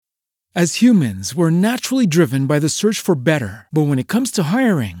As humans, we're naturally driven by the search for better. But when it comes to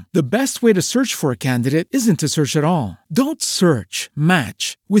hiring, the best way to search for a candidate isn't to search at all. Don't search,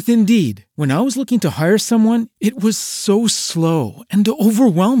 match with Indeed. When I was looking to hire someone, it was so slow and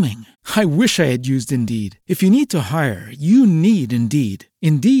overwhelming. I wish I had used Indeed. If you need to hire, you need Indeed.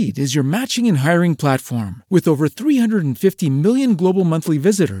 Indeed is your matching and hiring platform with over 350 million global monthly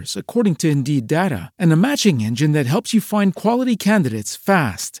visitors, according to Indeed data, and a matching engine that helps you find quality candidates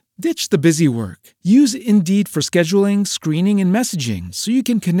fast. Ditch the busy work. Use Indeed for scheduling, screening, and messaging so you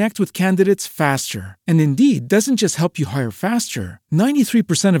can connect with candidates faster. And Indeed doesn't just help you hire faster.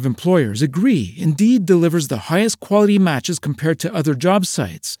 93% of employers agree Indeed delivers the highest quality matches compared to other job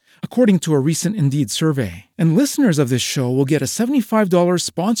sites, according to a recent Indeed survey. And listeners of this show will get a $75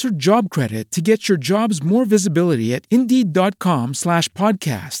 sponsored job credit to get your jobs more visibility at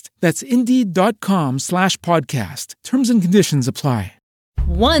Indeed.com/podcast. That's Indeed.com/podcast. Terms and conditions apply.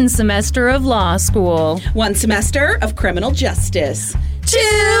 1 semester of law school. 1 semester of criminal justice. 2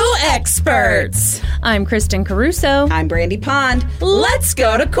 experts. I'm Kristen Caruso. I'm Brandy Pond. Let's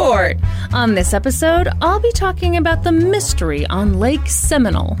go to court. On this episode, I'll be talking about the mystery on Lake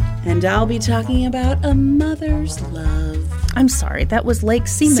Seminole. And I'll be talking about a mother's love. I'm sorry, that was Lake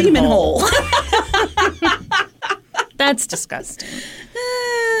Seminole. That's disgusting.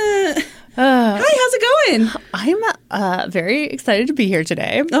 Hi, how's it going? I'm very excited to be here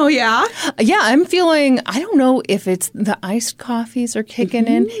today. Oh, yeah? Yeah, I'm feeling, I don't know if it's the iced coffees are kicking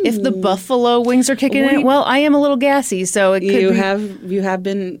in, if the buffalo wings are kicking in. Well, I am a little gassy, so it could you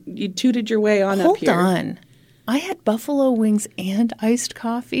be. You tooted your way on up here. Hold on. I had buffalo wings and iced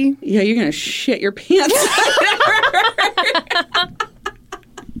coffee. Yeah, you're going to shit your pants.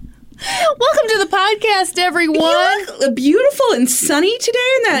 Welcome to the podcast, everyone. You look beautiful and sunny today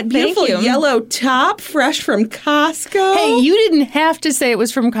in that beautiful yellow top, fresh from Costco. Hey, you didn't have to say it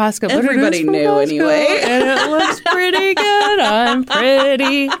was from Costco. But everybody knew Costco, anyway. And it looks pretty good. I'm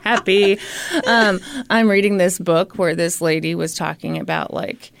pretty happy. I'm reading this book where this lady was talking about,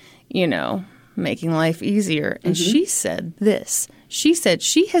 making life easier. And she said this. She said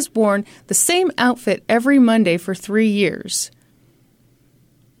she has worn the same outfit every Monday for 3 years.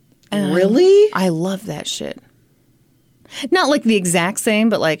 Really? I love that shit. Not like the exact same,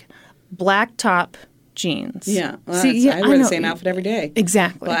 but like black top jeans. Yeah. Well, I wear the same outfit every day.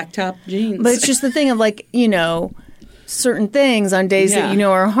 Exactly. Black top jeans. But it's just the thing of certain things on days that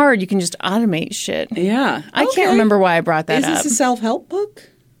are hard, you can just automate shit. Yeah. I can't remember why I brought that up. Is this a self-help book?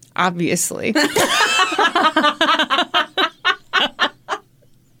 Obviously.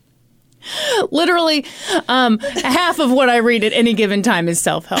 Literally, half of what I read at any given time is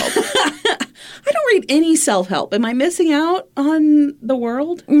self-help. I don't read any self-help. Am I missing out on the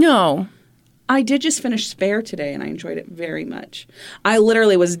world? No. I did just finish Spare today, and I enjoyed it very much. I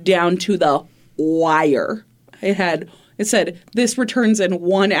literally was down to the wire. It said, this returns in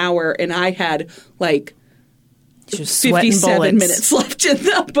 1 hour, and I had, just 57 minutes left in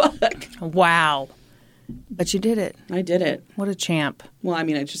the book. Wow. But you did it. I did it. What a champ. Well, I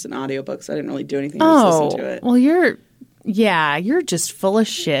mean, it's just an audiobook, so I didn't really do anything. I just listened to it. Well, you're just full of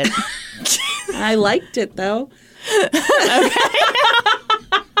shit. I liked it, though.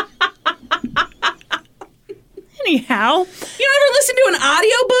 Anyhow. You ever listen to an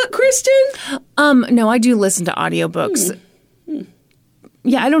audiobook, Kristen? No, I do listen to audiobooks.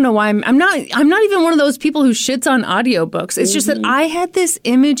 Yeah, I don't know why I'm not even one of those people who shits on audiobooks. It's just that I had this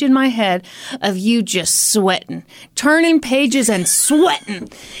image in my head of you just sweating, turning pages and sweating,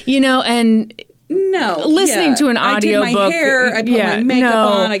 and listening to an audiobook. I did my hair, I put my makeup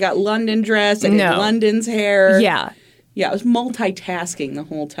on, I got London dressed, I did London's hair. Yeah. Yeah, I was multitasking the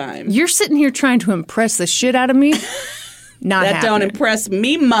whole time. You're sitting here trying to impress the shit out of me. Not that happening. Don't impress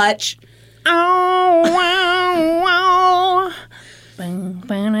me much. Oh, wow, wow.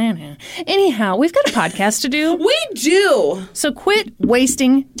 Anyhow, we've got a podcast to do. We do. So quit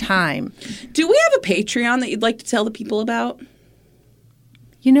wasting time. Do we have a Patreon that you'd like to tell the people about?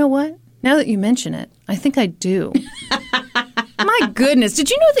 You know what? Now that you mention it, I think I do. My goodness.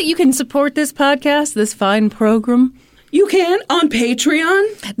 Did you know that you can support this podcast, this fine program? You can on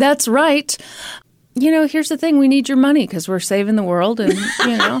Patreon? That's right. Here's the thing. We need your money because we're saving the world. And,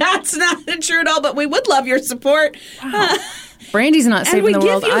 That's not true at all, but we would love your support. Wow. Brandy's not saving the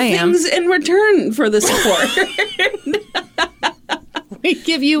world. I am. And we give you things in return for the support. We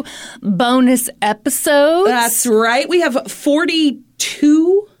give you bonus episodes. That's right. We have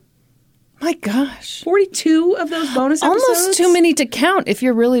 42. My gosh. 42 of those bonus episodes. Almost too many to count if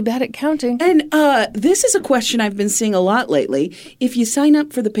you're really bad at counting. And this is a question I've been seeing a lot lately. If you sign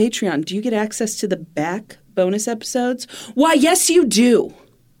up for the Patreon, do you get access to the back bonus episodes? Why, yes, you do.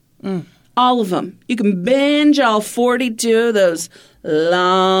 All of them. You can binge all 42 of those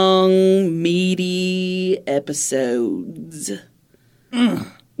long, meaty episodes.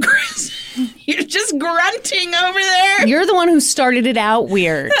 Chris, you're just grunting over there. You're the one who started it out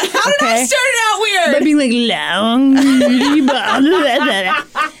weird. How did I start it out weird? By being like, long.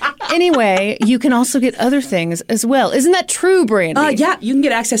 Anyway, you can also get other things as well. Isn't that true, Brandy? Yeah, you can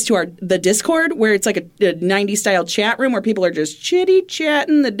get access to the Discord, where it's like a 90s style chat room where people are just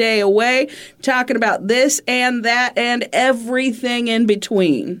chitty-chatting the day away, talking about this and that and everything in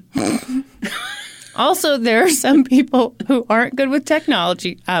between. Also, there are some people who aren't good with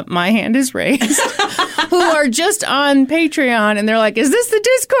technology. My hand is raised. Who are just on Patreon, and they're like, is this the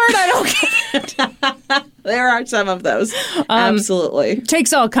Discord? I don't get it. There are some of those. Absolutely.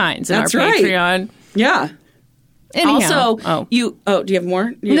 Takes all kinds in That's our right. Patreon. Yeah. Anyhow. Also, do you have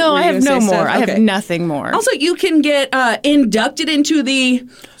more? No, I have no more. Stuff? I have Okay. nothing more. Also, you can get inducted into the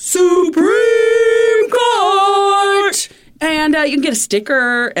Supreme Court. And you can get a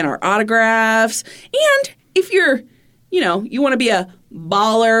sticker and our autographs. And if you're, you want to be a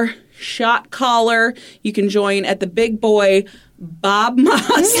baller, shot caller, you can join at the big boy Bob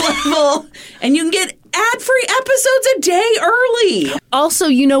Moss level. And you can get ad-free episodes a day early. Also,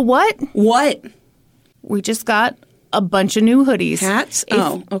 you know what? What? We just got a bunch of new hoodies. Hats?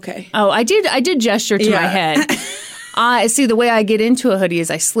 Okay. Oh, I did gesture to my head. I see. The way I get into a hoodie is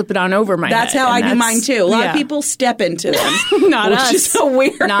I slip it on over my head. That's how I do mine too. A lot of people step into them. Not which us. is so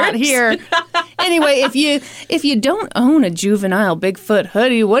weird. Not here. Anyway, if you don't own a juvenile Bigfoot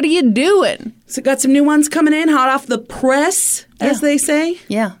hoodie, what are you doing? So got some new ones coming in, hot off the press, as they say.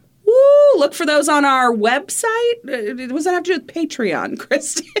 Yeah. Woo! Look for those on our website. What does that have to do with Patreon,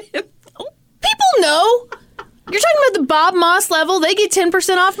 Kristen? People know. You're talking about the Bob Moss level. They get 10%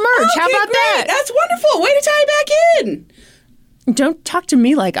 off merch. How about great. that? That's wonderful. Way to tie it back in. Don't talk to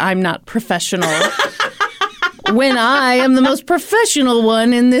me like I'm not professional. When I am the most professional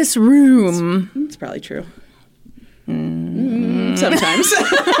one in this room. It's probably true. Sometimes.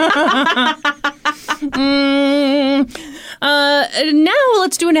 Now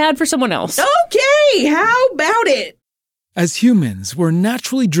let's do an ad for someone else. Okay, how about it? As humans, we're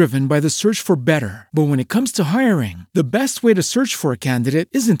naturally driven by the search for better. But when it comes to hiring, the best way to search for a candidate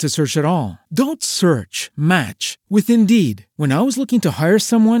isn't to search at all. Don't search, match with Indeed. When I was looking to hire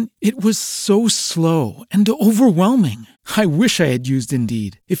someone, it was so slow and overwhelming. I wish I had used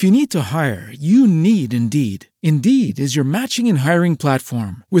Indeed. If you need to hire, you need Indeed. Indeed is your matching and hiring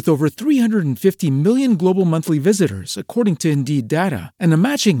platform with over 350 million global monthly visitors, according to Indeed data, and a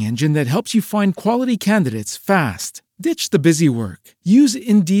matching engine that helps you find quality candidates fast. Ditch the busy work. Use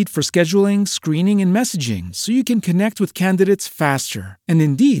Indeed for scheduling, screening, and messaging so you can connect with candidates faster. And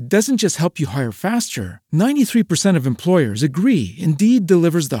Indeed doesn't just help you hire faster. 93% of employers agree Indeed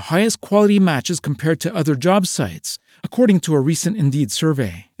delivers the highest quality matches compared to other job sites, according to a recent Indeed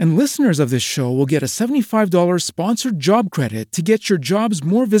survey. And listeners of this show will get a $75 sponsored job credit to get your jobs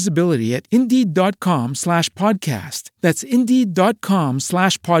more visibility at Indeed.com/podcast. That's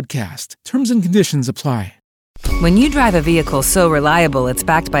Indeed.com/podcast. Terms and conditions apply. When you drive a vehicle so reliable it's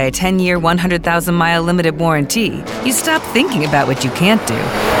backed by a 10-year, 100,000-mile limited warranty, you stop thinking about what you can't do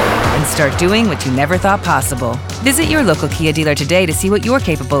and start doing what you never thought possible. Visit your local Kia dealer today to see what you're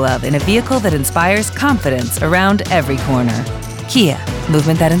capable of in a vehicle that inspires confidence around every corner. Kia,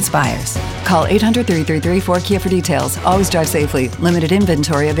 movement that inspires. Call 800-333-4KIA for details. Always drive safely. Limited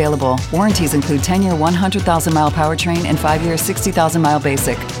inventory available. Warranties include 10-year 100,000-mile powertrain and 5-year 60,000-mile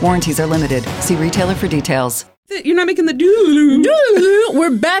basic. Warranties are limited. See retailer for details. You're not making the doo-doo.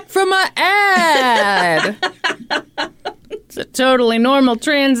 We're back from our ad. It's a totally normal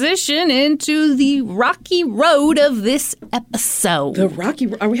transition into the rocky road of this episode. The rocky...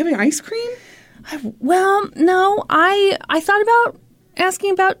 Are we having ice cream? Well, no. I thought about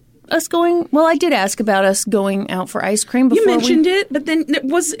asking about us going... Well, I did ask about us going out for ice cream before you mentioned it, but then it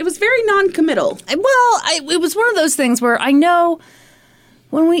was very non-committal. Well, it was one of those things where I know...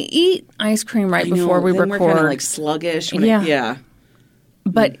 When we eat ice cream before we then record, we're kind of like sluggish. Yeah.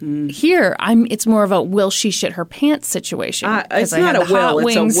 But here, it's more of a will she shit her pants situation. It's not a will,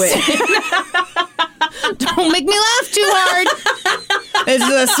 it's a win. Don't make me laugh too hard. This is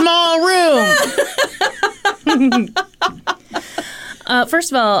a small room.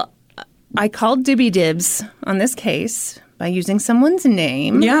 First of all, I called Dibby Dibs on this case by using someone's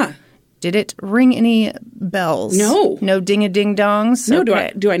name. Yeah. Did it ring any bells? No. No ding-a-ding-dongs? No,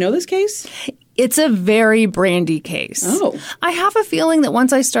 Okay. do I know this case? It's a very Brandy case. Oh. I have a feeling that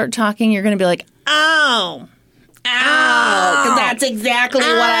once I start talking, you're going to be like, oh, because that's exactly what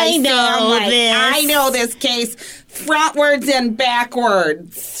I sound like. I know this case frontwards and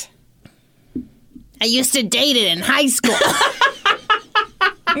backwards. I used to date it in high school.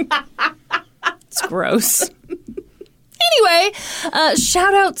 It's gross. Anyway,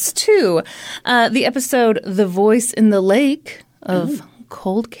 shout-outs to the episode The Voice in the Lake of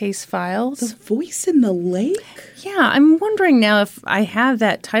Cold Case Files. Voice in the Lake? Yeah, I'm wondering now if I have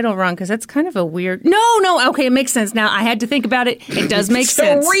that title wrong, because that's kind of a weird... No, okay, it makes sense now. I had to think about it. It does make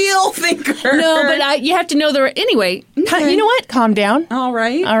sense. A real thinker. No, but you have to know the... Anyway, you know what? Calm down. All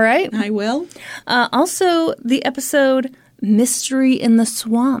right. I will. Also, the episode Mystery in the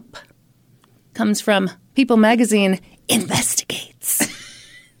Swamp comes from People Magazine Investigates.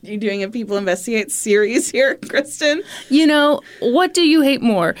 You doing a People Investigate series here, Kristen? You know, what do you hate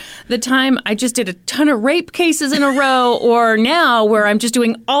more? The time I just did a ton of rape cases in a row, or now where I'm just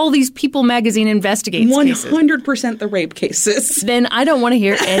doing all these People Magazine Investigates 100% the rape cases. Then I don't want to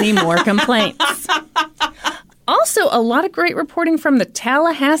hear any more complaints. Also, a lot of great reporting from the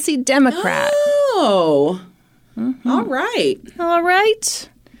Tallahassee Democrat. Oh. Mm-hmm. All right. All right.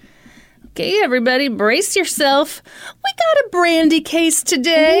 Okay, everybody, brace yourself. We got a brandy case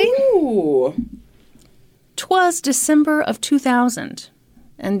today. Ooh. 'Twas December of 2000,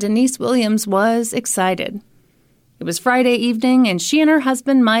 and Denise Williams was excited. It was Friday evening, and she and her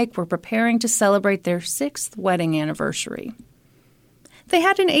husband, Mike, were preparing to celebrate their 6th wedding anniversary. They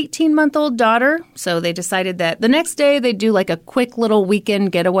had an 18-month-old daughter, so they decided that the next day they'd do like a quick little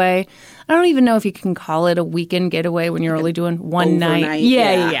weekend getaway. I don't even know if you can call it a weekend getaway when you're only doing one night.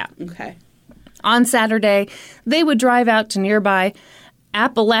 Yeah. Okay. On Saturday, they would drive out to nearby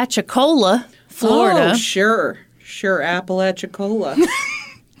Apalachicola, Florida. Oh, sure, Apalachicola.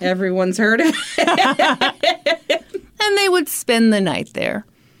 Everyone's heard of it. And they would spend the night there.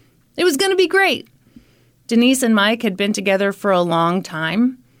 It was going to be great. Denise and Mike had been together for a long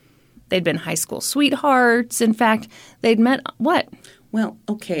time. They'd been high school sweethearts. In fact, they'd met what? Well,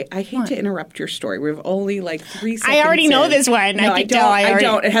 okay, I hate to interrupt your story. We've only like 3 seconds I already know this one. No, I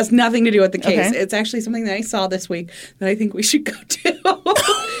don't. It has nothing to do with the case. Okay. It's actually something that I saw this week that I think we should go to.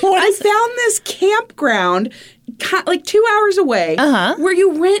 I found this campground like 2 hours away where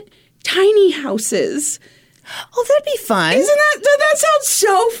you rent tiny houses. Oh, that'd be fun. Isn't that sounds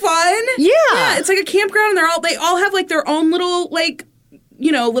so fun? Yeah. It's like a campground and they all have like their own little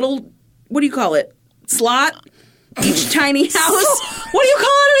little, what do you call it? Slot? Each tiny house. What do you call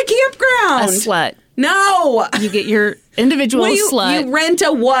it at a campground? A slut. No. You get your individual slut. You rent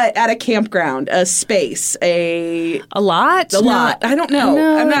a what at a campground? A space. A lot? A lot. I don't know.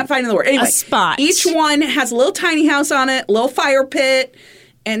 No. I'm not finding the word. Anyway, a spot. Each one has a little tiny house on it, a little fire pit,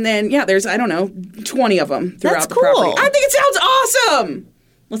 and then, there's, 20 of them throughout the property. I think it sounds awesome.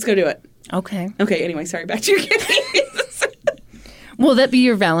 Let's go do it. Okay. Okay, anyway, sorry, back to your case. Will that be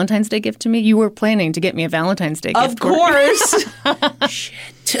your Valentine's Day gift to me? You were planning to get me a Valentine's Day gift. Of course.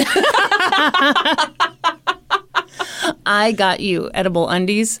 Shit. I got you edible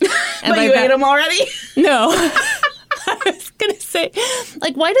undies. And but you ate them already? No. I was going to say,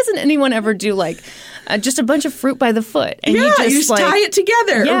 why doesn't anyone ever do, just a bunch of fruit by the foot? And you just tie it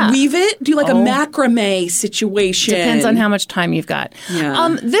together. Yeah. Or weave it. Do a macrame situation. Depends on how much time you've got.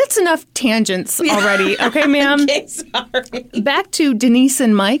 Yeah. That's enough tangents already. Okay, ma'am? Okay, sorry. Back to Denise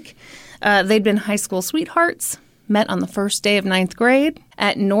and Mike. They'd been high school sweethearts, met on the first day of 9th grade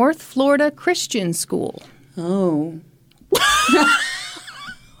at North Florida Christian School. Oh.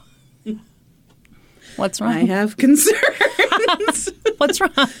 What's wrong? I have concerns. What's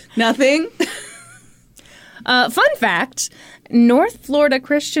wrong? Nothing. Fun fact, North Florida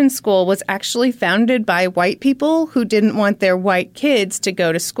Christian School was actually founded by white people who didn't want their white kids to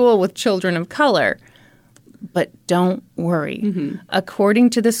go to school with children of color. But don't worry. Mm-hmm. According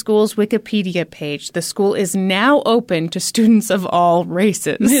to the school's Wikipedia page, the school is now open to students of all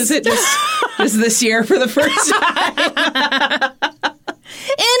races. Is it just this year for the first time?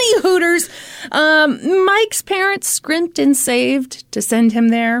 Any Hooters. Mike's parents scrimped and saved to send him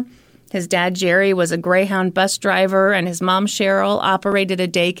there. His dad, Jerry, was a Greyhound bus driver, and his mom, Cheryl, operated a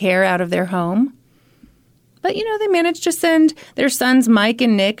daycare out of their home. But, they managed to send their sons, Mike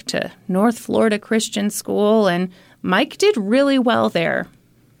and Nick, to North Florida Christian School, and Mike did really well there.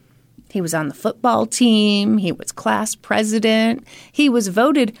 He was on the football team. He was class president. He was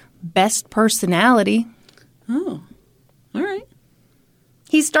voted best personality. Oh, all right.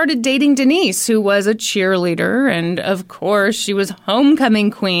 He started dating Denise, who was a cheerleader, and of course, she was homecoming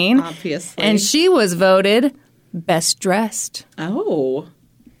queen. Obviously. And she was voted best dressed. Oh.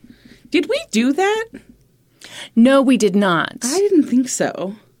 Did we do that? No, we did not. I didn't think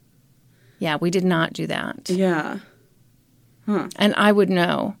so. Yeah, we did not do that. Yeah. Huh. And I would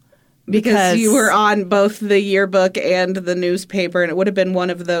know Because you were on both the yearbook and the newspaper, and it would have been one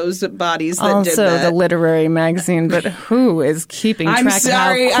of those bodies that did that. Also the literary magazine, but who is keeping track I'm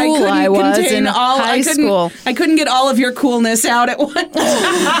sorry, of how cool I was in high school? I couldn't get all of your coolness out at one time.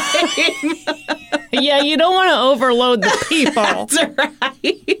 Yeah, you don't want to overload the people. That's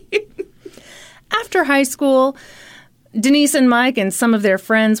right. After high school, Denise and Mike and some of their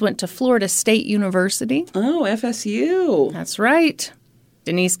friends went to Florida State University. Oh, FSU. That's right.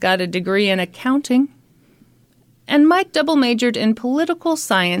 Denise got a degree in accounting. And Mike double majored in political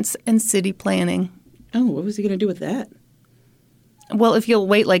science and city planning. Oh, what was he going to do with that? Well, if you'll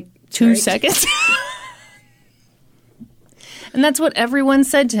wait like 2 seconds. And that's what everyone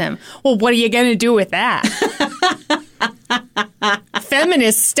said to him. Well, what are you going to do with that?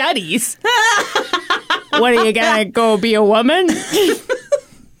 Feminist studies. What are you going to go be a woman? They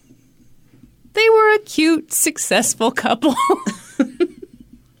were a cute, successful couple.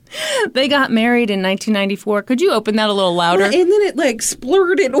 They got married in 1994. Could you open that a little louder? Well, and then it like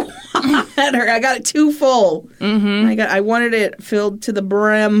splurted water. I got it too full. Mm-hmm. I wanted it filled to the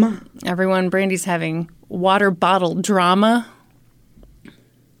brim. Everyone, Brandy's having water bottle drama.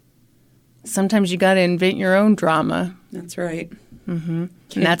 Sometimes you got to invent your own drama. That's right. Mm-hmm.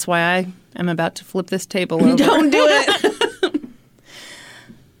 And that's why I am about to flip this table over. Don't do it.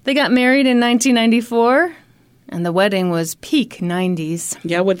 They got married in 1994, and the wedding was peak 90s.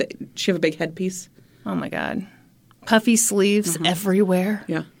 Yeah, she have a big headpiece? Oh, my God. Puffy sleeves everywhere.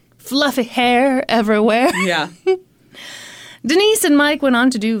 Yeah. Fluffy hair everywhere. Yeah. Denise and Mike went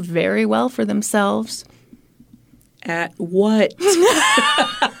on to do very well for themselves. At what?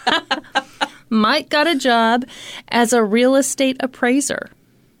 Mike got a job as a real estate appraiser.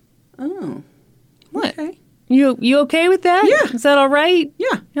 Oh. What? Okay. You okay with that? Yeah. Is that all right?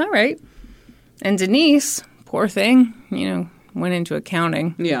 Yeah. All right. And Denise, poor thing, went into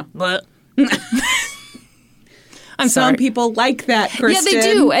accounting. Yeah. But Some sorry. people like that, Kristen. Yeah,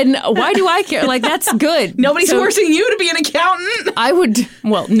 they do. And why do I care? Like, that's good. Nobody's forcing you to be an accountant. I would,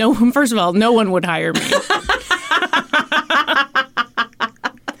 well, no, first of all, no one would hire me.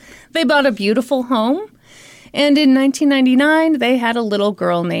 They bought a beautiful home, and in 1999, they had a little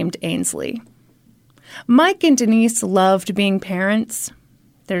girl named Ainsley. Mike and Denise loved being parents.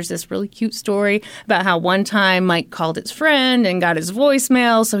 There's this really cute story about how one time Mike called his friend and got his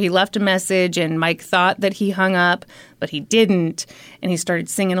voicemail, so he left a message, and Mike thought that he hung up, but he didn't, and he started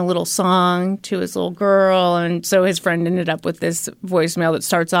singing a little song to his little girl, and so his friend ended up with this voicemail that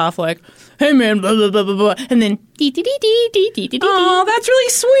starts off like, hey man, blah, blah, blah, blah, blah, and then dee-dee-dee-dee-dee-dee-dee-dee. Oh, that's really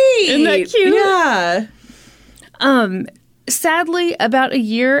sweet. Isn't that cute? Yeah. Sadly, about a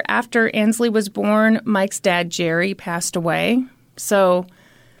year after Ainsley was born, Mike's dad, Jerry, passed away. So,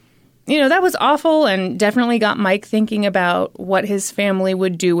 that was awful and definitely got Mike thinking about what his family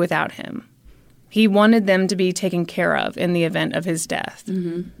would do without him. He wanted them to be taken care of in the event of his death.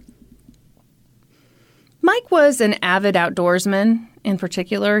 Mm-hmm. Mike was an avid outdoorsman. In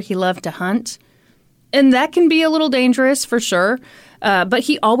particular, he loved to hunt. And that can be a little dangerous, for sure, but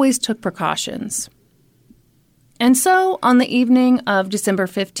he always took precautions. And so, on the evening of December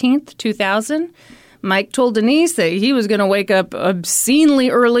 15th, 2000, Mike told Denise that he was going to wake up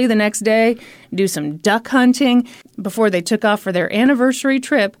obscenely early the next day, do some duck hunting, before they took off for their anniversary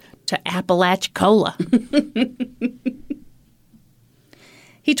trip to Apalachicola.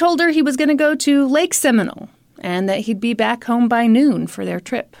 He told her he was going to go to Lake Seminole and that he'd be back home by noon for their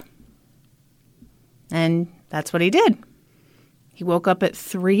trip. And that's what he did. He woke up at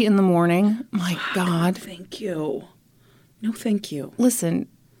 3 in the morning. My God. Thank you. No, thank you. Listen,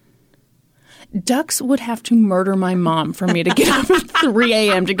 ducks would have to murder my mom for me to get up at 3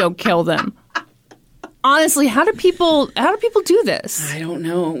 a.m. to go kill them. Honestly, how do people do this? I don't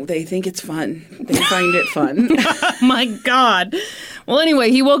know. They think it's fun. They find it fun. My God. Well,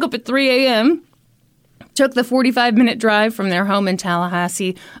 anyway, he woke up at 3 a.m., took the 45-minute drive from their home in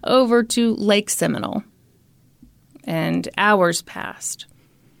Tallahassee over to Lake Seminole. And hours passed.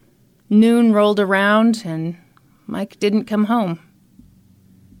 Noon rolled around, and Mike didn't come home.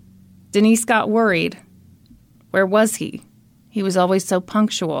 Denise got worried. Where was he? He was always so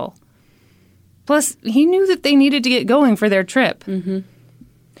punctual. Plus, he knew that they needed to get going for their trip. Mm-hmm.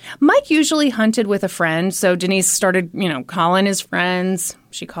 Mike usually hunted with a friend, so Denise started, calling his friends.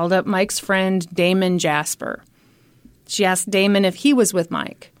 She called up Mike's friend, Damon Jasper. She asked Damon if he was with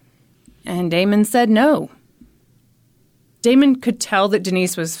Mike, and Damon said no. Damon could tell that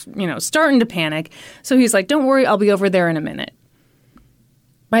Denise was, starting to panic, so he's like, don't worry, I'll be over there in a minute.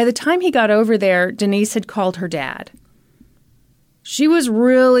 By the time he got over there, Denise had called her dad. She was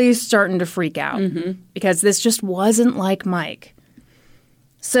really starting to freak out because this just wasn't like Mike.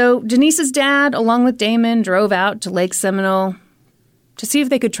 So Denise's dad, along with Damon, drove out to Lake Seminole to see if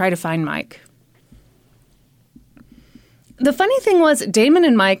they could try to find Mike. The funny thing was, Damon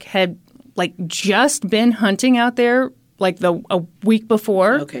and Mike had, just been hunting out there, a week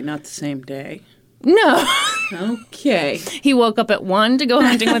before. Okay, not the same day. No. Okay. He woke up at 1 to go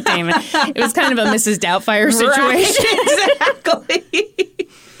hunting with Damon. It was kind of a Mrs. Doubtfire situation. Right, exactly.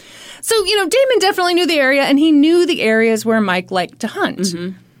 So, Damon definitely knew the area, and he knew the areas where Mike liked to hunt.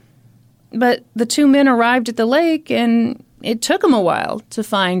 Mm-hmm. But the two men arrived at the lake, and it took them a while to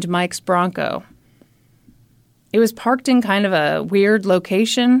find Mike's Bronco. It was parked in kind of a weird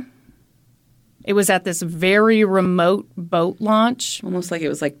location. It was at this very remote boat launch. Almost like it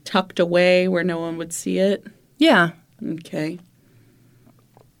was tucked away where no one would see it. Yeah. Okay.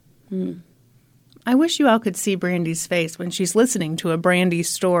 I wish you all could see Brandy's face when she's listening to a Brandy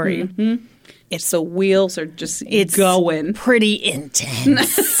story. Mm-hmm. It's the wheels are just going. Pretty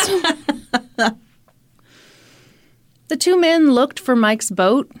intense. The two men looked for Mike's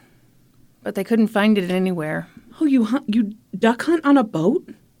boat, but they couldn't find it anywhere. Oh, you duck hunt on a boat?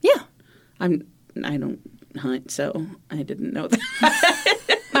 Yeah. I don't hunt, so I didn't know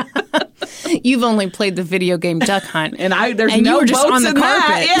that. You've only played the video game Duck Hunt, and there's and no you were just boats on the in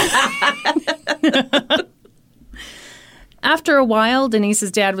carpet. That. Yeah. After a while,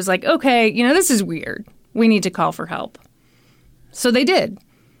 Denise's dad was like, "Okay, this is weird. We need to call for help." So they did,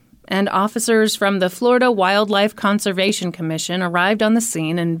 and officers from the Florida Wildlife Conservation Commission arrived on the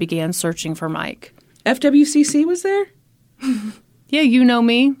scene and began searching for Mike. FWCC was there? Yeah, you know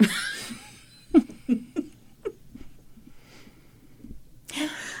me.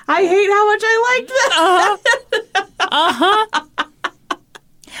 I hate how much I like that.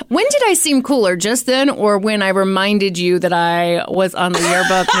 When did I seem cooler, just then or when I reminded you that I was on the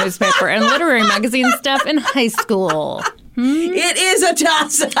yearbook, newspaper, and literary magazine stuff in high school? It is a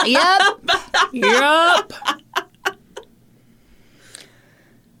toss-up. Yep.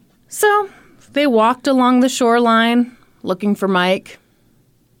 So they walked along the shoreline looking for Mike.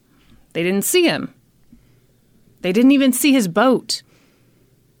 They didn't see him. They didn't even see his boat.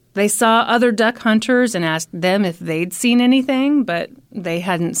 They saw other duck hunters and asked them if they'd seen anything, but they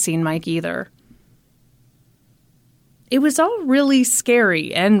hadn't seen Mike either. It was all really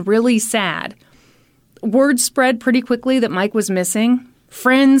scary and really sad. Word spread pretty quickly that Mike was missing.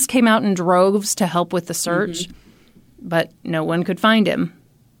 Friends came out in droves to help with the search, but no one could find him.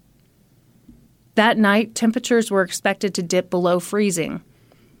 That night, temperatures were expected to dip below freezing,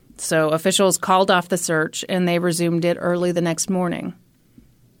 so officials called off the search and they resumed it early the next morning.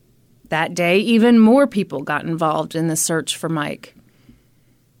 That day, even more people got involved in the search for Mike.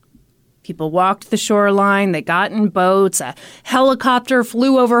 People walked the shoreline, they got in boats, a helicopter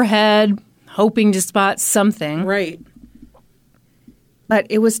flew overhead, hoping to spot something. Right. But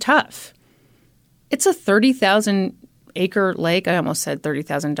it was tough. It's a 30,000-acre lake. I almost said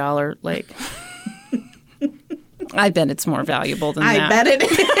 $30,000 lake. I bet it's more valuable than that. I bet it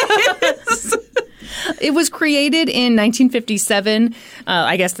is. It was created in 1957.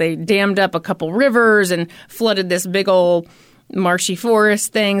 I guess they dammed up a couple rivers and flooded this big old marshy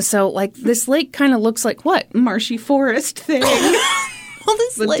forest thing. So, this lake kind of looks like what? Marshy forest thing. Well,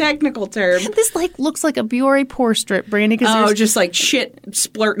 this the technical term. This lake looks like a Biore pore strip, Brandy. Oh, just shit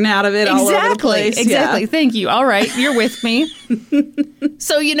splurting out of it all over the place. Exactly. Yeah. Thank you. All right. You're with me.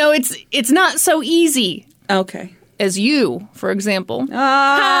 So, it's not so easy. Okay. As you, for example.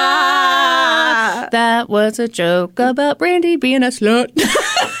 That was a joke about Brandy being a slut.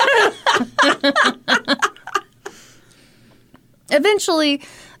 Eventually,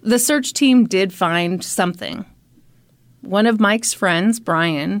 the search team did find something. One of Mike's friends,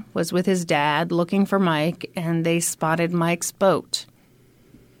 Brian, was with his dad looking for Mike, and they spotted Mike's boat.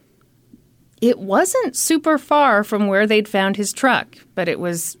 It wasn't super far from where they'd found his truck, but it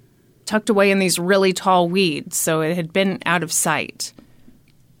was tucked away in these really tall weeds, so it had been out of sight.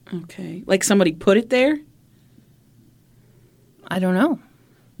 Okay. Like somebody put it there? I don't know.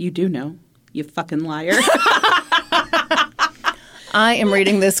 You do know. You fucking liar. I am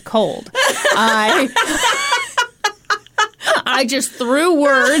reading this cold. I just threw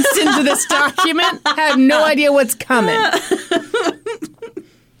words into this document. Have no idea what's coming.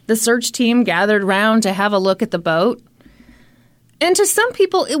 The search team gathered round to have a look at the boat. And to some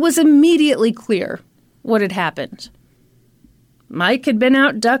people, it was immediately clear what had happened. Mike had been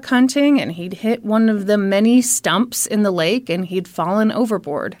out duck hunting, and he'd hit one of the many stumps in the lake, and he'd fallen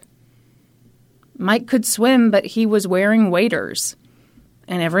overboard. Mike could swim, but he was wearing waders.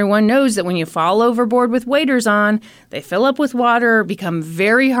 And everyone knows that when you fall overboard with waders on, they fill up with water, become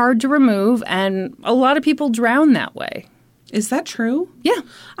very hard to remove, and a lot of people drown that way. Is that true? Yeah.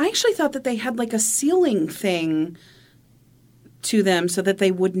 I actually thought that they had like a sealing thing to them so that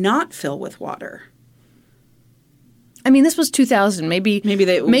they would not fill with water. I mean, this was 2000. Maybe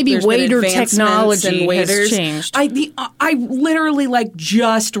there's waiter been advancements technology in waiters. has changed. I literally like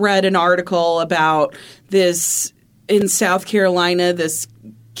just read an article about this in South Carolina, this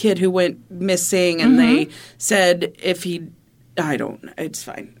kid who went missing, and they said if he, it's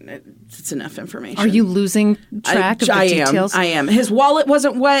fine. It's enough information. Are you losing track of the details? I am. His wallet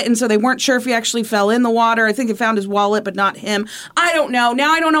wasn't wet, and so they weren't sure if he actually fell in the water. I think they found his wallet, but not him. I don't know.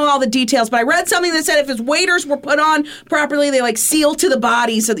 Now I don't know all the details, but I read something that said if his waders were put on properly, they like seal to the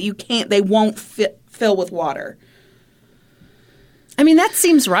body so that they won't fill with water. I mean, that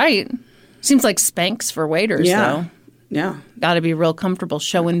seems right. Seems like Spanx for waiters, though. Yeah. Got to be real comfortable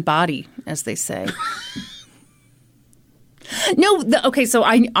showing body, as they say. No, okay, so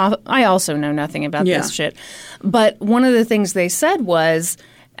I also know nothing about this shit. But one of the things they said was,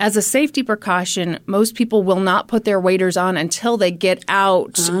 as a safety precaution, most people will not put their waders on until they get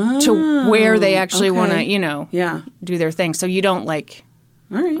out to where they actually want to, do their thing. So you don't, like,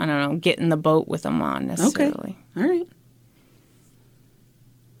 all right. I don't know, get in the boat with them on necessarily. Okay. All right.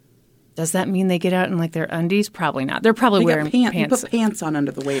 Does that mean they get out in, like, their undies? Probably not. They're probably wearing pants. You put pants on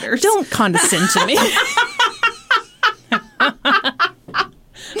under the waders. Don't condescend to me.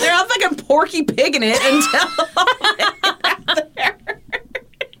 They're all fucking Porky Pigging it until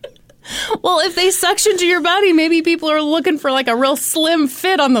Well, if they suction to your body, maybe people are looking for like a real slim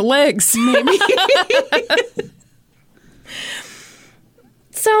fit on the legs. Maybe.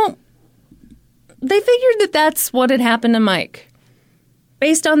 So they figured that that's what had happened to Mike.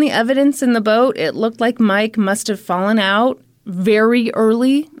 Based on the evidence in the boat, it looked like Mike must have fallen out very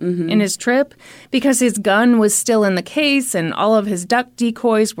early in his trip because his gun was still in the case and all of his duck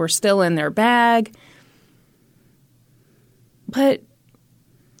decoys were still in their bag. But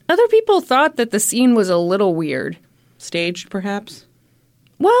other people thought that the scene was a little weird. Staged, perhaps?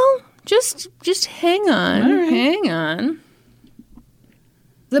 Well, just hang on. Hang on.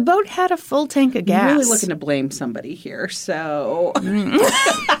 The boat had a full tank of gas. I'm really looking to blame somebody here, so...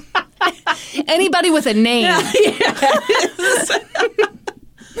 Anybody with a name.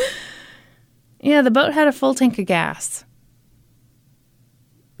 Yeah, the boat had a full tank of gas.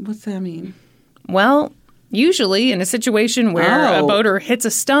 What's that mean? Well, usually in a situation where a boater hits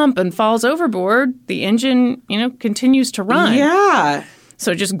a stump and falls overboard, the engine, continues to run. Yeah.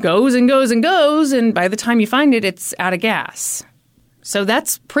 So it just goes and goes and goes, and by the time you find it, it's out of gas. So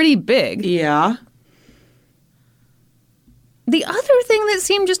that's pretty big. Yeah. The other thing that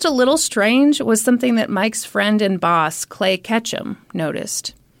seemed just a little strange was something that Mike's friend and boss, Clay Ketchum,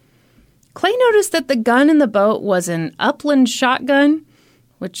 noticed. Clay noticed that the gun in the boat was an Upland shotgun,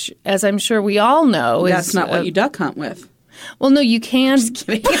 which, as I'm sure we all know, is... That's not what you duck hunt with. Well, no, you can... Just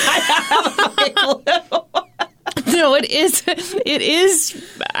kidding. I have a clue. No, it is. It is,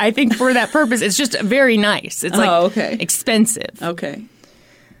 I think, for that purpose. It's just very nice. It's expensive. Okay.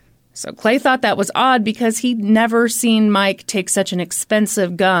 So Clay thought that was odd because he'd never seen Mike take such an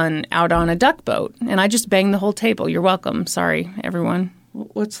expensive gun out on a duck boat. And I just banged the whole table. You're welcome. Sorry, everyone.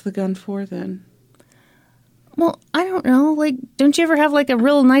 What's the gun for then? Well, I don't know. Like, don't you ever have like a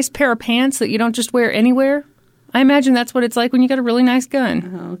real nice pair of pants that you don't just wear anywhere? I imagine that's what it's like when you got a really nice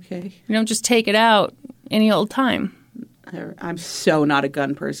gun. Oh, okay. You don't just take it out any old time. I'm so not a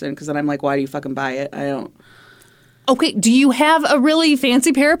gun person because then I'm like, why do you fucking buy it? I don't. Okay, do you have a really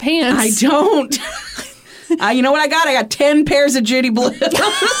fancy pair of pants? I don't. You know what I got? I got 10 pairs of Judy Blues. But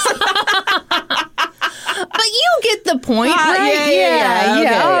you get the point, right? Yeah.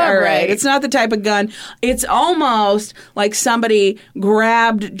 Okay, all right. It's not the type of gun. It's almost like somebody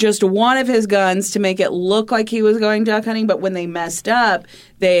grabbed just one of his guns to make it look like he was going duck hunting, but when they messed up,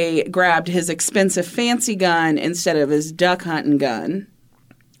 they grabbed his expensive fancy gun instead of his duck hunting gun.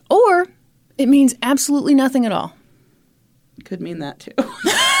 Or it means absolutely nothing at all. Could mean that too.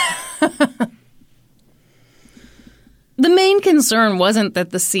 The main concern wasn't that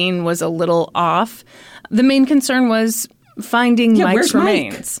the scene was a little off. The main concern was finding Mike's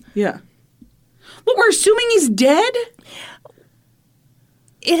remains. Mike? Yeah. Well, we're assuming he's dead?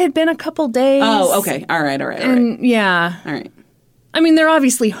 It had been a couple days. Oh, okay. All right. And yeah. All right. I mean, they're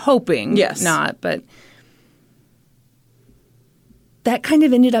obviously hoping not, but that kind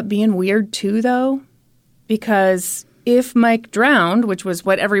of ended up being weird too, though, because if Mike drowned, which was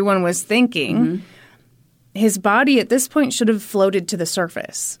what everyone was thinking, his body at this point should have floated to the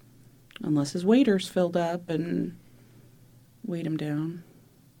surface. Unless his waders filled up and weighed him down.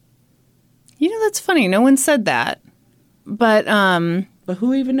 That's funny. No one said that. But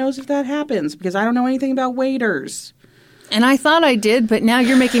who even knows if that happens? Because I don't know anything about waders. And I thought I did, but now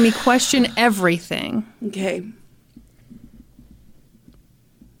you're making me question everything. Okay.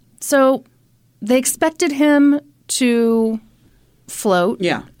 So they expected him to float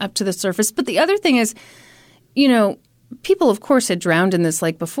up to the surface. But the other thing is, you know, people, of course, had drowned in this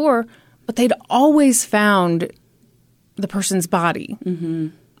lake before, but they'd always found the person's body. Mm-hmm.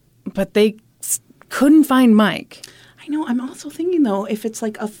 But they couldn't find Mike. I know. I'm also thinking, though, if it's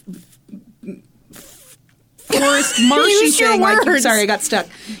like a forest marshy thing. Sorry, I got stuck.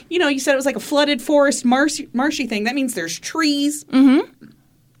 You know, you said it was like a flooded forest marshy thing. That means there's trees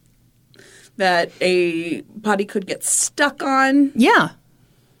that a body could get stuck on. Yeah.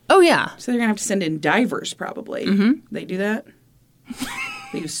 Oh, yeah. So they're going to have to send in divers, probably. Mm-hmm. They do that?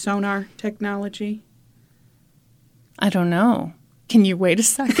 They use sonar technology? I don't know. Can you wait a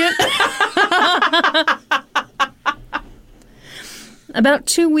second? About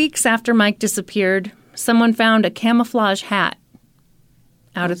 2 weeks after Mike disappeared, someone found a camouflage hat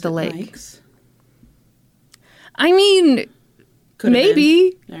out at the lake. Mike's? I mean, Could've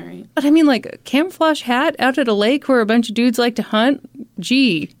maybe. Been. All right. But I mean, like, a camouflage hat out at a lake where a bunch of dudes like to hunt?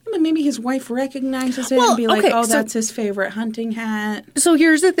 Gee. But maybe his wife recognizes it and be like, that's his favorite hunting hat. So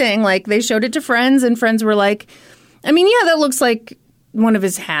here's the thing. Like, they showed it to friends, and friends were like, I mean, yeah, that looks like one of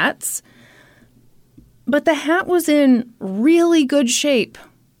his hats. But the hat was in really good shape.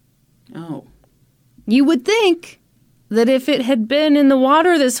 Oh. You would think that if it had been in the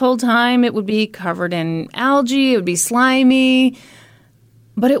water this whole time, it would be covered in algae, it would be slimy.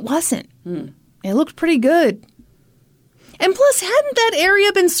 But it wasn't. It looked pretty good. And plus, hadn't that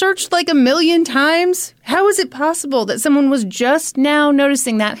area been searched like 1,000,000 times? How is it possible that someone was just now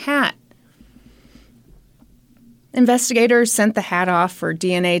noticing that hat? Investigators sent the hat off for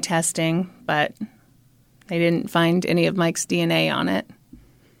DNA testing, but they didn't find any of Mike's DNA on it.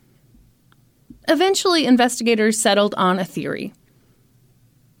 Eventually, investigators settled on a theory.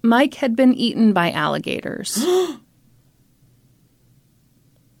 Mike had been eaten by alligators.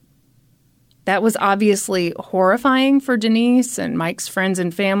 That was obviously horrifying for Denise and Mike's friends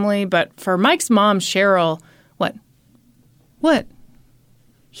and family, but for Mike's mom, Cheryl, what? What?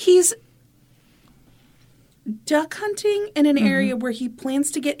 He's duck hunting in an area where he plans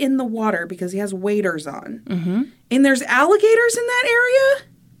to get in the water because he has waders on. Mm-hmm. And there's alligators in that area?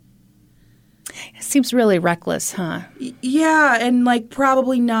 It seems really reckless, huh? Yeah, and like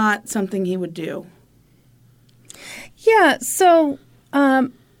probably not something he would do. Yeah, so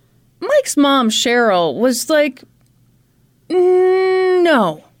Mike's mom, Cheryl, was like,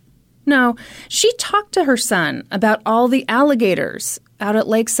 no. She talked to her son about all the alligators out at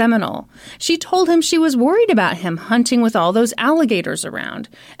Lake Seminole. She told him she was worried about him hunting with all those alligators around,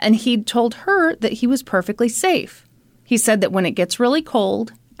 and he'd told her that he was perfectly safe. He said that when it gets really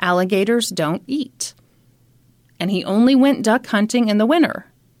cold, alligators don't eat. And he only went duck hunting in the winter,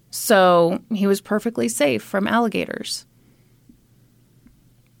 so he was perfectly safe from alligators.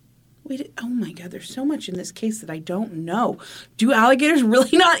 Wait, oh my God, there's so much in this case that I don't know. Do alligators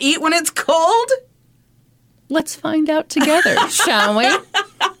really not eat when it's cold? Let's find out together, shall we?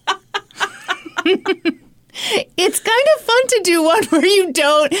 It's kind of fun to do one where you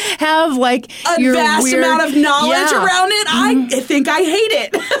don't have like a your vast weird amount of knowledge around it. I think I hate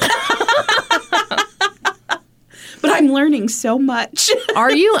it. But I'm learning so much.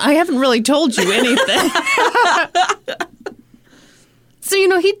 Are you? I haven't really told you anything. So, you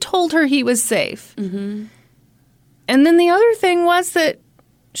know, he told her he was safe. Mm-hmm. And then the other thing was that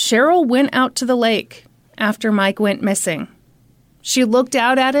Cheryl went out to the lake after Mike went missing. She looked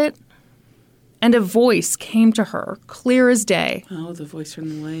out at it, and a voice came to her, clear as day. Oh, the voice from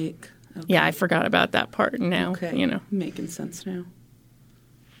the lake. Okay. Yeah, I forgot about that part now. Okay, you know. Making sense now.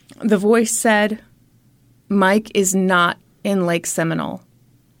 The voice said, Mike is not in Lake Seminole.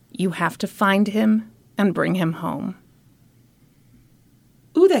 You have to find him and bring him home.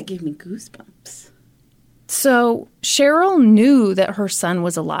 Ooh, that gave me goosebumps. So Cheryl knew that her son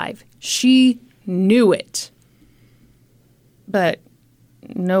was alive. She knew it. But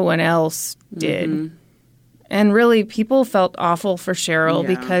no one else did. Mm-hmm. And really, people felt awful for Cheryl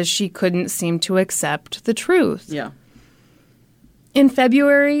because she couldn't seem to accept the truth. Yeah. In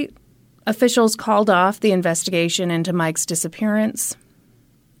February, officials called off the investigation into Mike's disappearance.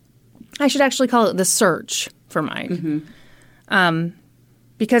 I should actually call it the search for Mike. Mm-hmm.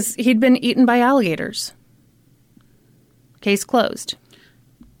 Because he'd been eaten by alligators. Case closed.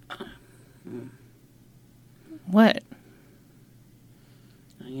 What?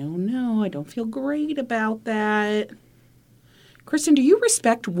 I don't know. I don't feel great about that. Kristen, do you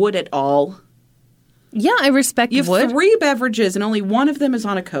respect wood at all? Yeah, I respect wood. You have 3 beverages and only one of them is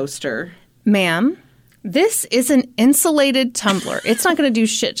on a coaster. Ma'am, This is an insulated tumbler. It's not going to do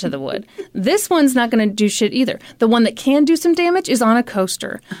shit to the wood. This one's not going to do shit either. The one that can do some damage is on a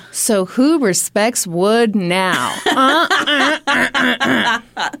coaster. So who respects wood now?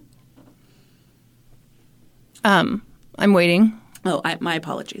 I'm waiting. Oh, my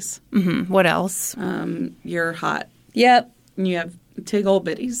apologies. What else? You're hot. Yep, You have tig old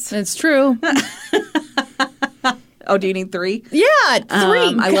bitties. that's true. Oh, do you need 3? Yeah, 3.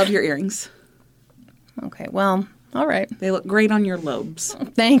 I love your earrings. Okay, well, all right. They look great on your lobes.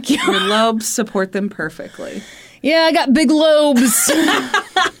 Thank you. Your lobes support them perfectly. Yeah, I got big lobes.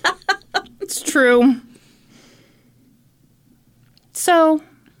 It's true. So,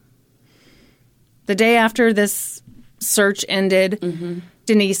 the day after this search ended,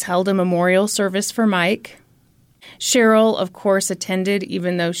 Denise held a memorial service for Mike. Cheryl, of course, attended,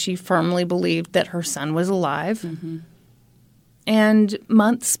 even though she firmly believed that her son was alive. And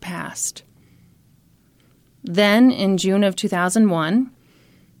months passed. Then, in June of 2001,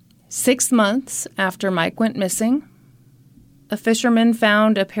 6 months after Mike went missing, a fisherman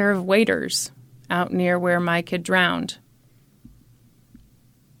found a pair of waders out near where Mike had drowned.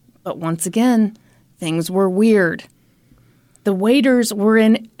 But once again, things were weird. The waders were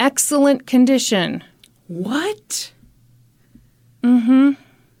in excellent condition. What?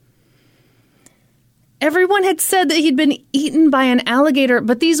 Everyone had said that he'd been eaten by an alligator,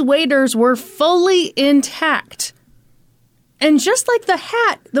 but these waders were fully intact. And just like the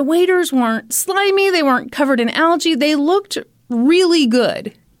hat, the waders weren't slimy, they weren't covered in algae, they looked really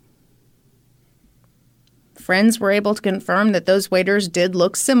good. Friends were able to confirm that those waders did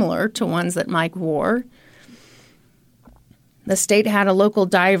look similar to ones that Mike wore. The state had a local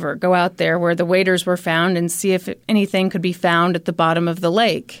diver go out there where the waders were found and see if anything could be found at the bottom of the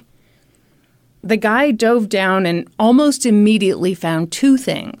lake. The guy dove down and almost immediately found 2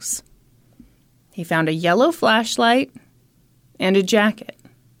 things. He found a yellow flashlight and a jacket,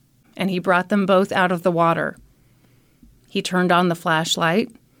 and he brought them both out of the water. He turned on the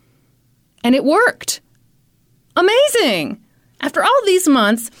flashlight, and it worked. Amazing! After all these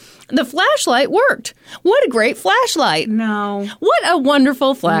months, the flashlight worked. What a great flashlight. No. What a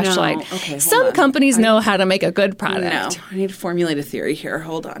wonderful flashlight. No. Okay, hold Some on. companies know how to make a good product. No. I need to formulate a theory here.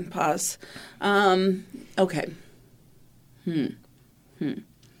 Hold on. Pause. Okay.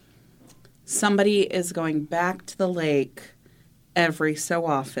 Somebody is going back to the lake every so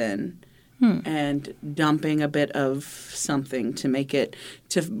often and dumping a bit of something to make it,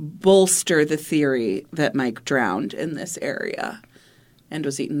 to bolster the theory that Mike drowned in this area and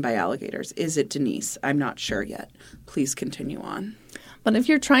was eaten by alligators. Is it Denise? I'm not sure yet. Please continue on. But if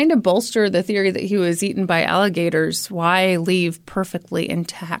you're trying to bolster the theory that he was eaten by alligators, why leave perfectly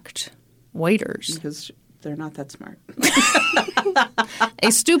intact waders? Because they're not that smart.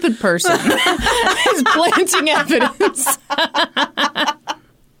 A stupid person is planting evidence.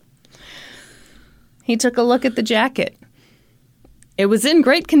 He took a look at the jacket. It was in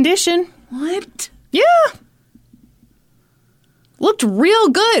great condition. What? Yeah. Looked real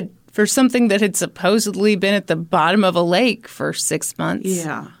good for something that had supposedly been at the bottom of a lake for 6 months.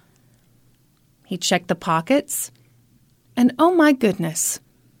 Yeah. He checked the pockets, and oh my goodness,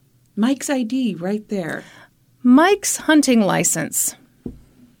 Mike's ID right there. Mike's hunting license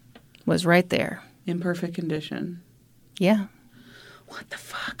was right there. In perfect condition. Yeah. What the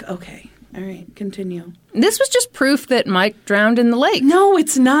fuck? Okay. All right. Continue. This was just proof that Mike drowned in the lake. No,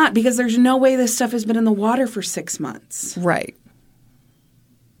 it's not, because there's no way this stuff has been in the water for 6 months. Right.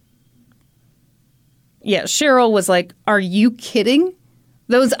 Yeah, Cheryl was like, "Are you kidding?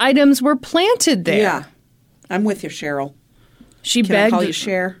 Those items were planted there." Yeah. I'm with you, Cheryl. She Can I begged. call you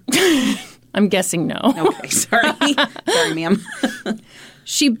Cher? I'm guessing no. Okay, sorry. Sorry, ma'am.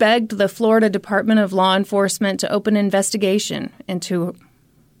 She begged the Florida Department of Law Enforcement to open an investigation into.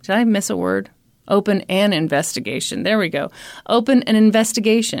 Did I miss a word? Open an investigation. There we go. Open an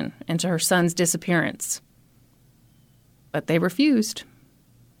investigation into her son's disappearance. But they refused.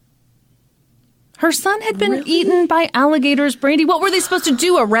 Her son had been eaten by alligators, Brandy. What were they supposed to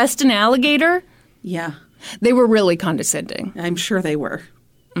do? Arrest an alligator? Yeah. They were really condescending. I'm sure they were.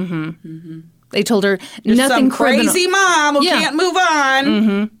 They told her You're nothing some crazy mom who Yeah. can't move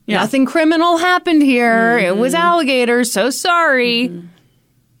on. Yeah. Nothing criminal happened here. It was alligators. So sorry.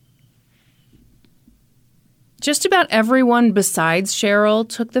 Just about everyone besides Cheryl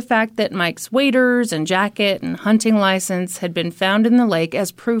took the fact that Mike's waders and jacket and hunting license had been found in the lake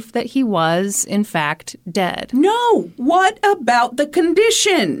as proof that he was, in fact, dead. No. What about the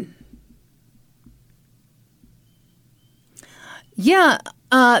condition? Yeah,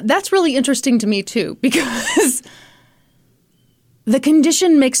 that's really interesting to me, too, because The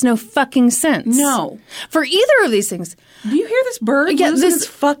condition makes no fucking sense. No. For either of these things. Do you hear this bird losing its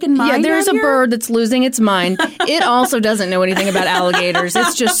fucking mind? Yeah, there's out a here? bird that's losing its mind. It also doesn't know anything about alligators.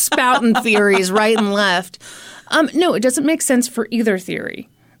 It's just spouting theories right and left. No, it doesn't make sense for either theory.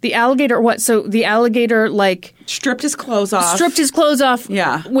 The alligator, what? So the alligator, like... Stripped his clothes off.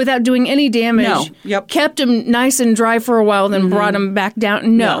 Yeah. Without doing any damage. No. Yep. Kept him nice and dry for a while, then brought him back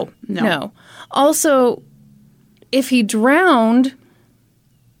down. No. Also, if he drowned,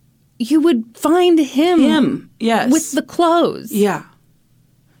 you would find him. Yes. With the clothes. Yeah.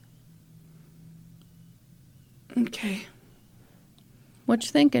 Okay. What you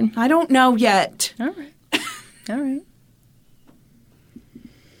thinking? I don't know yet. All right. All right.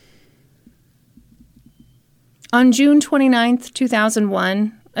 On June 29th,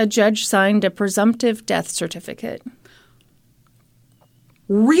 2001, a judge signed a presumptive death certificate.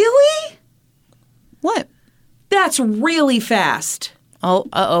 Really? What? That's really fast. Oh,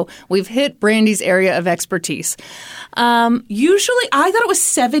 uh-oh. We've hit Brandy's area of expertise. Usually, I thought it was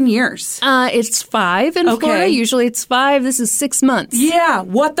 7 years. It's 5 in Florida. Usually it's 5. This is 6 months. Yeah,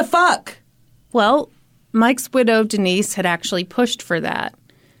 what the fuck? Well, Mike's widow, Denise, had actually pushed for that.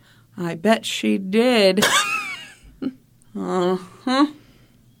 I bet she did.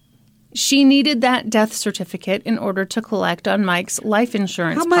 She needed that death certificate in order to collect on Mike's life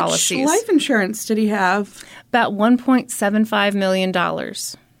insurance policies. How much life insurance did he have? About $1.75 million.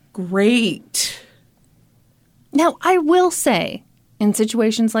 Great. Now, I will say, in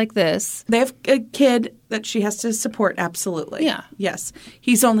situations like this... They have a kid that she has to support, absolutely. Yeah. Yes.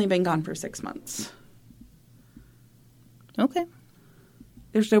 He's only been gone for 6 months. Okay.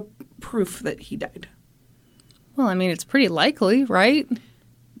 There's no proof that he died. Well, I mean, it's pretty likely, right?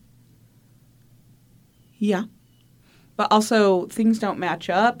 Yeah. But also, things don't match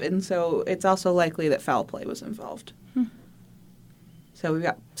up, and so it's also likely that foul play was involved. So we've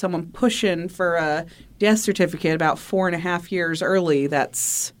got someone pushing for a death certificate about 4.5 years early.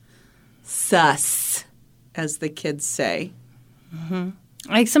 That's sus, as the kids say. Mm-hmm.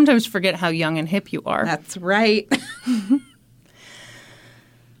 I sometimes forget how young and hip you are. That's right.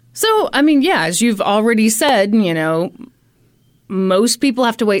 So, I mean, yeah, as you've already said, you know, most people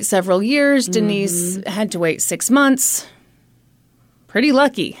have to wait several years. Denise had to wait 6 months. Pretty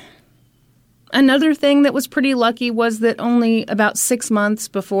lucky. Another thing that was pretty lucky was that only about 6 months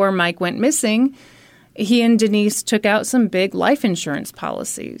before Mike went missing, he and Denise took out some big life insurance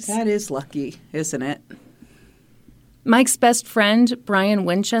policies. That is lucky, isn't it? Mike's best friend, Brian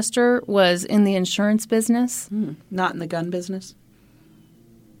Winchester, was in the insurance business. Not in the gun business?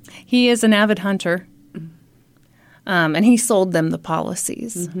 He is an avid hunter, and he sold them the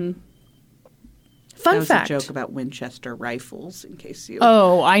policies. Mm-hmm. Fun fact. That was a joke about Winchester rifles, in case you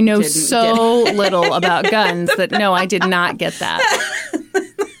Oh, I know didn't so little about guns that, no, I did not get that.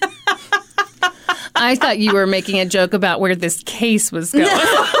 I thought you were making a joke about where this case was going.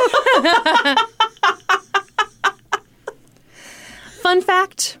 Fun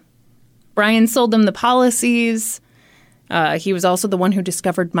fact, Brian sold them the policies. He was also the one who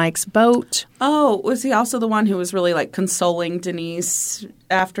discovered Mike's boat. Oh, was he also the one who was really, like, consoling Denise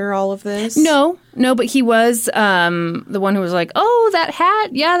after all of this? No, but he was the one who was like, oh, that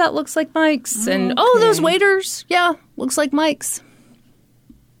hat, yeah, that looks like Mike's. And, oh, those waiters, yeah, looks like Mike's.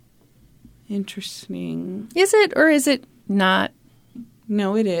 Interesting. Is it or is it not?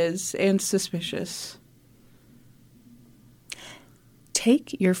 No, it is, and suspicious.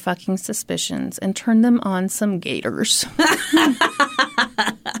 Take your fucking suspicions and turn them on some gators.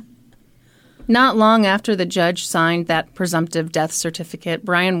 Not long after the judge signed that presumptive death certificate,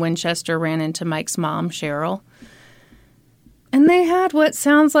 Brian Winchester ran into Mike's mom, Cheryl. And they had what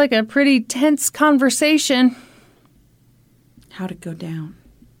sounds like a pretty tense conversation. How'd it go down?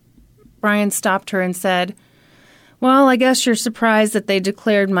 Brian stopped her and said, well, I guess you're surprised that they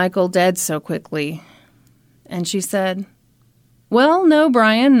declared Michael dead so quickly. And she said, well, no,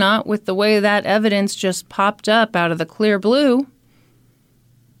 Brian, not with the way that evidence just popped up out of the clear blue.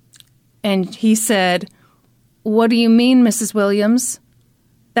 And he said, what do you mean, Mrs. Williams?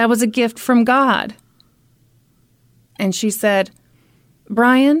 That was a gift from God. And she said,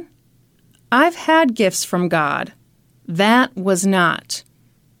 Brian, I've had gifts from God. That was not.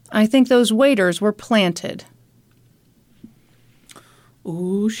 I think those waiters were planted.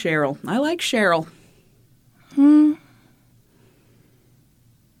 Ooh, Cheryl. I like Cheryl.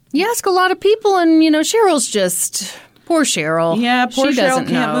 You ask a lot of people, and, Cheryl's just... Poor Cheryl. Yeah, poor she Cheryl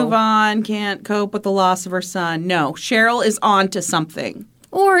can't know. move on, can't cope with the loss of her son. No, Cheryl is on to something.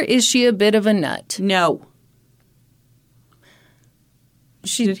 Or is she a bit of a nut? No.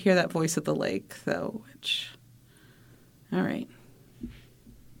 She did hear that voice at the lake, though, which... All right.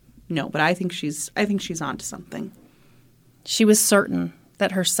 No, but I think she's onto something. She was certain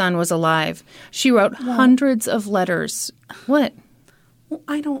that her son was alive. She wrote hundreds of letters. What? Well,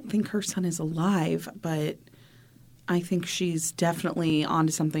 I don't think her son is alive, but I think she's definitely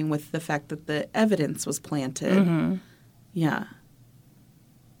onto something with the fact that the evidence was planted. Mm-hmm. Yeah.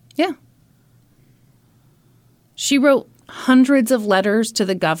 Yeah. She wrote hundreds of letters to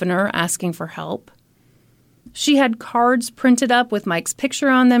the governor asking for help. She had cards printed up with Mike's picture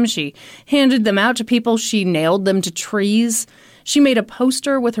on them. She handed them out to people. She nailed them to trees. She made a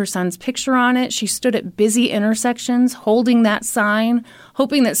poster with her son's picture on it. She stood at busy intersections holding that sign,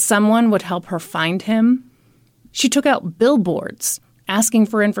 hoping that someone would help her find him. She took out billboards asking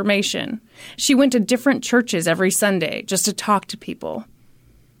for information. She went to different churches every Sunday just to talk to people.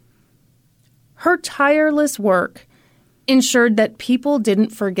 Her tireless work ensured that people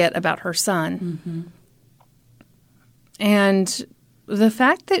didn't forget about her son. Mm-hmm. And the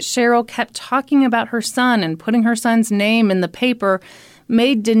fact that Cheryl kept talking about her son and putting her son's name in the paper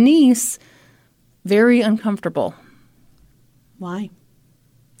made Denise very uncomfortable. Why?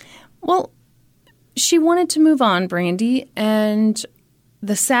 Well, she wanted to move on, Brandy, and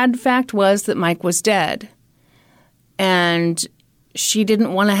the sad fact was that Mike was dead. And she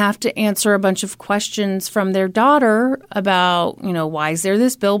didn't want to have to answer a bunch of questions from their daughter about, why is there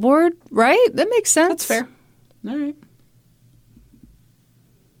this billboard? Right? That makes sense. That's fair. All right.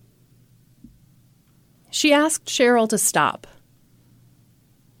 She asked Cheryl to stop,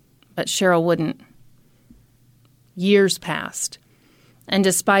 but Cheryl wouldn't. Years passed, and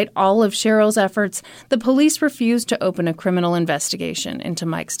despite all of Cheryl's efforts, the police refused to open a criminal investigation into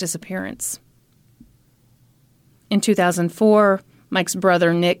Mike's disappearance. In 2004, Mike's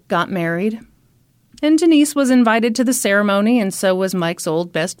brother Nick got married, and Denise was invited to the ceremony, and so was Mike's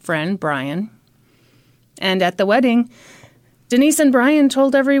old best friend, Brian. And at the wedding, Denise and Brian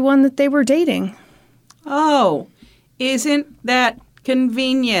told everyone that they were dating. Oh, isn't that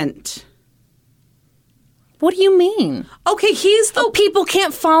convenient? What do you mean? Okay, he's the... People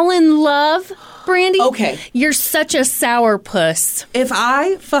can't fall in love, Brandy? Okay. You're such a sourpuss. If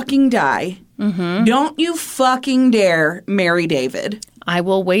I fucking die, don't you fucking dare marry David. I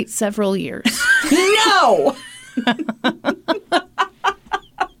will wait several years. No!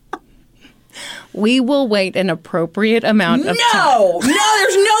 We will wait an appropriate amount of time. No,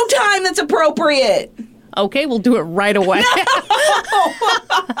 there's no time that's appropriate. Okay, we'll do it right away.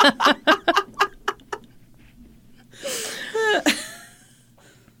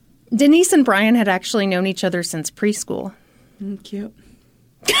 Denise and Brian had actually known each other since preschool. Cute.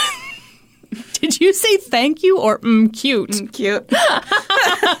 Did you say thank you or cute? Cute.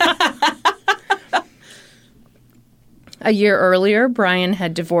 A year earlier, Brian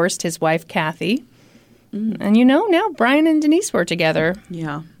had divorced his wife, Kathy. And now Brian and Denise were together.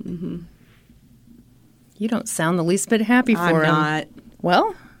 Yeah. Mm-hmm. You don't sound the least bit happy for him. I'm not.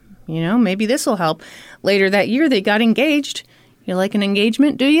 Well, maybe this will help. Later that year, they got engaged. You like an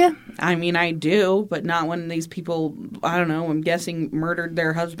engagement, do you? I mean, I do, but not when these people, I don't know, I'm guessing murdered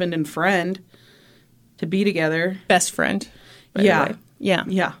their husband and friend to be together. Best friend. by the way. Yeah.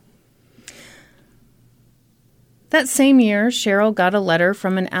 Yeah. That same year, Cheryl got a letter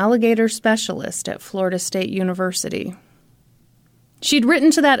from an alligator specialist at Florida State University. She'd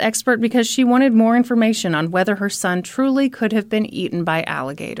written to that expert because she wanted more information on whether her son truly could have been eaten by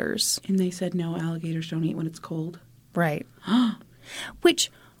alligators. And they said, no, alligators don't eat when it's cold. Right. Which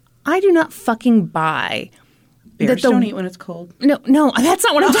I do not fucking buy. Bears don't eat when it's cold. No, that's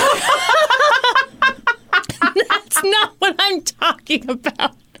not what I'm talking about. That's not what I'm talking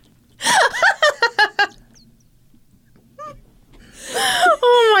about.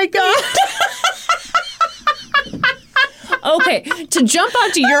 Oh, my God. Okay, to jump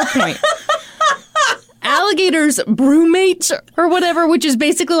onto your point. Alligators brumate or whatever, which is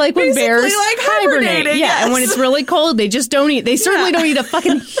basically like when bears like hibernate. Yeah, yes. And when it's really cold, they just don't eat. They certainly don't eat a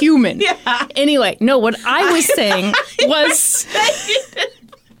fucking human. Yeah. Anyway, no, what I was saying was...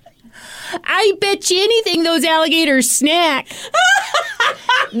 I bet you anything those alligators snack.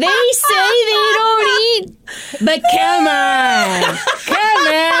 They say they don't eat. But come on. Come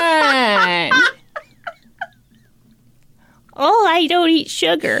on. Oh, I don't eat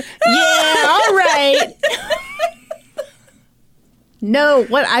sugar. Yeah, all right. No,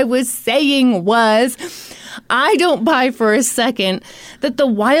 what I was saying was, I don't buy for a second that the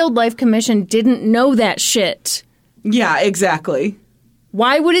Wildlife Commission didn't know that shit. Yeah, exactly.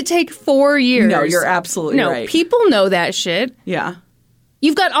 Why would it take 4 years? No, you're absolutely right. No, people know that shit. Yeah.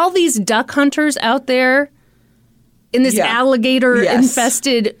 You've got all these duck hunters out there in this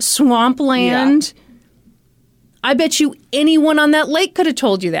alligator-infested swampland. Yeah. I bet you anyone on that lake could have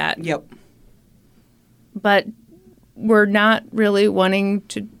told you that. Yep. But we're not really wanting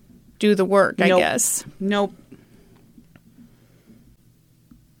to do the work, I guess. Nope.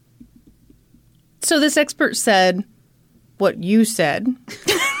 So this expert said what you said.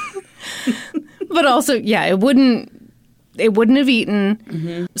 But also, yeah, it wouldn't have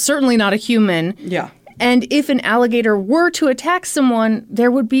eaten, certainly not a human. Yeah. And if an alligator were to attack someone,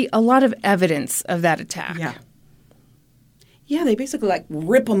 there would be a lot of evidence of that attack. Yeah. Yeah, they basically like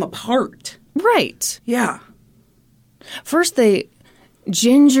rip them apart. Right. Yeah. First, they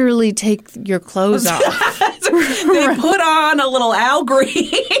gingerly take your clothes off. They put on a little Al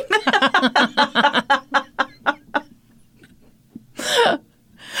Green.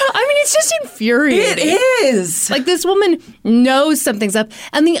 I mean, it's just infuriating. It is. Like, this woman knows something's up.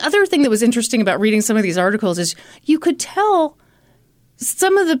 And the other thing that was interesting about reading some of these articles is you could tell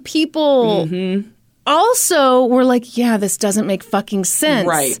some of the people also were like, yeah, this doesn't make fucking sense.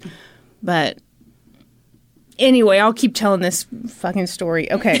 Right. But anyway, I'll keep telling this fucking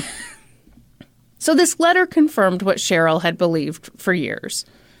story. Okay. So this letter confirmed what Cheryl had believed for years.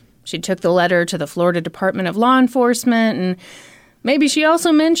 She took the letter to the Florida Department of Law Enforcement, and maybe she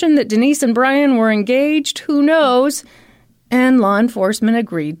also mentioned that Denise and Brian were engaged. Who knows? And law enforcement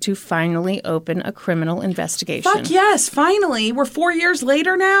agreed to finally open a criminal investigation. Fuck yes, finally. We're 4 years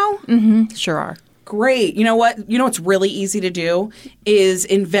later now? Sure are. Great. You know what? You know what's really easy to do is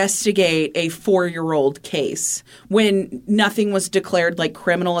investigate a 4-year-old case when nothing was declared like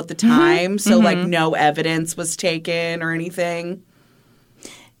criminal at the time. So like no evidence was taken or anything.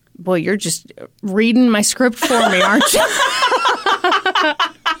 Boy, you're just reading my script for me, aren't you?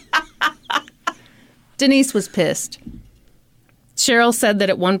 Denise was pissed. Cheryl said that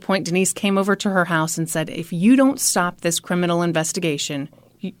at one point Denise came over to her house and said, if you don't stop this criminal investigation,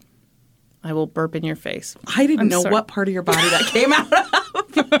 I will burp in your face. I didn't know what part of your body that came out of.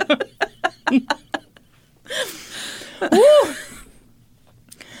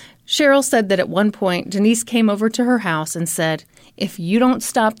 Cheryl said that at one point Denise came over to her house and said, if you don't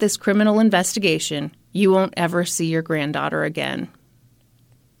stop this criminal investigation, you won't ever see your granddaughter again.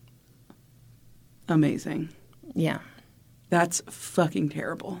 Amazing. Yeah. That's fucking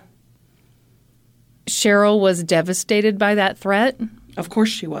terrible. Cheryl was devastated by that threat. Of course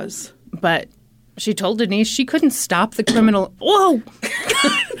she was. But she told Denise she couldn't stop the criminal. Whoa!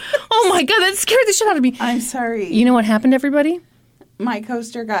 Oh my God, that scared the shit out of me. I'm sorry. You know what happened, everybody? My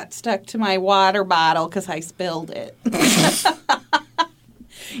coaster got stuck to my water bottle because I spilled it.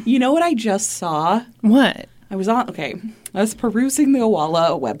 You know what I just saw? What? I was perusing the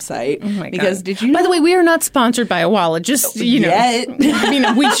Awala website. Oh my God. Because did you know? By the way, we are not sponsored by Awala. Just, you know. Yet. I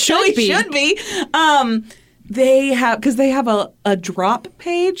mean, we should be. We should be. They have a drop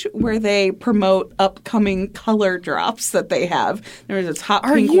page where they promote upcoming color drops that they have. There was this hot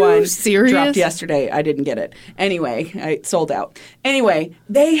pink one serious? dropped yesterday. I didn't get it. Anyway, I sold out. Anyway,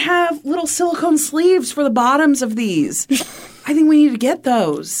 they have little silicone sleeves for the bottoms of these. I think we need to get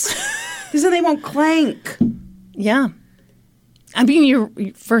those because then they won't clank. Yeah. I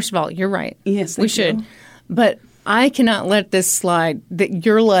mean, first of all, you're right. Yes, we should. But I cannot let this slide that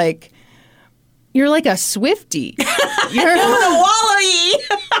you're like a Swiftie. You're I'm an Awala-y.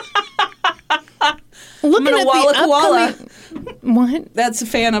 looking I'm an at Awala the koala. upcoming. What? That's a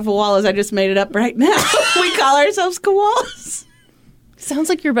fan of koalas. I just made it up right now. We call ourselves koalas. Sounds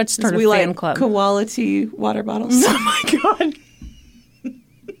like you're about to start a We fan like club. koala tea water bottles. Oh my God.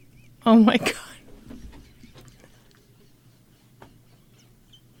 Oh my God.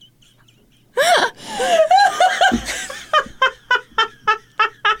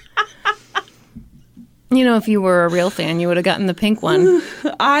 You know, if you were a real fan, you would have gotten the pink one.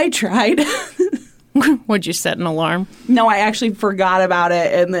 I tried. Would you set an alarm? No, I actually forgot about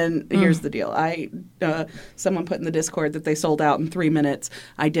it. And then here's the deal. Someone put in the Discord that they sold out in 3 minutes.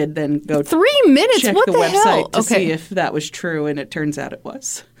 I did then go 3 minutes? check What the the website hell? to Okay. see if that was true, and it turns out it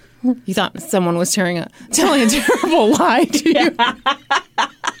was. You thought someone was telling a terrible lie to you.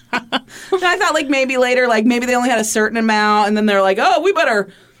 And I thought maybe later, maybe they only had a certain amount, and then they're like, oh, we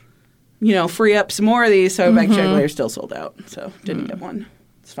better, free up some more of these. So I checked later, still sold out. So didn't get one.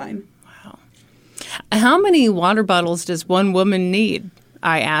 It's fine. Wow. How many water bottles does one woman need,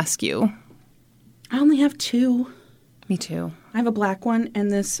 I ask you? I only have 2. Me too. I have a black one and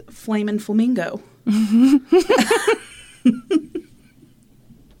this flamin' flamingo.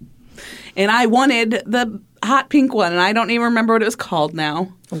 And I wanted the hot pink one, and I don't even remember what it was called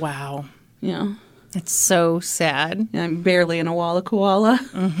now. Wow. Yeah. That's so sad. I'm barely an Awala koala.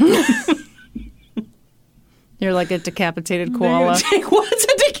 You're like a decapitated koala. What's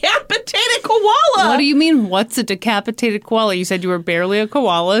a decapitated koala? koala. What do you mean, what's a decapitated koala? You said you were barely a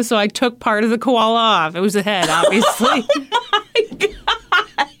koala, so I took part of the koala off. It was a head, obviously.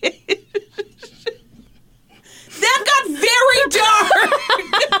 That got very dark.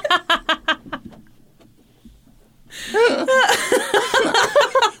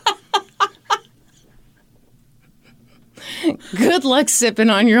 Good luck sipping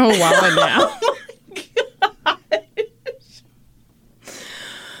on your koala now.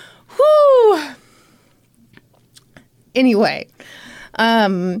 Whew. Anyway,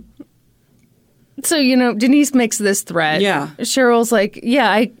 so, Denise makes this threat. Yeah. Cheryl's like,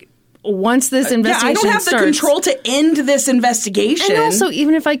 once this investigation I don't have starts, the control to end this investigation. and also,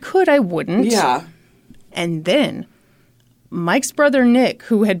 even if I could, I wouldn't. Yeah. And then Mike's brother Nick,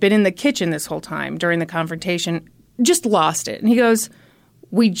 who had been in the kitchen this whole time during the confrontation, just lost it. And he goes,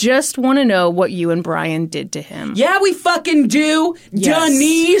 "We just want to know what you and Brian did to him." Yeah, we fucking do. Yes.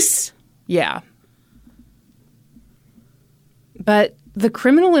 Denise. Yeah. But the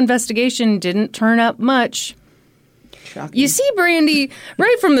criminal investigation didn't turn up much. Shocking. You see, Brandy,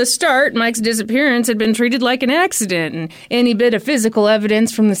 right from the start, Mike's disappearance had been treated like an accident, and any bit of physical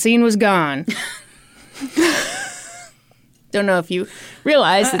evidence from the scene was gone. Don't know if you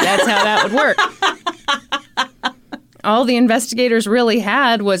realize that that's how that would work. All the investigators really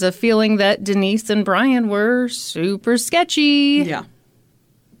had was a feeling that Denise and Brian were super sketchy. Yeah.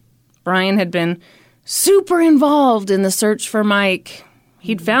 Brian had been super involved in the search for Mike.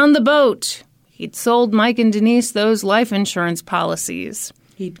 He'd found the boat. He'd sold Mike and Denise those life insurance policies.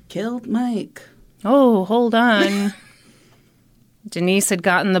 He'd killed Mike. Oh, hold on. Denise had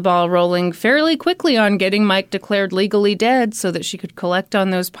gotten the ball rolling fairly quickly on getting Mike declared legally dead so that she could collect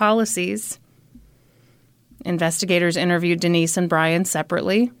on those policies. Investigators interviewed Denise and Brian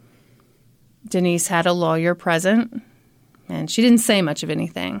separately. Denise had a lawyer present, and she didn't say much of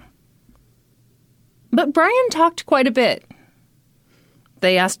anything. But Brian talked quite a bit.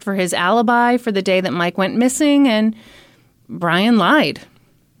 They asked for his alibi for the day that Mike went missing, and Brian lied.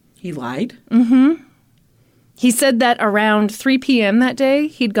 He lied? Mm-hmm. He said that around 3 p.m. that day,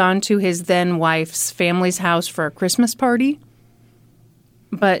 he'd gone to his then-wife's family's house for a Christmas party.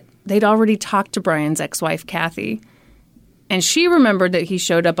 But they'd already talked to Brian's ex-wife, Kathy, and she remembered that he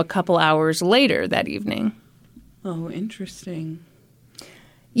showed up a couple hours later that evening. Oh, interesting.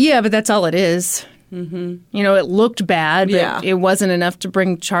 Yeah, but that's all it is. Mm-hmm. It looked bad, but Yeah. it wasn't enough to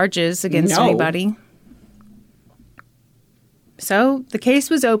bring charges against No. anybody. So the case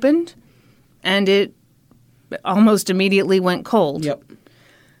was opened, and it almost immediately went cold. Yep.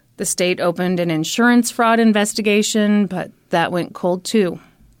 The state opened an insurance fraud investigation, but that went cold too.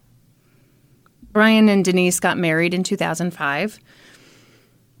 Brian and Denise got married in 2005.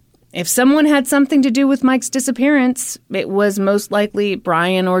 If someone had something to do with Mike's disappearance, it was most likely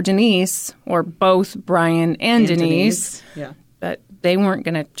Brian or Denise, or both Brian and Denise. Yeah. But they weren't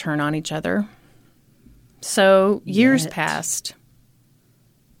going to turn on each other. So years Yet. passed.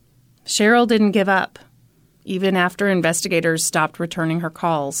 Cheryl didn't give up, even after investigators stopped returning her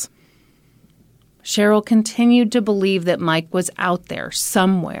calls. Cheryl continued to believe that Mike was out there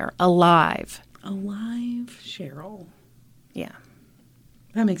somewhere, alive. Alive Cheryl. Yeah.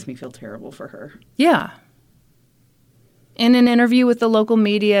 That makes me feel terrible for her. Yeah. In an interview with the local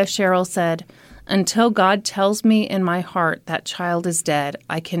media, Cheryl said, "Until God tells me in my heart that child is dead,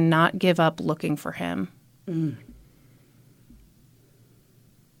 I cannot give up looking for him." A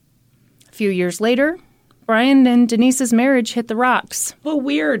few years later, Brian and Denise's marriage hit the rocks. Oh,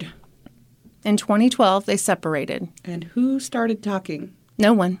 weird. In 2012, they separated. And who started talking?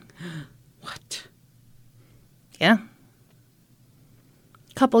 No one. What? Yeah.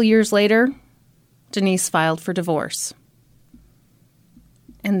 A couple years later, Denise filed for divorce.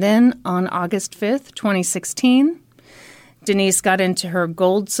 And then on August 5th, 2016, Denise got into her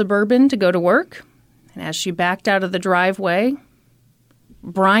gold Suburban to go to work. And as she backed out of the driveway,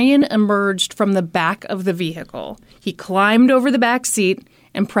 Brian emerged from the back of the vehicle. He climbed over the back seat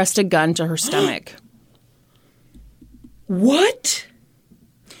and pressed a gun to her stomach. What?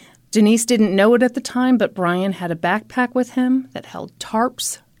 Denise didn't know it at the time, but Brian had a backpack with him that held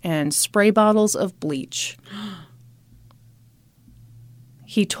tarps and spray bottles of bleach.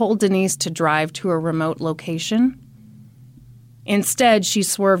 He told Denise to drive to a remote location. Instead, she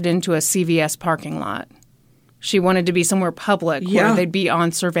swerved into a CVS parking lot. She wanted to be somewhere public where they'd be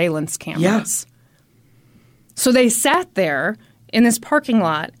on surveillance cameras. So they sat there in this parking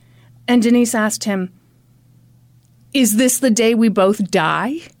lot, and Denise asked him, "Is this the day we both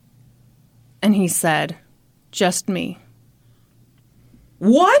die?" And he said, "Just me."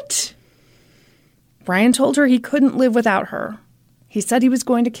 What? Brian told her he couldn't live without her. He said he was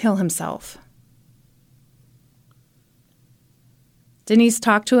going to kill himself. Denise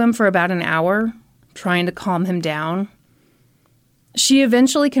talked to him for about an hour, trying to calm him down. She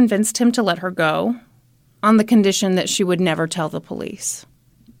eventually convinced him to let her go, on the condition that she would never tell the police.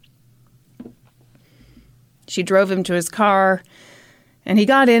 She drove him to his car, and he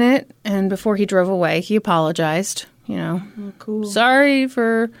got in it, and before he drove away, he apologized. Oh, cool. Sorry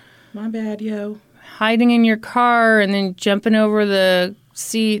for My bad, yo. hiding in your car and then jumping over the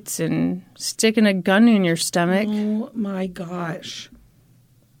seats and sticking a gun in your stomach. Oh, my gosh.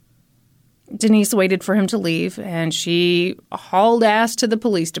 Denise waited for him to leave, and she hauled ass to the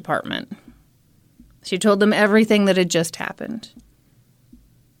police department. She told them everything that had just happened.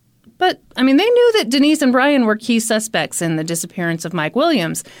 But, they knew that Denise and Brian were key suspects in the disappearance of Mike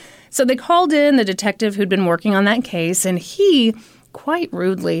Williams. So they called in the detective who'd been working on that case, and he, quite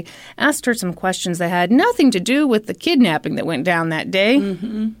rudely, asked her some questions that had nothing to do with the kidnapping that went down that day.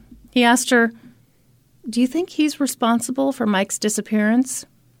 Mm-hmm. He asked her, "Do you think he's responsible for Mike's disappearance?"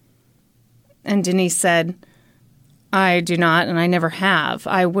 And Denise said, "I do not, and I never have.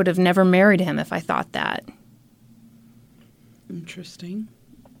 I would have never married him if I thought that." Interesting.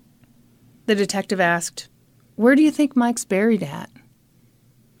 The detective asked, "Where do you think Mike's buried at?"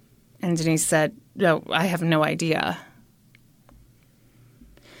 And Denise said, "No, I have no idea."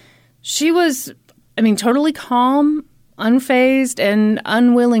 She was, totally calm, unfazed, and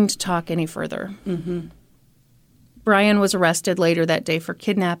unwilling to talk any further. Mm-hmm. Brian was arrested later that day for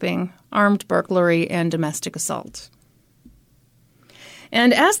kidnapping, armed burglary, and domestic assault.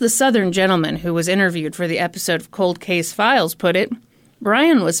 And as the Southern gentleman who was interviewed for the episode of Cold Case Files put it,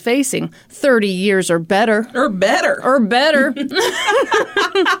 Brian was facing 30 years or better. Or better. Or better.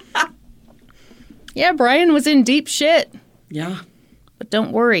 Yeah, Brian was in deep shit. Yeah. But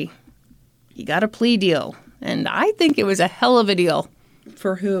don't worry. He got a plea deal. And I think it was a hell of a deal.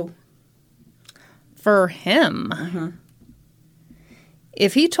 For who? For him. Uh-huh.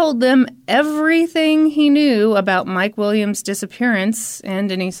 If he told them everything he knew about Mike Williams' disappearance and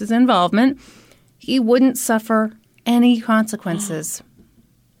Denise's involvement, he wouldn't suffer any consequences.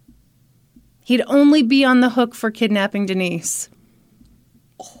 He'd only be on the hook for kidnapping Denise.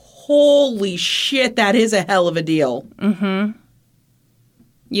 Holy shit, that is a hell of a deal. Mm-hmm.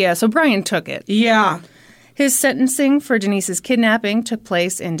 Yeah, so Brian took it. Yeah. His sentencing for Denise's kidnapping took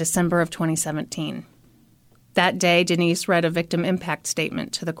place in December of 2017. That day, Denise read a victim impact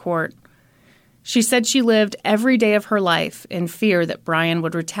statement to the court. She said she lived every day of her life in fear that Brian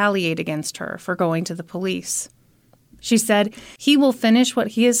would retaliate against her for going to the police. She said, "He will finish what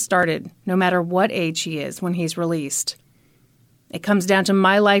he has started, no matter what age he is when he's released. It comes down to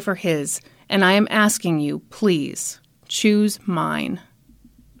my life or his, and I am asking you, please, choose mine."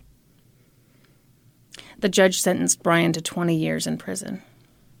 The judge sentenced Brian to 20 years in prison.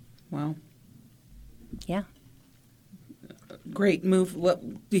 Wow. Yeah. Great move.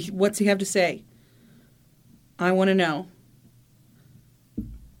 What's he have to say? I want to know.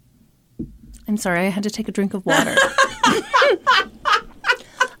 I'm sorry, I had to take a drink of water.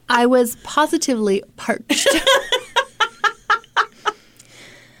 I was positively parched.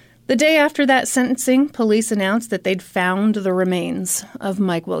 The day after that sentencing, police announced that they'd found the remains of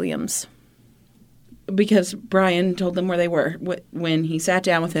Mike Williams. Because Brian told them where they were when he sat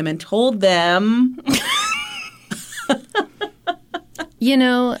down with him and told them.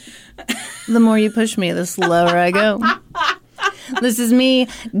 The more you push me, the slower I go. This is me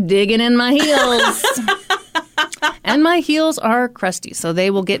digging in my heels. And my heels are crusty, so they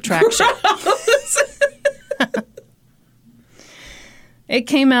will get traction. It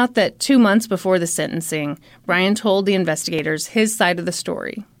came out that 2 months before the sentencing, Brian told the investigators his side of the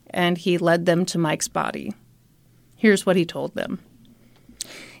story, and he led them to Mike's body. Here's what he told them.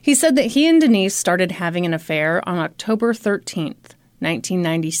 He said that he and Denise started having an affair on October 13th,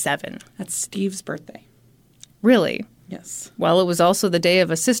 1997. That's Steve's birthday. Really? Yes. Well, it was also the day of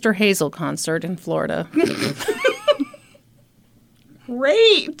a Sister Hazel concert in Florida.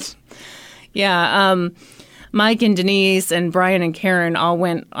 Great. Yeah, Mike and Denise and Brian and Karen all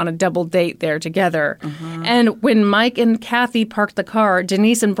went on a double date there together. Uh-huh. And when Mike and Kathy parked the car,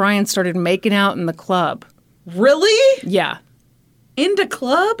 Denise and Brian started making out in the club. Really? Yeah. In the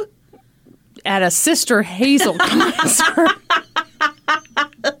club? At a Sister Hazel concert.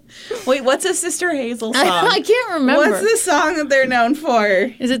 Wait, what's a Sister Hazel song? I can't remember. What's the song that they're known for?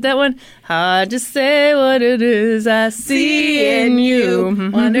 Is it that one? Hard to say what it is I see in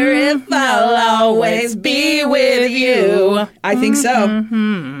you. Wonder if I'll always be with you. I think so.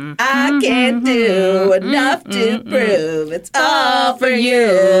 I can't do enough to prove it's all for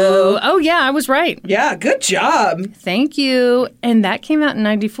you. Oh, yeah, I was right. Yeah, good job. Thank you. And that came out in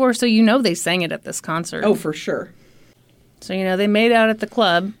 94, so they sang it at this concert. Oh, for sure. So, they made out at the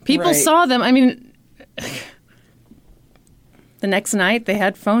club. People Right. saw them. I mean, the next night they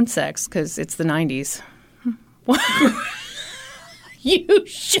had phone sex because it's the 90s. You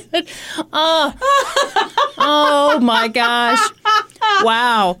should. Oh, my gosh.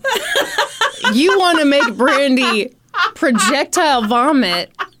 Wow. You want to make Brandy projectile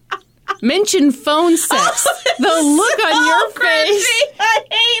vomit. Mention phone sex. The look on your face. I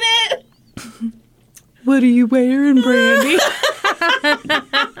hate it. What are you wearing, Brandy?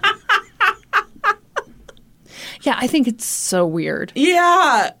 Yeah, I think it's so weird.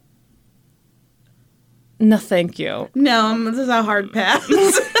 Yeah. No, thank you. No, this is a hard pass.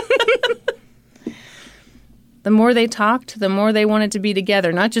 The more they talked, the more they wanted to be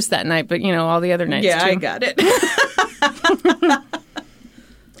together. Not just that night, but, all the other nights, Yeah, too. I got it.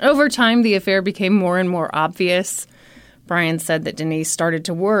 Over time, the affair became more and more obvious. Brian said that Denise started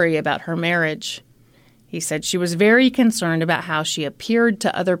to worry about her marriage. He said she was very concerned about how she appeared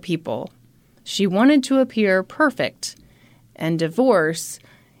to other people. She wanted to appear perfect, and divorce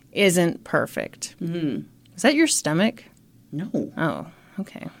isn't perfect. Mm-hmm. Is that your stomach? No. Oh,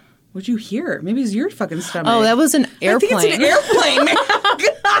 okay. What'd you hear? Maybe it's your fucking stomach. Oh, that was an airplane. I think it's an airplane.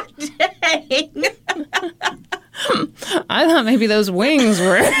 God dang. I thought maybe those wings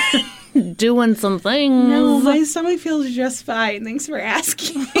were doing some things. No, my stomach feels just fine. Thanks for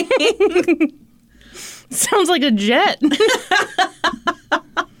asking. Sounds like a jet.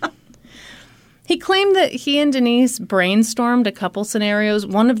 He claimed that he and Denise brainstormed a couple scenarios.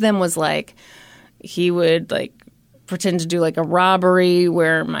 One of them was he would pretend to do a robbery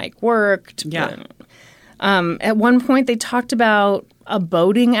where Mike worked. Yeah. But, at one point, they talked about a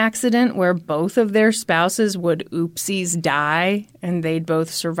boating accident where both of their spouses would oopsies die and they'd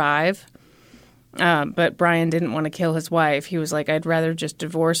both survive. But Brian didn't want to kill his wife. He was like, I'd rather just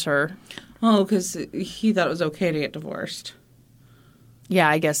divorce her. Oh, because he thought it was okay to get divorced. Yeah,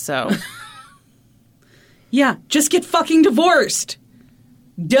 I guess so. Yeah, just get fucking divorced.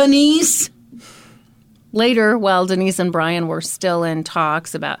 Denise. Later, while Denise and Brian were still in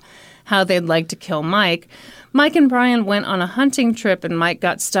talks about how they'd like to kill Mike, Mike and Brian went on a hunting trip and Mike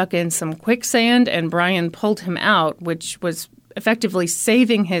got stuck in some quicksand and Brian pulled him out, which was effectively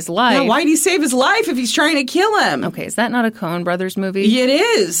saving his life. Yeah, why'd he save his life if he's trying to kill him? Okay, is that not a Coen Brothers movie? It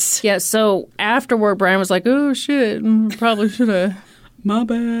is. Yeah, so afterward, Brian was like, oh, shit, probably should have. My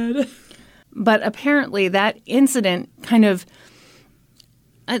bad. But apparently that incident kind of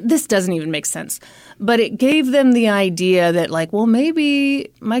this doesn't even make sense. But it gave them the idea that, well,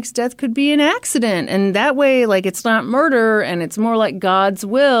 maybe Mike's death could be an accident. And that way, it's not murder and it's more like God's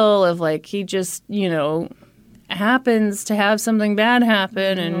will of, he just, happens to have something bad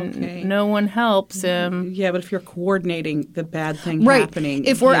happen and no one helps him. Yeah, but if you're coordinating the bad thing right. happening,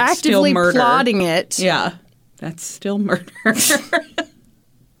 if we're it's still actively murder. plotting it. Yeah, that's still murder.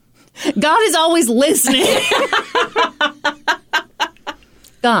 God is always listening.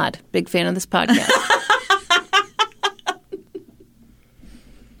 God, big fan of this podcast.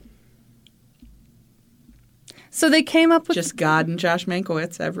 So they came up with just God and Josh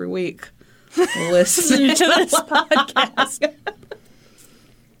Mankiewicz every week. Listen to this podcast.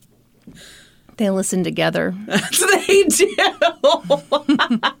 They listen together. They do.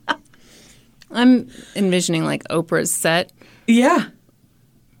 I'm envisioning Oprah's set. Yeah.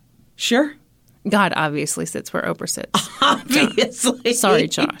 Sure. God obviously sits where Oprah sits. Obviously. Sorry,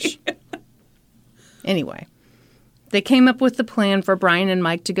 Josh. Anyway, they came up with the plan for Brian and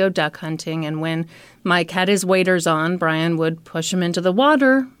Mike to go duck hunting, and when Mike had his waders on, Brian would push him into the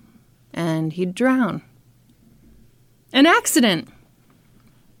water, and he'd drown. An accident.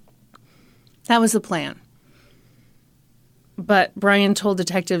 That was the plan. But Brian told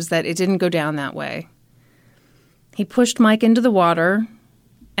detectives that it didn't go down that way. He pushed Mike into the water,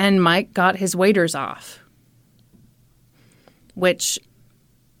 and Mike got his waders off, which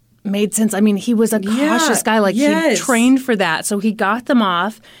made sense. I mean, he was a cautious guy. He trained for that. So he got them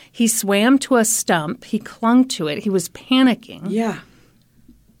off. He swam to a stump. He clung to it. He was panicking. Yeah.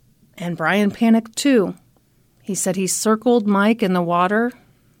 And Brian panicked too. He said he circled Mike in the water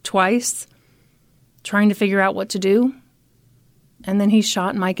twice, trying to figure out what to do. And then he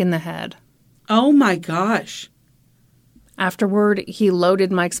shot Mike in the head. Oh, my gosh. Afterward, he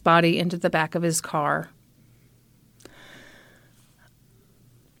loaded Mike's body into the back of his car.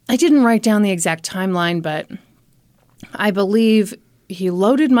 I didn't write down the exact timeline, but I believe he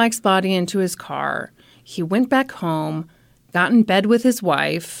loaded Mike's body into his car. He went back home, got in bed with his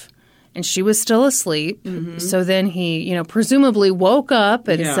wife, and she was still asleep. Mm-hmm. So then he, presumably woke up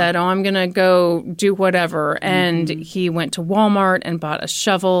and said, oh, I'm going to go do whatever. And he went to Walmart and bought a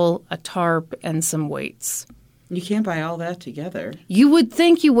shovel, a tarp, and some weights. You can't buy all that together. You would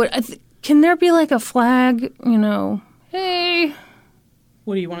think you would. Can there be like a flag, hey,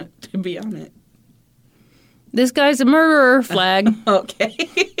 What do you want it to be on it? this guy's a murderer flag? Okay.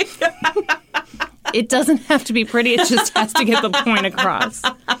 It doesn't have to be pretty. It just has to get the point across.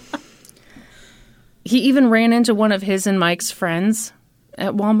 He even ran into one of his and Mike's friends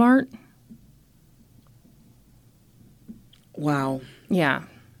at Walmart. Wow. Yeah.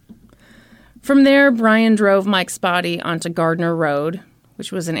 From there, Brian drove Mike's body onto Gardner Road,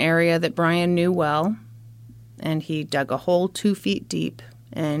 which was an area that Brian knew well, and he dug a hole 2 feet deep,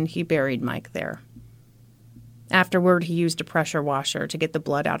 and he buried Mike there. Afterward, he used a pressure washer to get the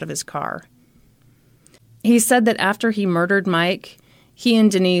blood out of his car. He said that after he murdered Mike, he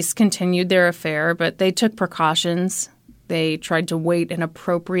and Denise continued their affair, but they took precautions. They tried to wait an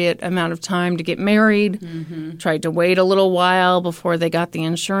appropriate amount of time to get married, tried to wait a little while before they got the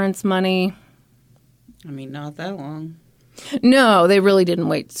insurance money. I mean, not that long. No, they really didn't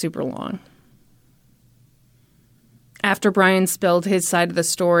wait super long. After Brian spilled his side of the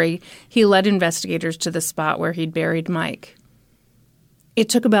story, he led investigators to the spot where he'd buried Mike. It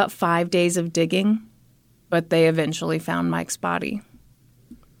took about 5 days of digging, but they eventually found Mike's body.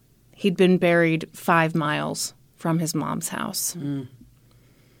 He'd been buried 5 miles from his mom's house.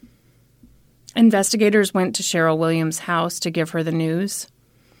 Investigators went to Cheryl Williams' house to give her the news.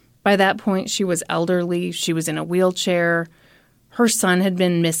 By that point, she was elderly. She was in a wheelchair. Her son had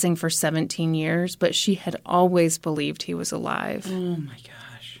been missing for 17 years, but she had always believed he was alive. Oh, my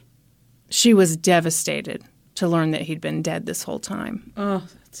gosh. She was devastated to learn that he'd been dead this whole time. Oh,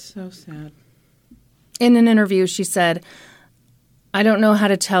 that's so sad. In an interview, she said, "I don't know how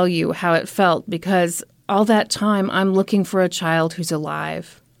to tell you how it felt because all that time I'm looking for a child who's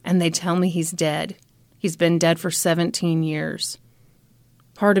alive, and they tell me he's dead. He's been dead for 17 years.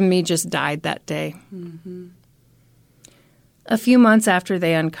 Part of me just died that day." A few months after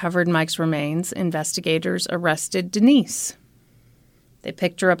they uncovered Mike's remains, investigators arrested Denise. They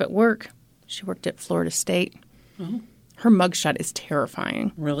picked her up at work. She worked at Florida State. Her mugshot is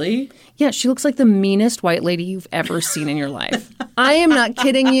terrifying. Really? Yeah, she looks like the meanest white lady you've ever seen in your life. I am not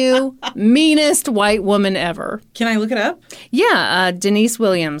kidding you. Meanest white woman ever. Can I look it up? Yeah, Denise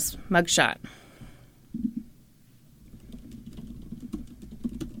Williams, mugshot.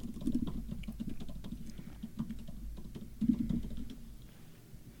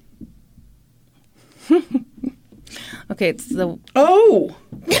 Okay, it's the... Oh!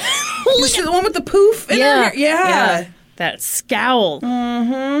 Is she the one with the poof in her hair? Yeah. That scowl.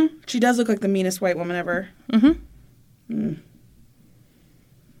 She does look like the meanest white woman ever. It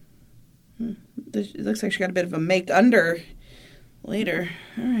looks like she got a bit of a make under later.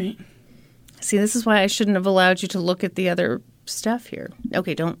 All right. See, this is why I shouldn't have allowed you to look at the other stuff here.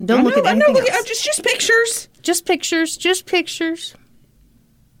 Okay, don't look at anything else. Just pictures. Just pictures. Just pictures.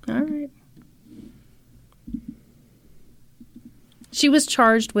 All right. She was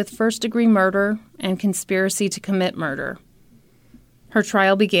charged with first-degree murder and conspiracy to commit murder. Her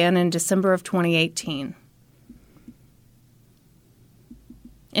trial began in December of 2018.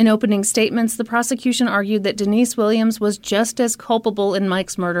 In opening statements, the prosecution argued that Denise Williams was just as culpable in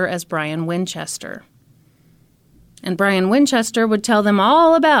Mike's murder as Brian Winchester. And Brian Winchester would tell them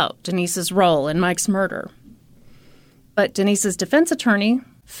all about Denise's role in Mike's murder. But Denise's defense attorney,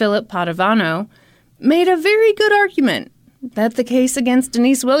 Philip Padovano, made a very good argument that the case against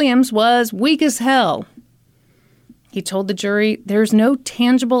Denise Williams was weak as hell. He told the jury there's no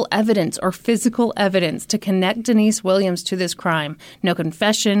tangible evidence or physical evidence to connect Denise Williams to this crime. No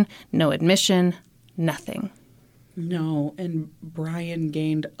confession, no admission, nothing. No, and Brian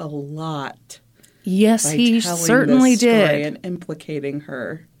gained a lot. Yes, by he telling certainly this story did. and implicating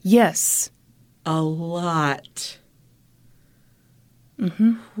her. Yes. A lot.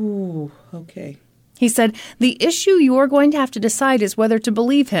 Ooh, okay. He said, the issue you're going to have to decide is whether to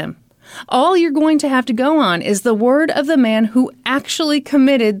believe him. All you're going to have to go on is the word of the man who actually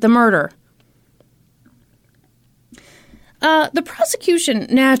committed the murder. The prosecution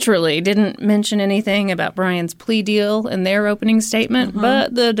naturally didn't mention anything about Brian's plea deal in their opening statement,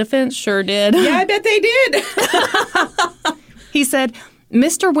 but the defense sure did. Yeah, I bet they did. He said,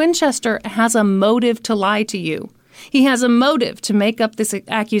 Mr. Winchester has a motive to lie to you. He has a motive to make up this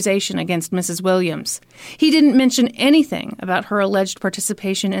accusation against Mrs. Williams. He didn't mention anything about her alleged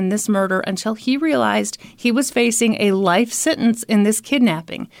participation in this murder until he realized he was facing a life sentence in this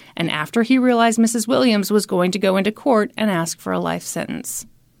kidnapping, and after he realized Mrs. Williams was going to go into court and ask for a life sentence.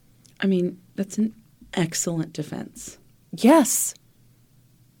 I mean, that's an excellent defense. Yes.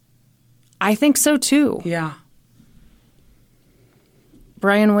 I think so, too. Yeah.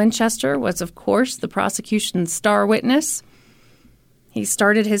 Brian Winchester was, of course, the prosecution's star witness. He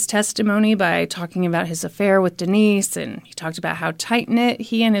started his testimony by talking about his affair with Denise, and he talked about how tight-knit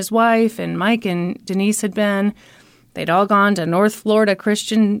he and his wife and Mike and Denise had been. They'd all gone to North Florida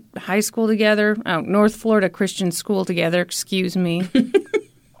Christian High School together. Oh, North Florida Christian School together, excuse me.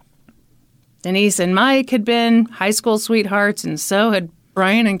 Denise and Mike had been high school sweethearts, and so had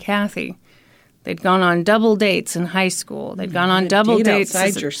Brian and Kathy. They'd gone on double dates in high school. They'd gone on double dates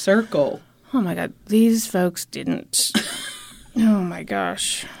outside your circle. Oh, my God. These folks didn't. Oh, my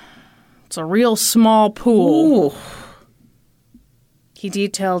gosh. It's a real small pool. Ooh. He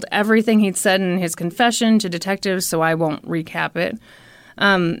detailed everything he'd said in his confession to detectives, so I won't recap it.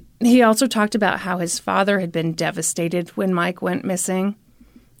 He also talked about how his father had been devastated when Mike went missing.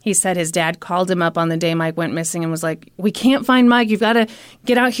 He said his dad called him up on the day Mike went missing and was like, "We can't find Mike. You've got to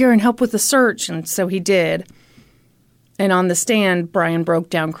get out here and help with the search." And so he did. And on the stand, Brian broke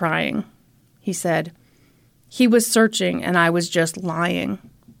down crying. He said, "He was searching and I was just lying.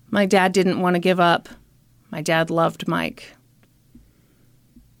 My dad didn't want to give up. My dad loved Mike."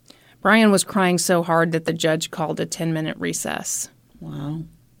 Brian was crying so hard that the judge called a 10-minute recess. Wow.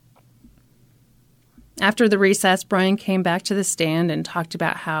 After the recess, Brian came back to the stand and talked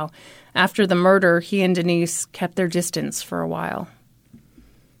about how, after the murder, he and Denise kept their distance for a while.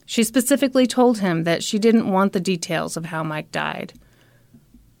 She specifically told him that she didn't want the details of how Mike died.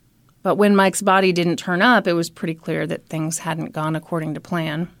 But when Mike's body didn't turn up, it was pretty clear that things hadn't gone according to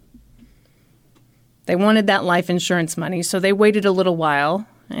plan. They wanted that life insurance money, so they waited a little while,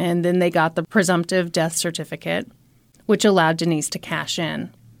 and then they got the presumptive death certificate, which allowed Denise to cash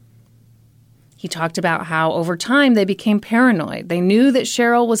in. He talked about how, over time, they became paranoid. They knew that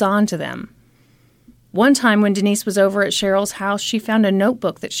Cheryl was on to them. One time when Denise was over at Cheryl's house, she found a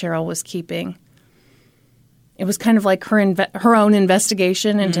notebook that Cheryl was keeping. It was kind of like her own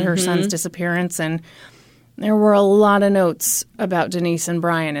investigation into her son's disappearance, and there were a lot of notes about Denise and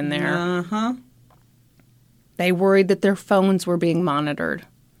Brian in there. Uh-huh. They worried that their phones were being monitored.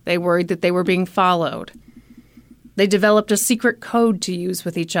 They worried that they were being followed. They developed a secret code to use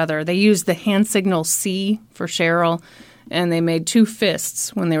with each other. They used the hand signal C for Cheryl, and they made 2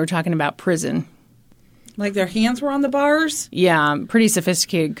 fists when they were talking about prison. Like their hands were on the bars? Yeah, pretty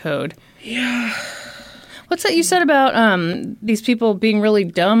sophisticated code. Yeah. What's that you said about these people being really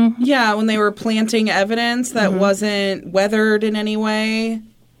dumb? Yeah, when they were planting evidence that wasn't weathered in any way.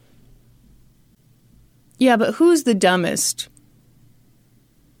 Yeah, but who's the dumbest?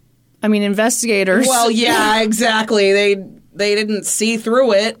 I mean, investigators. Well, yeah, exactly. They didn't see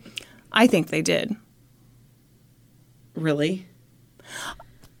through it. I think they did. Really?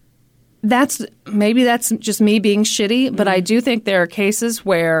 Maybe that's just me being shitty, but I do think there are cases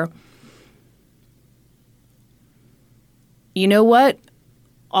where, you know what?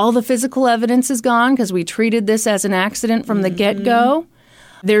 All the physical evidence is gone because we treated this as an accident from the get-go.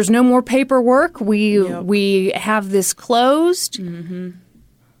 There's no more paperwork. We have this closed. Mm-hmm.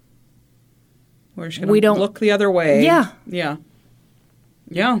 We're just going to look the other way. Yeah. Yeah.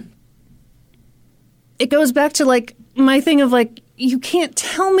 Yeah. It goes back to, like, my thing of, like, you can't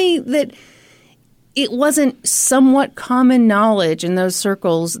tell me that it wasn't somewhat common knowledge in those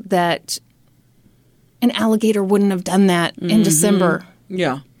circles that an alligator wouldn't have done that in December.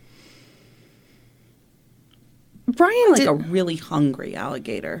 Yeah. Brian like a really hungry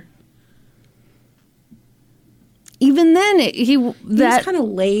alligator. Even then, he was kind of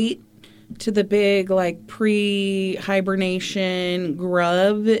late to the big, like, pre-hibernation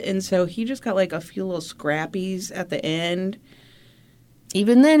grub, and so he just got, like, a few little scrappies at the end.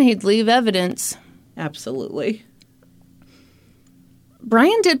 Even then, he'd leave evidence. Absolutely.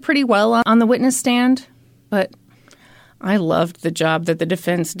 Brian did pretty well on the witness stand, but I loved the job that the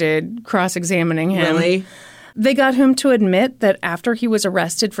defense did cross-examining him. Really? They got him to admit that after he was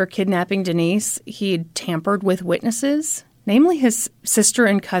arrested for kidnapping Denise, he'd tampered with witnesses, namely his sister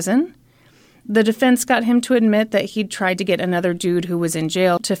and cousin. The defense got him to admit that he'd tried to get another dude who was in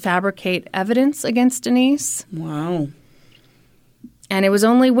jail to fabricate evidence against Denise. Wow. And it was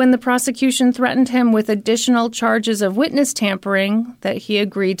only when the prosecution threatened him with additional charges of witness tampering that he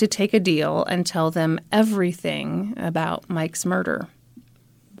agreed to take a deal and tell them everything about Mike's murder.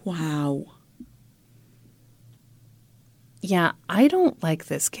 Wow. Yeah, I don't like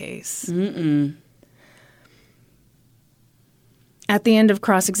this case. Mm-mm. At the end of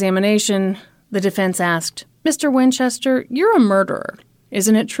cross-examination, the defense asked, "Mr. Winchester, you're a murderer.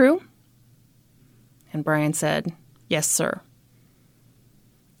 Isn't it true?" And Brian said, "Yes, sir."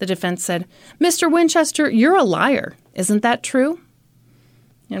 The defense said, "Mr. Winchester, you're a liar. Isn't that true?"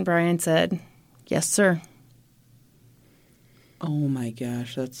 And Brian said, "Yes, sir." Oh, my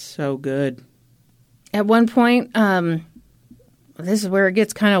gosh. That's so good. At one point, this is where it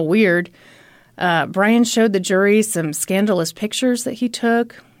gets kind of weird. Brian showed the jury some scandalous pictures that he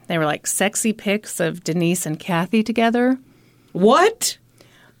took. They were like sexy pics of Denise and Kathy together. What?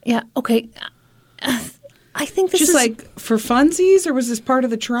 Yeah, okay. I think this Just is... like for funsies, or was this part of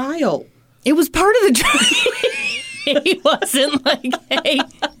the trial? It was part of the trial. He wasn't like, hey,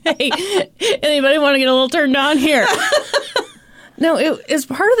 anybody want to get a little turned on here? No, it is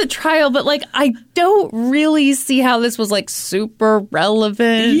part of the trial, but like I don't really see how this was like super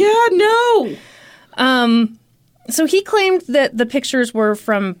relevant. Yeah, no. So he claimed that the pictures were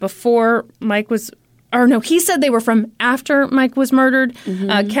from before Mike was, or no, he said they were from after Mike was murdered.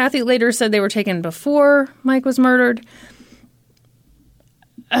 Kathy later said they were taken before Mike was murdered.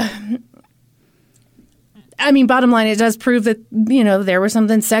 I mean, bottom line, it does prove that, you know, there was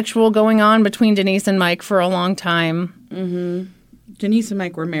something sexual going on between Denise and Mike for a long time. Mm-hmm. Denise and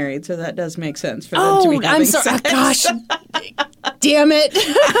Mike were married, so that does make sense for them to be having sex. Gosh, damn it.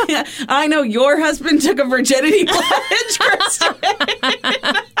 I know your husband took a virginity pledge, Kristen.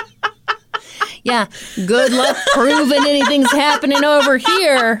 Yeah, good luck proving anything's happening over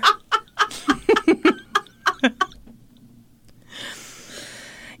here.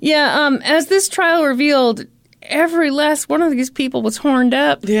 Yeah, as this trial revealed, every last one of these people was horned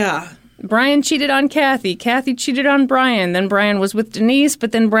up. Yeah. Brian cheated on Kathy. Kathy cheated on Brian. Then Brian was with Denise,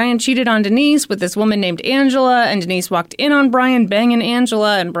 but then Brian cheated on Denise with this woman named Angela, and Denise walked in on Brian banging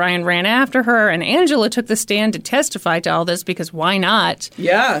Angela, and Brian ran after her, and Angela took the stand to testify to all this because why not?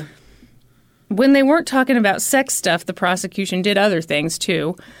 Yeah. When they weren't talking about sex stuff, the prosecution did other things,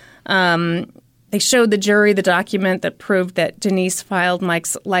 too. They showed the jury the document that proved that Denise filed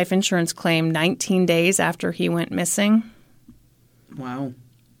Mike's life insurance claim 19 days after he went missing. Wow.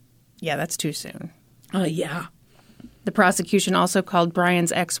 Yeah, that's too soon. Yeah. The prosecution also called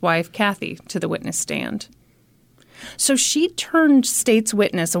Brian's ex-wife, Kathy, to the witness stand. So she turned state's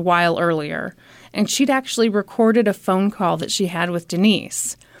witness a while earlier, and she'd actually recorded a phone call that she had with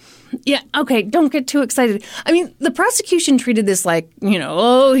Denise. Yeah, okay, don't get too excited. I mean, the prosecution treated this like, you know,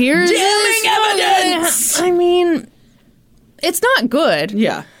 oh, here's damning evidence! I mean, it's not good.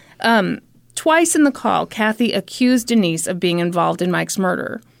 Yeah. Twice in the call, Kathy accused Denise of being involved in Mike's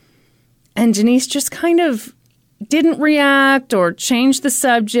murder. And Denise just kind of didn't react or change the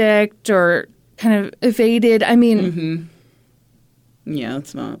subject or kind of evaded. I mean... Yeah,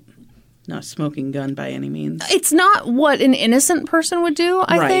 it's not a smoking gun by any means. It's not what an innocent person would do,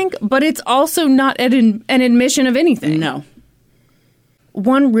 I Right. think, but it's also not an admission of anything. No.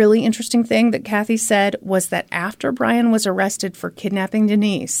 One really interesting thing that Kathy said was that after Brian was arrested for kidnapping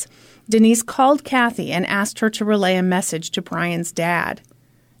Denise, Denise called Kathy and asked her to relay a message to Brian's dad.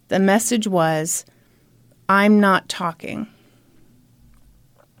 The message was, "I'm not talking."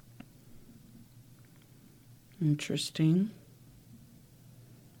 Interesting.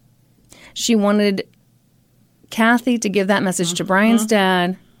 She wanted Kathy to give that message to Brian's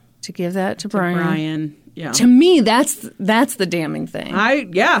dad, to give that to Brian. Brian. Yeah. To me, that's the damning thing.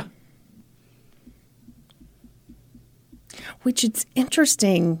 Yeah. Which it's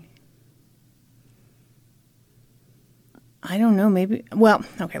interesting. I don't know, maybe. Well,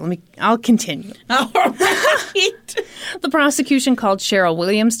 okay, I'll continue. All right. The prosecution called Cheryl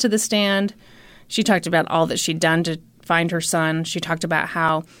Williams to the stand. She talked about all that she'd done to find her son. She talked about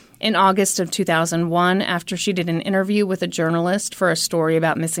how in August of 2001, after she did an interview with a journalist for a story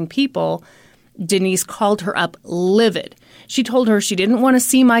about missing people, Denise called her up livid. She told her she didn't want to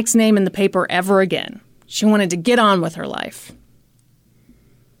see Mike's name in the paper ever again. She wanted to get on with her life.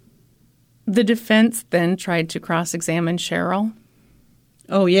 The defense then tried to cross-examine Cheryl.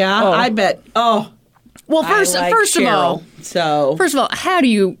 Oh, yeah? Oh. I bet. Oh. Well, first of all, First of all, how do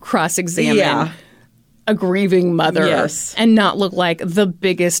you cross-examine a grieving mother and not look like the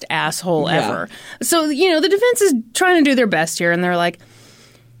biggest asshole ever? So, the defense is trying to do their best here, and they're like,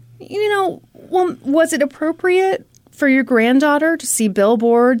 well, was it appropriate for your granddaughter to see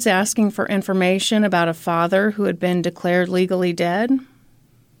billboards asking for information about a father who had been declared legally dead?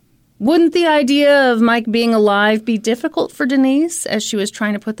 Wouldn't the idea of Mike being alive be difficult for Denise as she was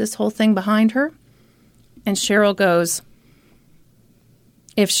trying to put this whole thing behind her? And Cheryl goes,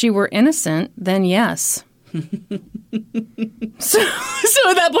 if she were innocent, then yes. So at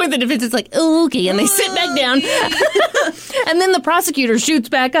that point, the defense is like, oh, okay, and they sit back down. And then the prosecutor shoots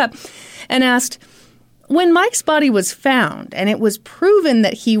back up and asked, when Mike's body was found and it was proven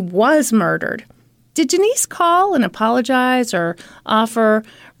that he was murdered, did Denise call and apologize or offer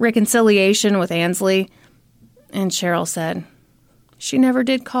reconciliation with Ansley? And Cheryl said, she never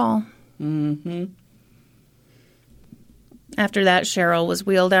did call. Mm-hmm. After that, Cheryl was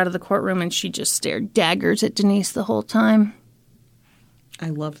wheeled out of the courtroom and she just stared daggers at Denise the whole time. I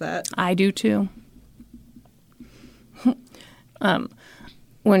love that. I do too.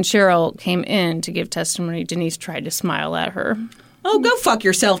 When Cheryl came in to give testimony, Denise tried to smile at her. Oh, go fuck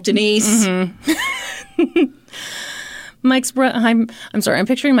yourself, Denise. Mike's brother. I'm sorry. I'm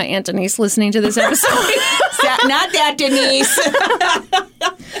picturing my Aunt Denise listening to this episode. Not that Denise.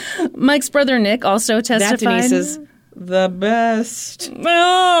 Mike's brother Nick also testified. That Denise is the best.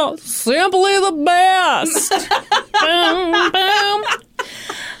 Oh, simply the best. Boom,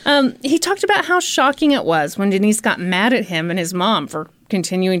 boom. He talked about how shocking it was when Denise got mad at him and his mom for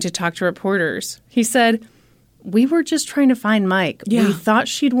continuing to talk to reporters. He said, "We were just trying to find Mike. Yeah. We thought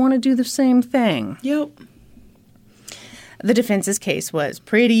she'd want to do the same thing." Yep. The defense's case was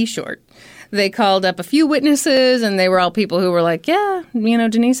pretty short. They called up a few witnesses, and they were all people who were like, yeah,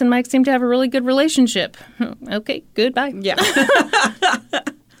 Denise and Mike seem to have a really good relationship. Okay, goodbye. Yeah.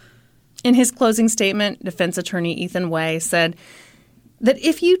 In his closing statement, defense attorney Ethan Way said that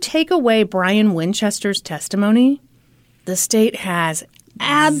if you take away Brian Winchester's testimony, the state has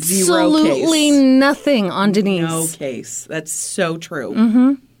absolutely nothing on Denise. No case. That's so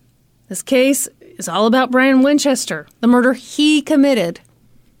true. This case is all about Brian Winchester, the murder he committed.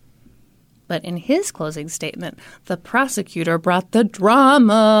 But in his closing statement, the prosecutor brought the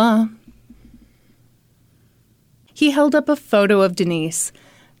drama. He held up a photo of Denise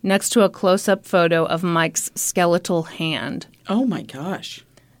next to a close-up photo of Mike's skeletal hand. Oh, my gosh.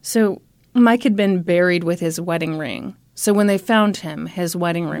 So Mike had been buried with his wedding ring. So when they found him, his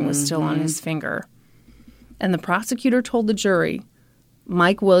wedding ring was still on his finger. And the prosecutor told the jury,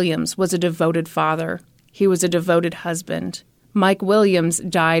 Mike Williams was a devoted father. He was a devoted husband. Mike Williams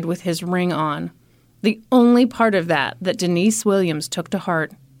died with his ring on. The only part of that Denise Williams took to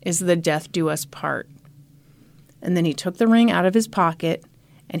heart is the death do us part. And then he took the ring out of his pocket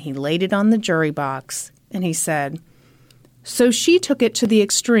and he laid it on the jury box and he said, so she took it to the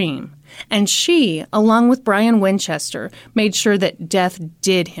extreme, and she, along with Brian Winchester, made sure that death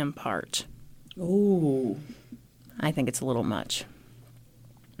did him part. Ooh. I think it's a little much.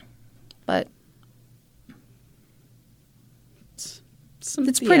 But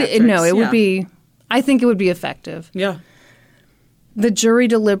it's pretty, no, it would be, I think it would be effective. Yeah. The jury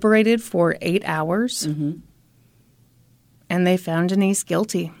deliberated for 8 hours, and they found Denise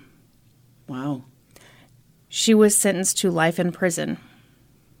guilty. Wow. She was sentenced to life in prison.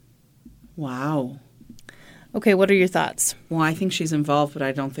 Wow. Okay, what are your thoughts? Well, I think she's involved, but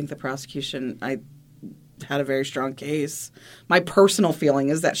I don't think the prosecution had a very strong case. My personal feeling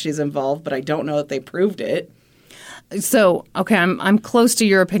is that she's involved, but I don't know that they proved it. So, okay, I'm close to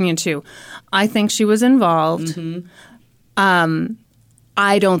your opinion too. I think she was involved.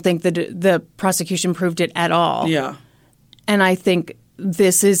 I don't think the prosecution proved it at all. Yeah. And I think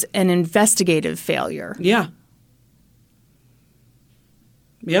this is an investigative failure. Yeah.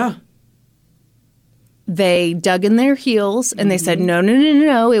 Yeah. They dug in their heels and they said,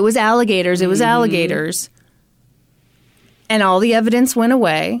 no, it was alligators. It was alligators. And all the evidence went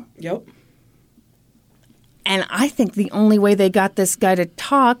away. Yep. And I think the only way they got this guy to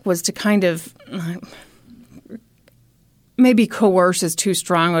talk was to kind of, maybe coerce is too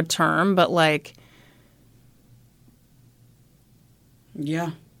strong a term, but like. Yeah.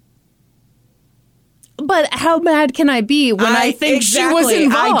 But how mad can I be when I think she was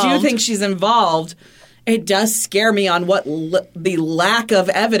involved? I do think she's involved. It does scare me on what the lack of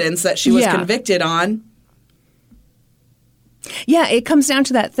evidence that she was convicted on. Yeah, it comes down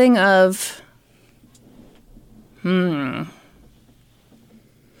to that thing of, do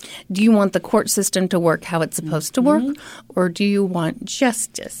you want the court system to work how it's supposed to work, or do you want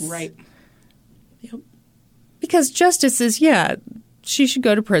justice? Right. Yep. Because justice is, she should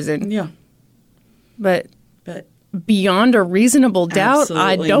go to prison. Yeah. But beyond a reasonable doubt,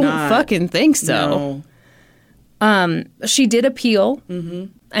 I don't fucking think so. No. She did appeal,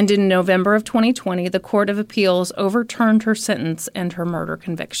 and in November of 2020, the Court of Appeals overturned her sentence and her murder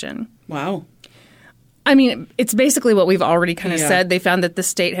conviction. Wow. I mean, it's basically what we've already kind of said. They found that the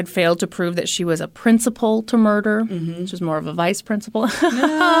state had failed to prove that she was a principal to murder, which was more of a vice principal.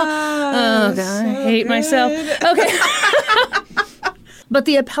 Oh, God, I hate myself. Okay. But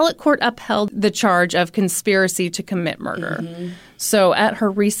the appellate court upheld the charge of conspiracy to commit murder. So at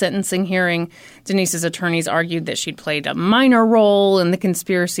her resentencing hearing, Denise's attorneys argued that she'd played a minor role in the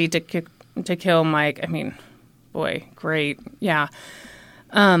conspiracy to kill Mike. I mean, boy, great. Yeah.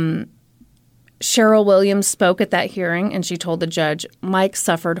 Cheryl Williams spoke at that hearing, and she told the judge, Mike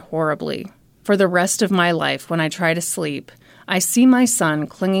suffered horribly. For the rest of my life, when I try to sleep, I see my son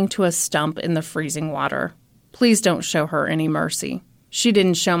clinging to a stump in the freezing water. Please don't show her any mercy. She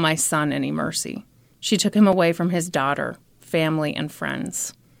didn't show my son any mercy. She took him away from his daughter, family, and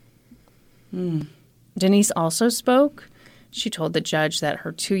friends. Denise also spoke. She told the judge that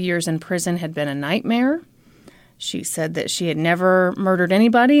her 2 years in prison had been a nightmare. She said that she had never murdered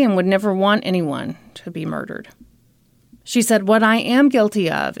anybody and would never want anyone to be murdered. She said, "What I am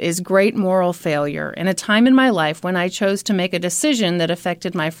guilty of is great moral failure in a time in my life when I chose to make a decision that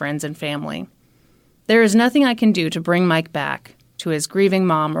affected my friends and family. There is nothing I can do to bring Mike back to his grieving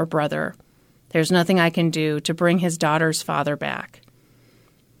mom or brother. There's nothing I can do to bring his daughter's father back.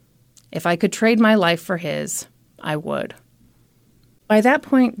 If I could trade my life for his, I would." By that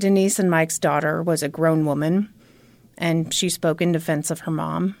point, Denise and Mike's daughter was a grown woman, and she spoke in defense of her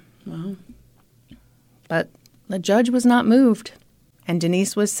mom. Wow. But the judge was not moved, and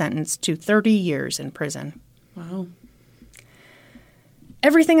Denise was sentenced to 30 years in prison. Wow.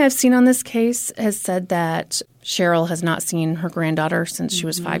 Everything I've seen on this case has said that Cheryl has not seen her granddaughter since she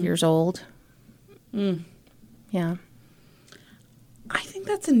was 5 years old. Yeah. I think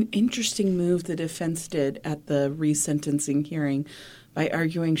that's an interesting move the defense did at the resentencing hearing by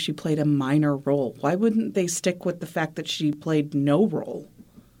arguing she played a minor role. Why wouldn't they stick with the fact that she played no role?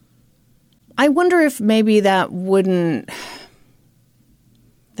 I wonder if maybe that wouldn't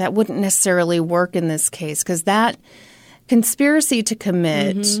necessarily work in this case, because that conspiracy to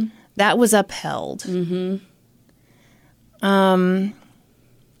commit, that was upheld. So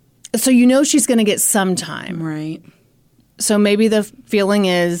you know she's going to get some time. Right. So maybe the feeling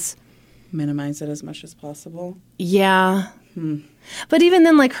is... Minimize it as much as possible. Yeah. But even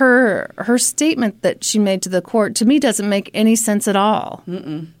then, like her statement that she made to the court, to me, doesn't make any sense at all.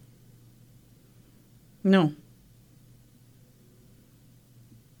 No.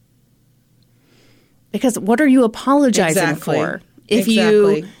 Because what are you apologizing for if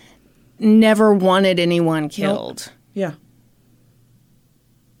you never wanted anyone killed? Nope. Yeah.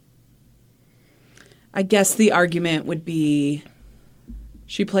 I guess the argument would be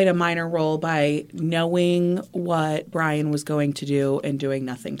she played a minor role by knowing what Brian was going to do and doing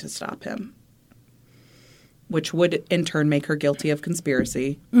nothing to stop him, which would in turn make her guilty of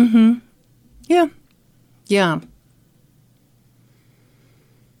conspiracy. Yeah. Yeah.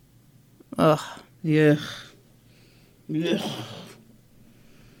 Ugh. Yeah.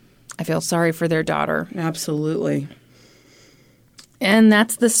 I feel sorry for their daughter. Absolutely. And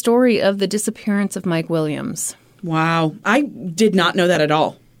that's the story of the disappearance of Mike Williams. Wow. I did not know that at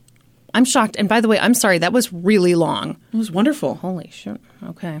all. I'm shocked. And by the way, I'm sorry. That was really long. It was wonderful. Holy shit.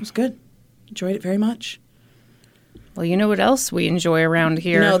 Okay. It was good. Enjoyed it very much. Well, you know what else we enjoy around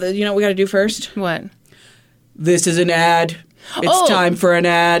here? You know what we got to do first? What? This is an ad. It's time for an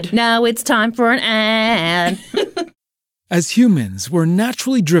ad. Now it's time for an ad. As humans, we're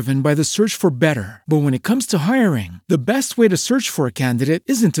naturally driven by the search for better. But when it comes to hiring, the best way to search for a candidate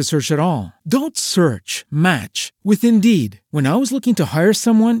isn't to search at all. Don't search, match with Indeed. When I was looking to hire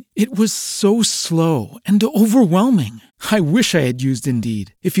someone, it was so slow and overwhelming. I wish I had used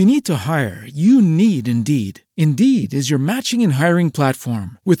Indeed. If you need to hire, you need Indeed. Indeed is your matching and hiring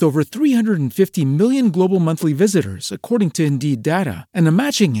platform with over 350 million global monthly visitors, according to Indeed data, and a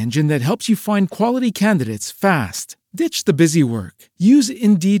matching engine that helps you find quality candidates fast. Ditch the busy work. Use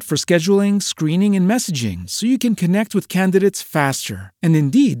Indeed for scheduling, screening, and messaging so you can connect with candidates faster. And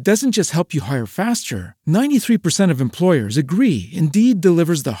Indeed doesn't just help you hire faster. 93% of employers agree Indeed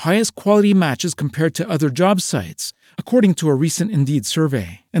delivers the highest quality matches compared to other job sites, according to a recent Indeed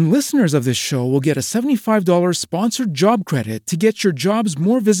survey. And listeners of this show will get a $75 sponsored job credit to get your jobs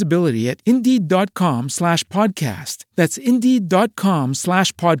more visibility at Indeed.com/podcast. That's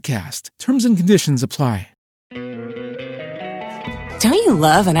Indeed.com/podcast. Terms and conditions apply. Don't you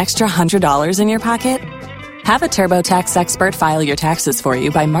love an extra $100 in your pocket? Have a TurboTax expert file your taxes for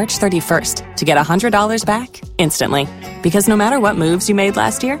you by March 31st to get $100 back instantly. Because no matter what moves you made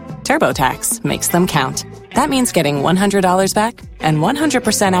last year, TurboTax makes them count. That means getting $100 back and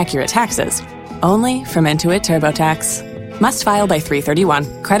 100% accurate taxes, only from Intuit TurboTax. Must file by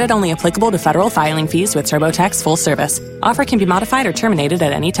 3/31. Credit only applicable to federal filing fees with TurboTax full service. Offer can be modified or terminated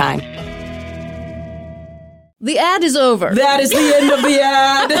at any time. The ad is over. That is the end of the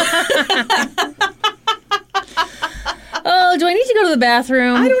ad. Oh, do I need to go to the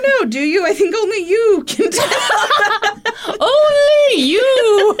bathroom? I don't know. Do you? I think only you can tell. Only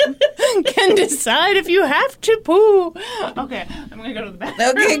you can decide if you have to poo. Okay, I'm going to go to the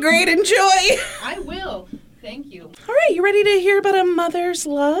bathroom. Okay, great. Enjoy. I will. Thank you. All right, you ready to hear about a mother's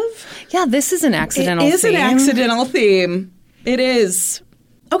love? Yeah, this is an accidental theme. It is an accidental theme. It is.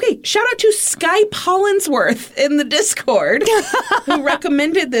 Okay, shout out to Sky Pollinsworth in the Discord who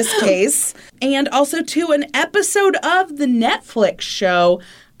recommended this case, and also to an episode of the Netflix show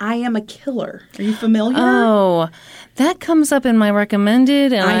I Am a Killer. Are you familiar? Oh, that comes up in my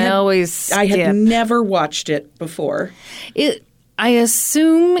recommended, and I always skip. I had never watched it before. I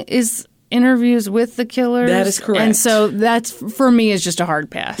assume is interviews with the killers. That is correct. And so that's, for me, is just a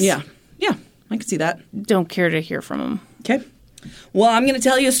hard pass. Yeah, I can see that. Don't care to hear from them. Okay. Well, I'm going to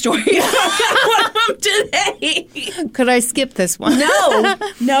tell you a story about one of them today. Could I skip this one? No.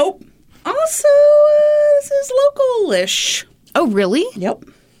 Nope. Also, this is local-ish. Oh, really? Yep.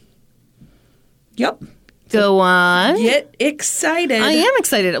 Go on. Get excited. I am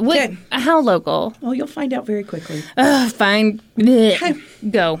excited. Okay. How local? Oh, you'll find out very quickly. Fine. Okay.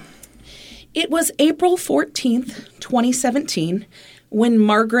 Go. It was April 14th, 2017, when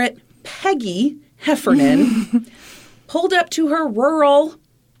Margaret Peggy Heffernan pulled up to her rural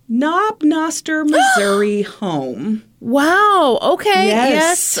Knob-Noster, Missouri home. Wow. Okay.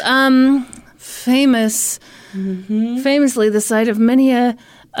 Yes. Famously the site of many a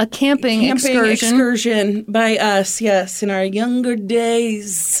camping excursion by us, yes, in our younger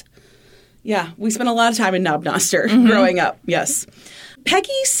days. Yeah, we spent a lot of time in Knob-Noster growing up, yes.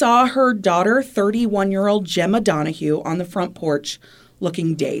 Peggy saw her daughter, 31-year-old Gemma Donahue, on the front porch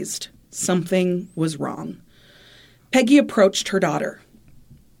looking dazed. Something was wrong. Peggy approached her daughter.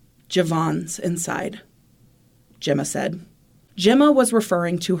 Javon's inside, Gemma said. Gemma was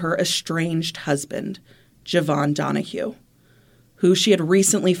referring to her estranged husband, Javon Donahue, who she had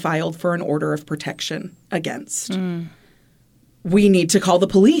recently filed for an order of protection against. We need to call the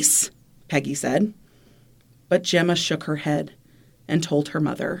police, Peggy said. But Gemma shook her head and told her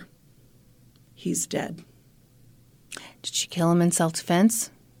mother, he's dead. Did she kill him in self-defense?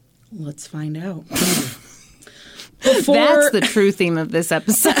 Let's find out. That's the true theme of this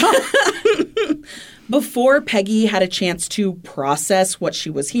episode. Before Peggy had a chance to process what she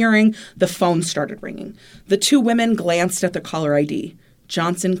was hearing, the phone started ringing. The two women glanced at the caller ID,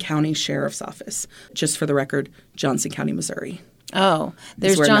 Johnson County Sheriff's Office. Just for the record, Johnson County, Missouri. Oh,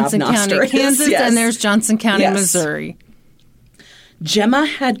 there's where Johnson County, Knob-Noster is, Kansas, yes. and there's Johnson County, Yes. Missouri. Gemma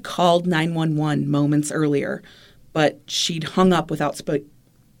had called 911 moments earlier, but she'd hung up without speaking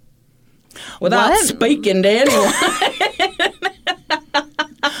to anyone.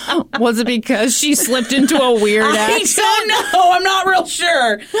 Was it because she slipped into a weird accent? I don't know. I'm not real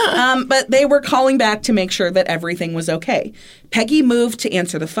sure. But they were calling back to make sure that everything was okay. Peggy moved to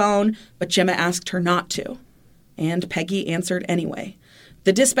answer the phone, but Gemma asked her not to. And Peggy answered anyway.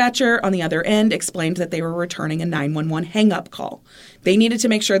 The dispatcher on the other end explained that they were returning a 911 hang-up call. They needed to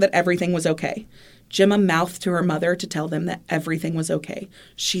make sure that everything was okay. Gemma mouthed to her mother to tell them that everything was okay.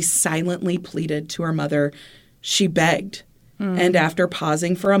 She silently pleaded to her mother. She begged. And after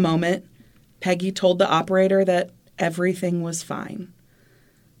pausing for a moment, Peggy told the operator that everything was fine,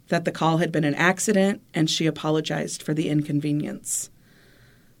 that the call had been an accident, and she apologized for the inconvenience.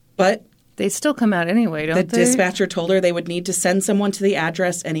 But They still come out anyway, don't the they? dispatcher told her they would need to send someone to the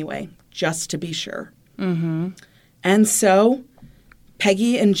address anyway, just to be sure. And so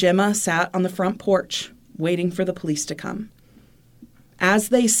Peggy and Gemma sat on the front porch, waiting for the police to come. As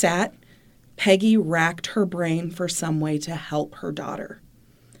they sat, Peggy racked her brain for some way to help her daughter.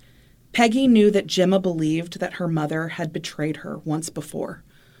 Peggy knew that Gemma believed that her mother had betrayed her once before,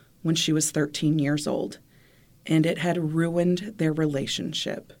 when she was 13 years old, and it had ruined their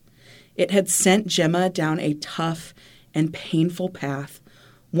relationship. It had sent Gemma down a tough and painful path,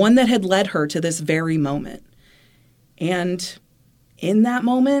 one that had led her to this very moment. And in that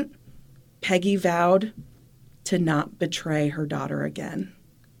moment, Peggy vowed to not betray her daughter again.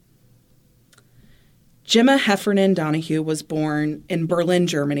 Gemma Heffernan Donahue was born in Berlin,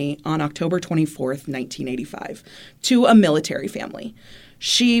 Germany on October 24th, 1985, to a military family.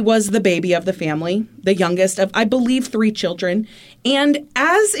 She was the baby of the family, the youngest of, I believe, 3 children. And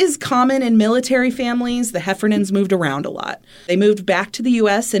as is common in military families, the Heffernans moved around a lot. They moved back to the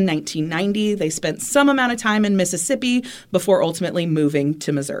U.S. in 1990. They spent some amount of time in Mississippi before ultimately moving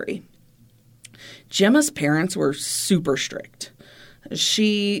to Missouri. Gemma's parents were super strict.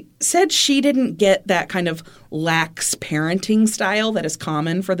 She said she didn't get that kind of lax parenting style that is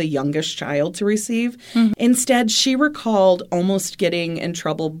common for the youngest child to receive. Instead, she recalled almost getting in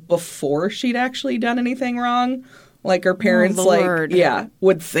trouble before she'd actually done anything wrong. Like her parents,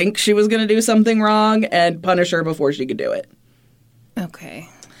 would think she was going to do something wrong and punish her before she could do it. Okay.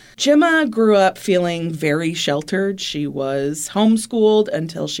 Gemma grew up feeling very sheltered. She was homeschooled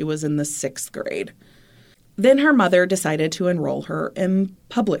until she was in the 6th grade. Then her mother decided to enroll her in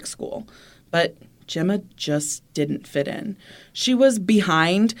public school, but Gemma just didn't fit in. She was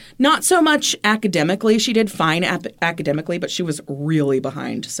behind, not so much academically. She did fine academically, but she was really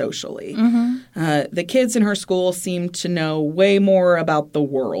behind socially. The kids in her school seemed to know way more about the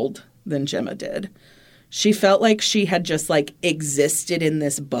world than Gemma did. She felt like she had just like existed in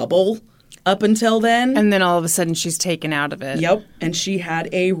this bubble up until then. And then all of a sudden she's taken out of it. Yep. And she had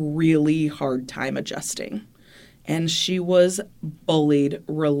a really hard time adjusting. And she was bullied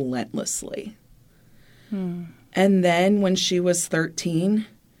relentlessly. And then when she was 13,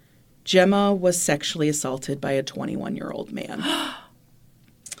 Gemma was sexually assaulted by a 21-year-old man.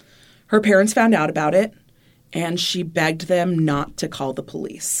 Her parents found out about it, and she begged them not to call the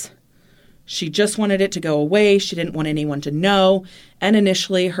police. She just wanted it to go away. She didn't want anyone to know. And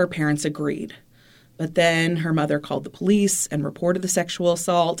initially, her parents agreed. But then her mother called the police and reported the sexual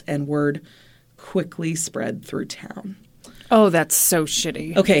assault, and word quickly spread through town. Oh, that's so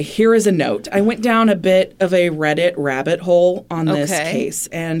shitty. Okay, here is a note. I went down a bit of a Reddit rabbit hole on this case,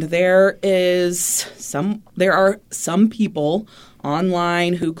 and there are some people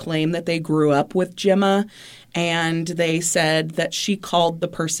online who claim that they grew up with Gemma, and they said that she called the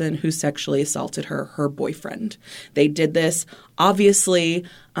person who sexually assaulted her boyfriend. They did this obviously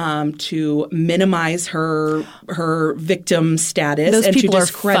to minimize her victim status. Those and people to are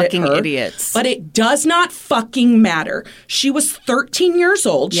discredit fucking her. idiots. But it does not fucking matter. She was 13 years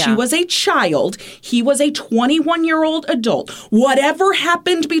old. Yeah. She was a child. He was a 21-year-old adult. Whatever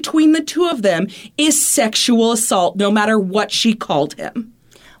happened between the two of them is sexual assault, no matter what she called him.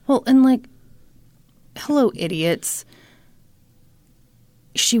 Well, and like, hello, idiots.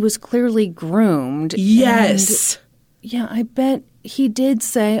 She was clearly groomed. Yes. And, yeah, I bet he did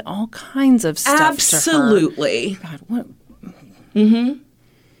say all kinds of stuff Absolutely. to her. God, what?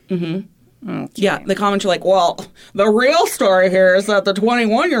 Okay. Yeah, the comments are like, well, the real story here is that the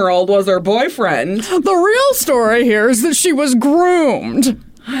 21-year-old was her boyfriend. The real story here is that she was groomed.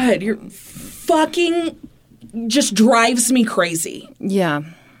 God, you're fucking just drives me crazy. Yeah.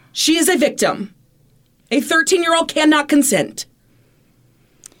 She is a victim. A 13-year-old cannot consent.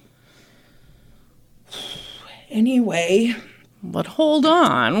 Anyway. But hold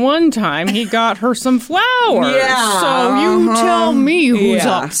on. One time he got her some flowers. Yeah. So you tell me who's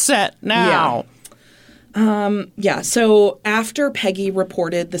upset now. Yeah. So after Peggy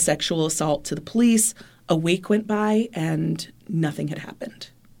reported the sexual assault to the police, a week went by and nothing had happened.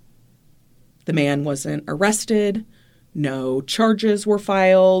 The man wasn't arrested. No charges were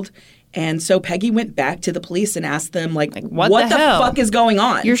filed. And so Peggy went back to the police and asked them, like what the fuck is going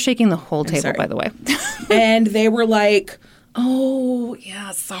on? You're shaking the whole table, by the way. And they were like, oh,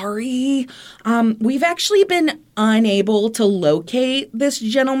 yeah, sorry. We've actually been unable to locate this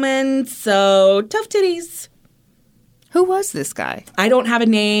gentleman, so tough titties. Who was this guy? I don't have a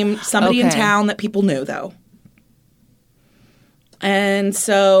name. Somebody in town that people knew, though. And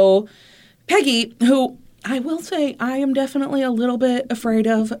so Peggy, who I will say I am definitely a little bit afraid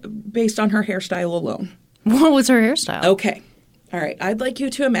of based on her hairstyle alone. What was her hairstyle? Okay. All right. I'd like you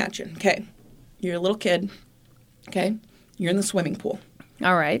to imagine. Okay. You're a little kid. Okay. You're in the swimming pool.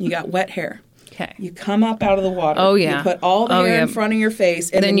 All right. You got wet hair. Okay. You come up out of the water. Oh, yeah. You put all the hair in front of your face.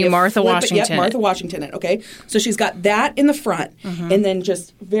 And then you Martha Washington. Yep, Martha Washington it. Okay. So she's got that in the front and then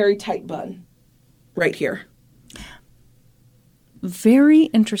just very tight bun right here. Very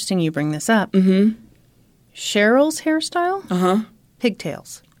interesting you bring this up. Mm-hmm. Cheryl's hairstyle? Uh-huh.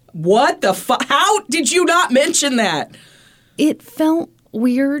 Pigtails. What the fuck? How did you not mention that? It felt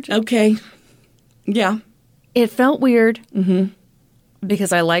weird. Okay. Yeah. It felt weird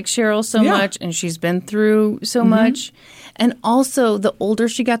because I like Cheryl so much and she's been through so much. And also, the older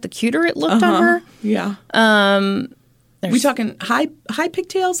she got, the cuter it looked on her. Yeah. We talking high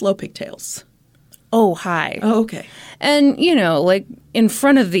pigtails, low pigtails? Oh, high. Oh, okay. And, you know, like in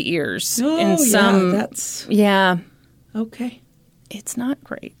front of the ears. Oh, in some, yeah, that's... Yeah. Okay. It's not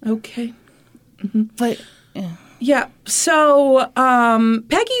great. Okay. But... Yeah. So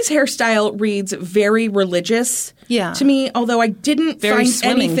Peggy's hairstyle reads very religious to me, although I didn't Very find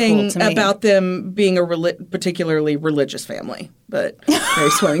anything to me. about them being a particularly religious family. But very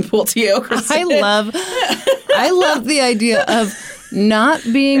swimming pool to you, Kristen. I love the idea of not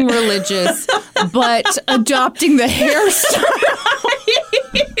being religious, but adopting the hairstyle.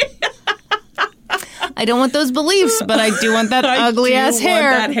 I don't want those beliefs, but I do want that ugly ass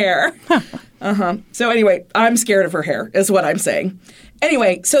hair. Want that hair. So anyway, I'm scared of her hair, is what I'm saying.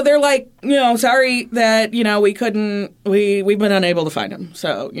 Anyway, so they're like, sorry that, we couldn't, we've been unable to find him.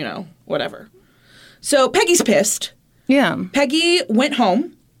 So, whatever. So Peggy's pissed. Yeah. Peggy went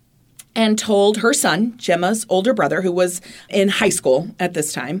home and told her son, Gemma's older brother, who was in high school at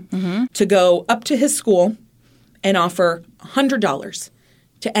this time, to go up to his school and offer $100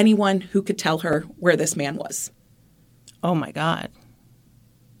 to anyone who could tell her where this man was. Oh, my God.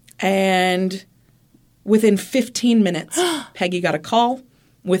 And within 15 minutes, Peggy got a call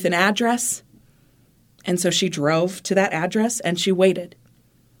with an address. And so she drove to that address and she waited.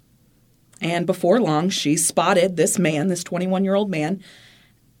 And before long, she spotted this man, this 21-year-old man,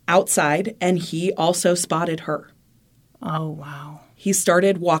 outside, and he also spotted her. Oh, wow. He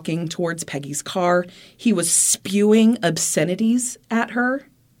started walking towards Peggy's car. He was spewing obscenities at her.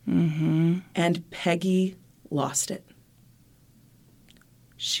 And Peggy lost it.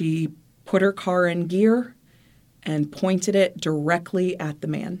 She put her car in gear and pointed it directly at the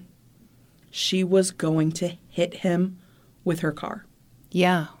man. She was going to hit him with her car.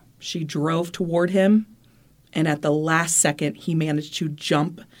 Yeah. She drove toward him, and at the last second, he managed to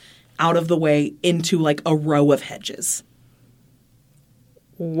jump out of the way into like a row of hedges.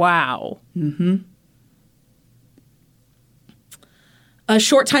 Wow. A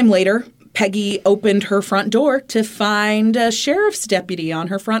short time later, Peggy opened her front door to find a sheriff's deputy on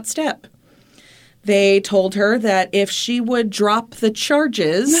her front step. They told her that if she would drop the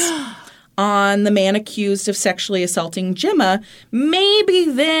charges on the man accused of sexually assaulting Gemma, maybe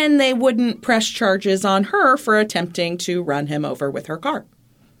then they wouldn't press charges on her for attempting to run him over with her car.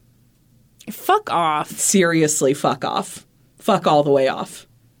 Fuck off. Seriously, fuck off. Fuck all the way off.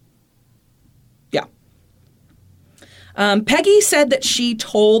 Yeah. Peggy said that she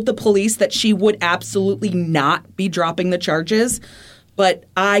told the police that she would absolutely not be dropping the charges, but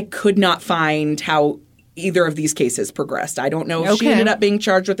I could not find how either of these cases progressed. I don't know if she ended up being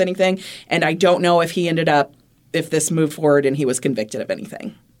charged with anything, and I don't know if if this moved forward and he was convicted of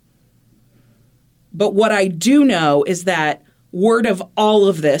anything. But what I do know is that word of all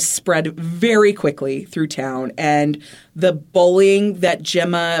of this spread very quickly through town, and the bullying that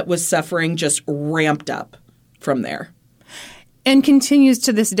Gemma was suffering just ramped up from there. And continues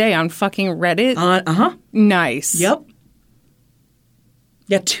to this day on fucking Reddit? Uh-huh. Nice. Yep.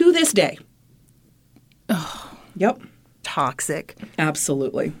 Yeah, to this day. Yep. Toxic.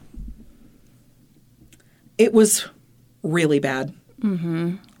 Absolutely. It was really bad.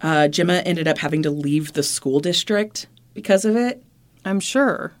 Gemma ended up having to leave the school district because of it. I'm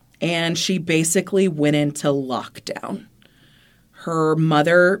sure. And she basically went into lockdown. Her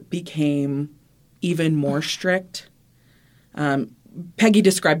mother became even more strict. Peggy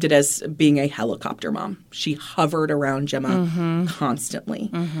described it as being a helicopter mom. She hovered around Gemma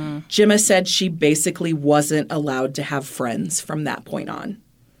constantly. Gemma said she basically wasn't allowed to have friends from that point on.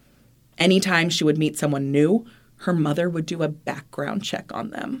 Anytime she would meet someone new, her mother would do a background check on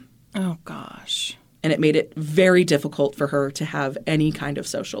them. Oh, gosh. And it made it very difficult for her to have any kind of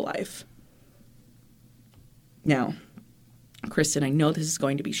social life. Now, Kristen, I know this is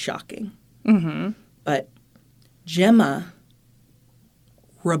going to be shocking, but Gemma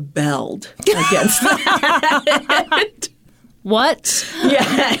rebelled against that. What?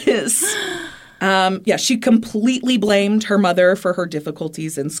 Yes. She completely blamed her mother for her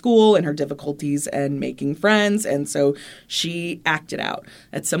difficulties in school and her difficulties in making friends. And so she acted out.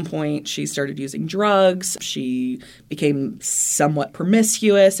 At some point, she started using drugs. She became somewhat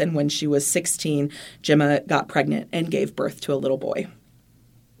promiscuous. And when she was 16, Gemma got pregnant and gave birth to a little boy.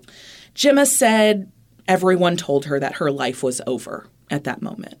 Gemma said everyone told her that her life was over at that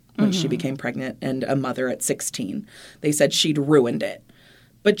moment when she became pregnant and a mother at 16. They said she'd ruined it.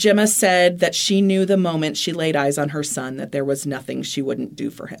 But Gemma said that she knew the moment she laid eyes on her son that there was nothing she wouldn't do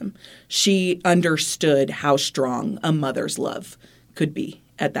for him. She understood how strong a mother's love could be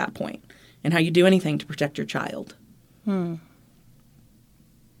at that point and how you do anything to protect your child.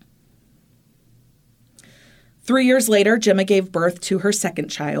 3 years later, Gemma gave birth to her second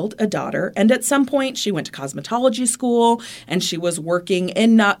child, a daughter, and at some point she went to cosmetology school and she was working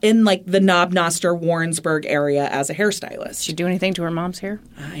in like the Knob Noster Warrensburg area as a hairstylist. Did she do anything to her mom's hair?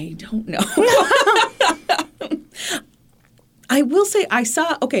 I don't know. I will say I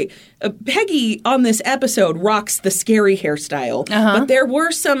saw, Peggy on this episode rocks the scary hairstyle, but there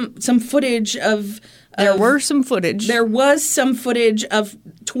were some footage of... There was some footage of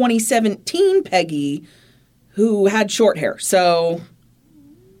 2017 Peggy who had short hair. So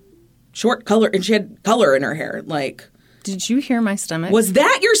short color, and she had color in her hair. Like, did you hear my stomach? Was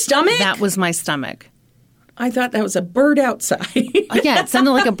that your stomach? That was my stomach. I thought that was a bird outside. Yeah, it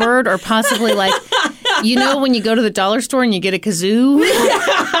sounded like a bird, or possibly like, you know, when you go to the dollar store and you get a kazoo.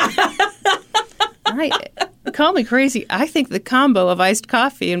 Call me crazy. I think the combo of iced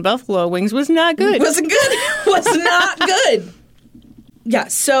coffee and buffalo wings was not good. Wasn't good. Was not good. Yeah,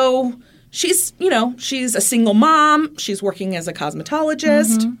 so she's a single mom. She's working as a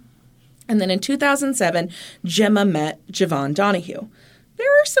cosmetologist. And then in 2007, Gemma met Javon Donahue.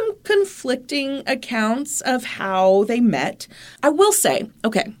 There are some conflicting accounts of how they met. I will say,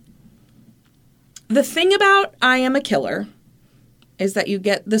 okay, the thing about I Am a Killer is that you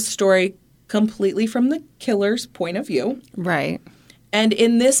get the story completely from the killer's point of view. Right. And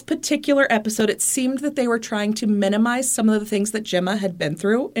in this particular episode, it seemed that they were trying to minimize some of the things that Gemma had been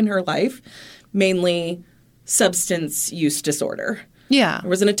through in her life, mainly substance use disorder. Yeah. There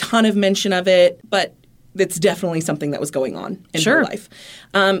wasn't a ton of mention of it, but it's definitely something that was going on in her life.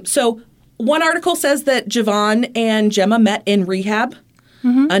 So one article says that Javon and Gemma met in rehab.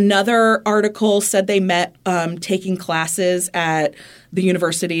 Another article said they met taking classes at the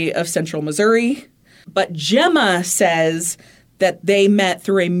University of Central Missouri. But Gemma says that they met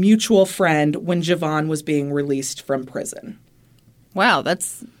through a mutual friend when Javon was being released from prison. Wow,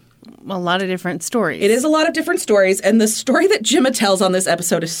 that's a lot of different stories. It is a lot of different stories, and the story that Gemma tells on this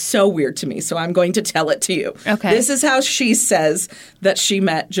episode is so weird to me, so I'm going to tell it to you. Okay. This is how she says that she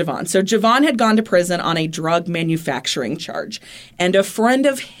met Javon. So Javon had gone to prison on a drug manufacturing charge, and a friend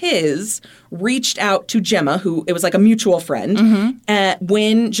of his reached out to Gemma, who it was like a mutual friend,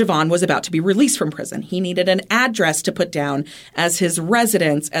 when Javon was about to be released from prison. He needed an address to put down as his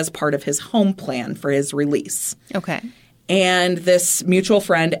residence as part of his home plan for his release. Okay. And this mutual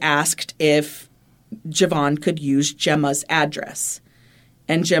friend asked if Javon could use Gemma's address.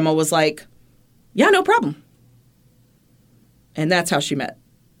 And Gemma was like, yeah, no problem. And that's how she met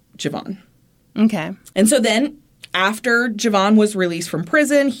Javon. Okay. And so then after Javon was released from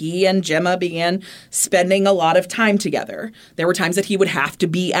prison, he and Gemma began spending a lot of time together. There were times that he would have to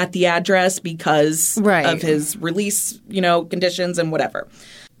be at the address because of his release, conditions and whatever.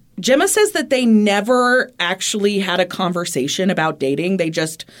 Gemma says that they never actually had a conversation about dating. They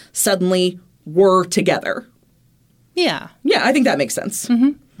just suddenly were together. Yeah. Yeah, I think that makes sense.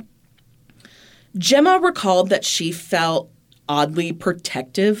 Gemma recalled that she felt oddly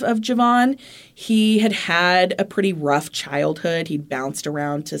protective of Javon. He had had a pretty rough childhood. He'd bounced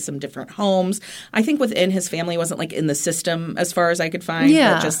around to some different homes. I think within his family wasn't like in the system as far as I could find.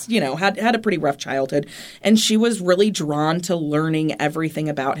 Yeah. But just, had a pretty rough childhood. And she was really drawn to learning everything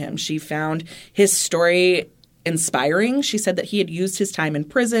about him. She found his story inspiring. She said that he had used his time in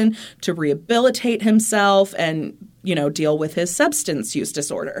prison to rehabilitate himself and, deal with his substance use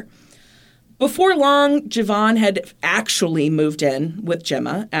disorder. Before long, Javon had actually moved in with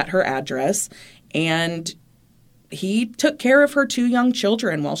Gemma at her address, and he took care of her 2 young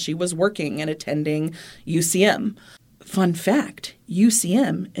children while she was working and attending UCM. Fun fact,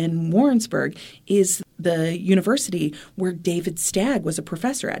 UCM in Warrensburg is the university where David Stagg was a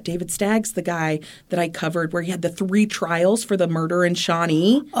professor at. David Stagg's the guy that I covered where he had the 3 trials for the murder in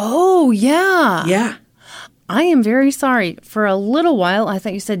Shawnee. Oh, yeah. Yeah. I am very sorry. For a little while, I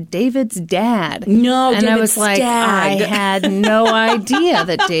thought you said David's dad. No, and David I was like, Stagg. I had no idea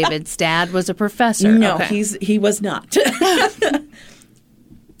that David's dad was a professor. No, okay. he was not.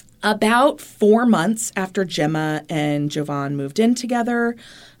 About 4 months after Gemma and Javon moved in together,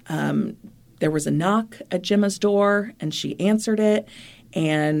 there was a knock at Gemma's door, and she answered it,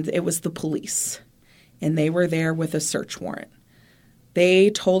 and it was the police. And they were there with a search warrant. They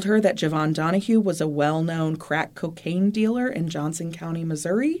told her that Javon Donahue was a well-known crack cocaine dealer in Johnson County,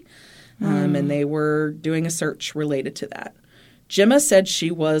 Missouri, and they were doing a search related to that. Gemma said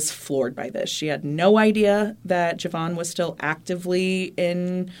she was floored by this. She had no idea that Javon was still actively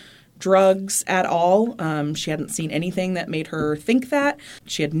in drugs at all. She hadn't seen anything that made her think that.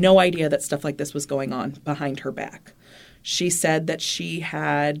 She had no idea that stuff like this was going on behind her back. She said that she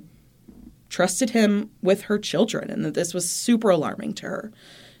had trusted him with her children and that this was super alarming to her.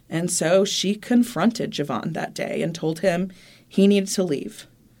 And so she confronted Javon that day and told him he needed to leave.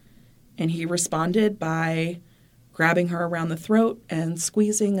 And he responded by grabbing her around the throat and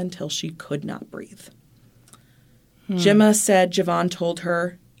squeezing until she could not breathe. Gemma said Javon told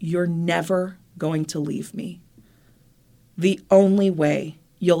her, "You're never going to leave me. The only way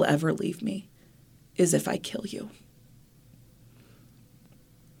you'll ever leave me is if I kill you."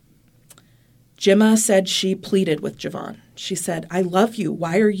 Gemma said she pleaded with Javon. She said, "I love you.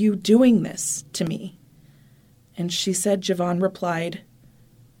 Why are you doing this to me?" And she said Javon replied,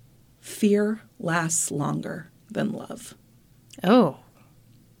 "Fear lasts longer than love." Oh.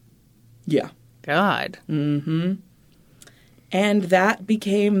 Yeah. God. Mm-hmm. And that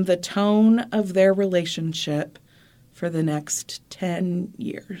became the tone of their relationship for the next 10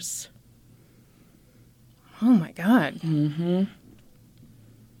 years. Oh, my God. Mm-hmm.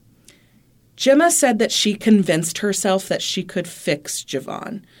 Gemma said that she convinced herself that she could fix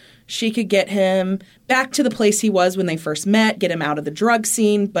Javon. She could get him back to the place he was when they first met, get him out of the drug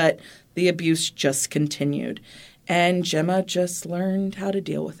scene, but the abuse just continued. And Gemma just learned how to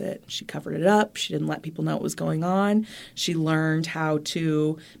deal with it. She covered it up. She didn't let people know what was going on. She learned how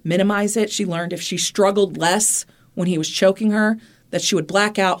to minimize it. She learned if she struggled less when he was choking her, that she would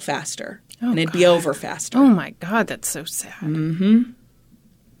black out faster and it'd be over faster. Oh, my God. That's so sad. Mm-hmm.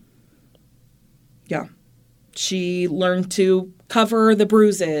 Yeah. She learned to cover the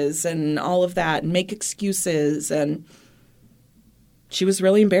bruises and all of that and make excuses. And she was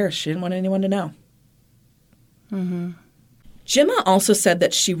really embarrassed. She didn't want anyone to know. Mm-hmm. Gemma also said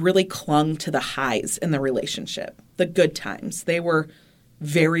that she really clung to the highs in the relationship, the good times. They were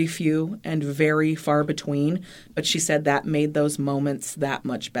very few and very far between, but she said that made those moments that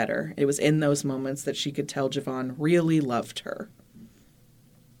much better. It was in those moments that she could tell Javon really loved her.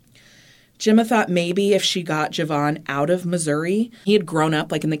 Gemma thought maybe if she got Javon out of Missouri, he had grown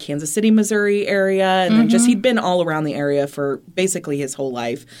up like in the Kansas City, Missouri area, and then just he'd been all around the area for basically his whole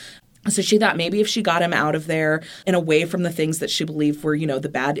life. So she thought maybe if she got him out of there and away from the things that she believed were, the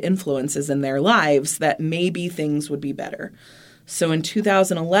bad influences in their lives, that maybe things would be better. So in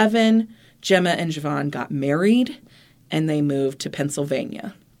 2011, Gemma and Javon got married and they moved to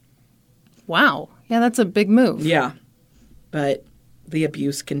Pennsylvania. Wow. Yeah, that's a big move. Yeah. But the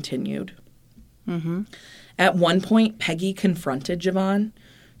abuse continued. Mm-hmm. At one point, Peggy confronted Javon.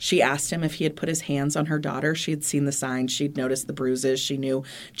 She asked him if he had put his hands on her daughter. She had seen the signs. She'd noticed the bruises. She knew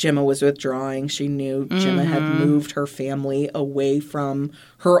Gemma was withdrawing. She knew Gemma had moved her family away from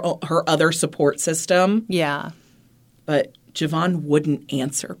her other support system. Yeah. But Javon wouldn't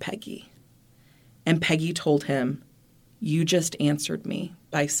answer Peggy. And Peggy told him, "You just answered me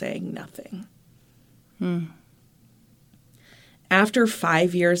by saying nothing." After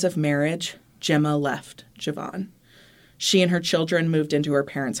 5 years of marriage, Gemma left Javon. She and her children moved into her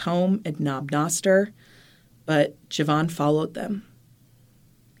parents' home in Knob Noster, but Javon followed them.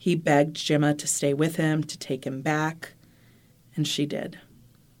 He begged Gemma to stay with him, to take him back, and she did.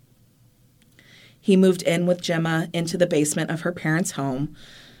 He moved in with Gemma into the basement of her parents' home,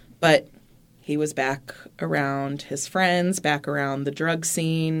 but he was back around his friends, back around the drug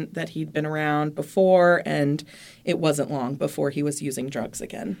scene that he'd been around before, and it wasn't long before he was using drugs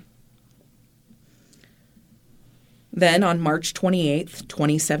again. Then on March 28th,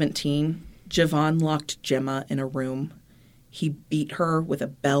 2017, Javon locked Gemma in a room. He beat her with a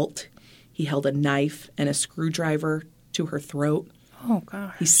belt. He held a knife and a screwdriver to her throat. Oh,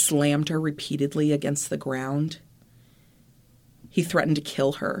 gosh. He slammed her repeatedly against the ground. He threatened to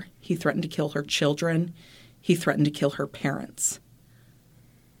kill her. He threatened to kill her children. He threatened to kill her parents.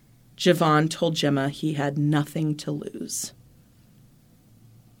 Javon told Gemma he had nothing to lose.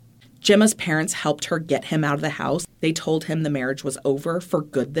 Gemma's parents helped her get him out of the house. They told him the marriage was over for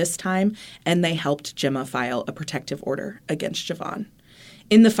good this time, and they helped Gemma file a protective order against Javon.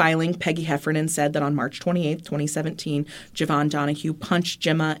 In the filing, Peggy Heffernan said that on March 28, 2017, Javon Donahue punched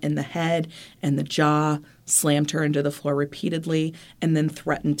Gemma in the head and the jaw, slammed her into the floor repeatedly, and then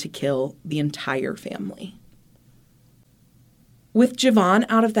threatened to kill the entire family. With Javon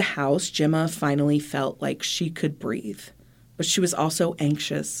out of the house, Gemma finally felt like she could breathe, but she was also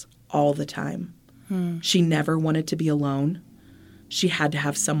anxious all the time. She never wanted to be alone. She had to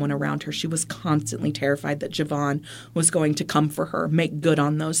have someone around her. She was constantly terrified that Javon was going to come for her, make good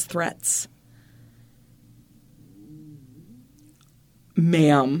on those threats.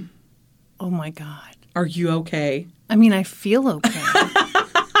 Ma'am. Oh, my God. Are you okay? I mean, I feel okay.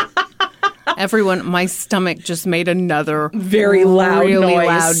 Everyone, my stomach just made another very loud really noise.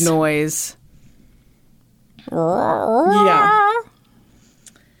 loud noise. Yeah.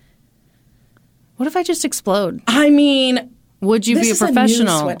 What if I just explode? I mean, would you this be a is a new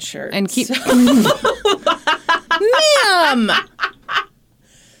professional sweatshirt, and keep so- Ma'am?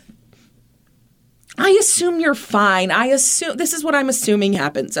 I assume you're fine. I assume this is what I'm assuming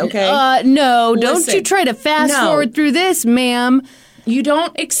happens, okay? No, don't Listen, you try to fast no. forward through this, ma'am. You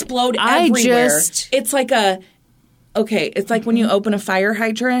don't explode I everywhere. just- It's like it's like when you open a fire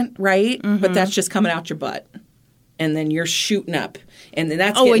hydrant, right? But that's just coming out your butt. And then you're shooting up. And then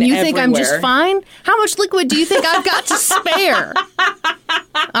that's Oh, and you getting think I'm just everywhere. fine? How much liquid do you think I've got to spare?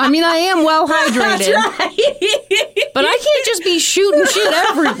 I mean, I am well hydrated. That's right. But I can't just be shooting shit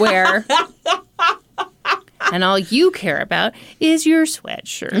everywhere. And all you care about is your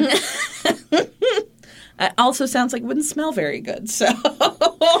sweatshirt. It also sounds like it wouldn't smell very good. So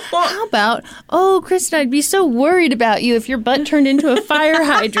How about, oh, Kristen, I'd be so worried about you if your butt turned into a fire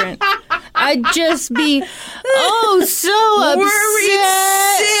hydrant. I'd just be, so upset. Worried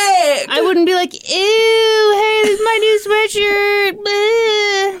sick. I wouldn't be like, ew, hey, this is my new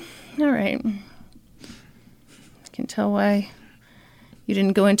sweatshirt. All right. I can tell why you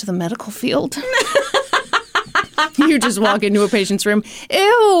didn't go into the medical field. You just walk into a patient's room. Ew,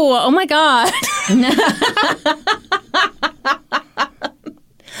 oh my God.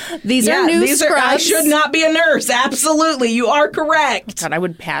 These are new scrubs. I should not be a nurse. Absolutely. You are correct. God, I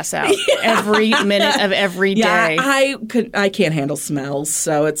would pass out every minute of every day. I can't handle smells,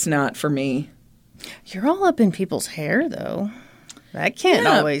 so it's not for me. You're all up in people's hair, though. That can't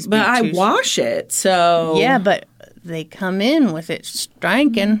always be but I wash it, so... Yeah, but they come in with it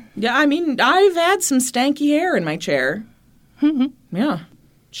stankin'. Yeah, I mean, I've had some stanky hair in my chair. Yeah,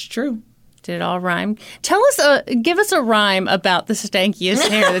 it's true. Did it all rhyme? Give us a rhyme about the stankiest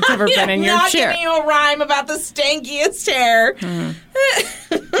hair that's ever been in your chair. I'm not giving you a rhyme about the stankiest hair.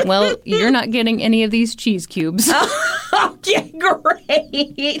 Well, you're not getting any of these cheese cubes. Okay,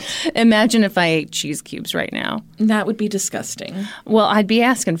 great. Imagine if I ate cheese cubes right now. That would be disgusting. Well, I'd be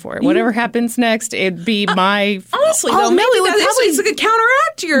asking for it. Whatever happens next, it'd be my... Honestly, though, maybe it's a good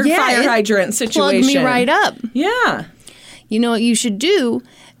counteract to your fire hydrant situation. Plug me right up. Yeah. You know what you should do?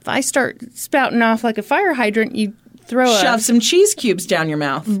 If I start spouting off like a fire hydrant, you shove some cheese cubes down your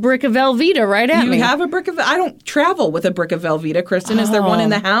mouth. Brick of Velveeta right at me. You have a brick of... I don't travel with a brick of Velveeta, Kristen. Is there one in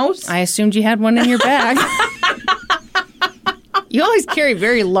the house? I assumed you had one in your bag. You always carry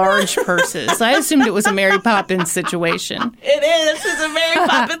very large purses. I assumed it was a Mary Poppins situation. It is. It's a Mary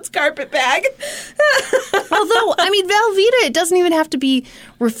Poppins carpet bag. Although, I mean, Velveeta, it doesn't even have to be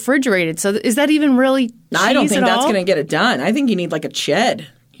refrigerated. So is that even really cheese I don't think at that's all? going to get it done. I think you need like a ched.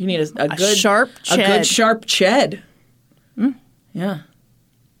 You need a good sharp ched. A good sharp ched. Yeah.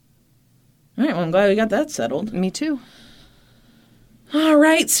 All right, well, I'm glad we got that settled. Me too. All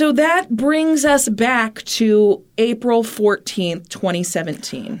right, so that brings us back to April 14th,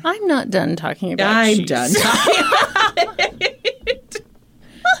 2017. I'm not done talking about I'm cheese. done talking about it.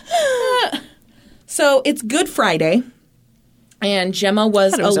 So it's Good Friday, and Gemma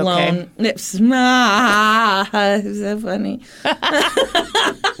was alone. Okay. It's so funny.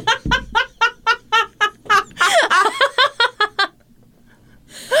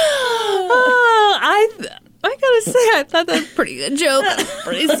 I gotta say, I thought that was a pretty good joke.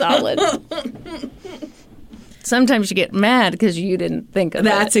 Pretty solid. Sometimes you get mad because you didn't think of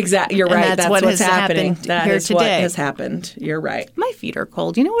That's it. exactly. You're right. That's what's happening. That here is today. what has happened. You're right. My feet are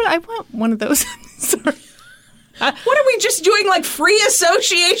cold. You know what? I want one of those. Sorry. What are we just doing? Like free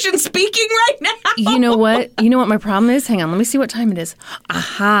association speaking right now? You know what? You know what my problem is? Hang on. Let me see what time it is.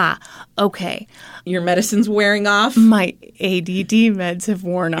 Aha. Okay. Your medicine's wearing off. My ADD meds have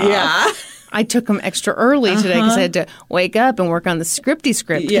worn off. Yeah. I took them extra early today because I had to wake up and work on the scripty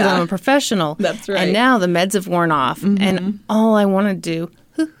script because I'm a professional. That's right. And now the meds have worn off. And all I want to do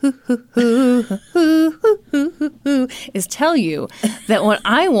is tell you that what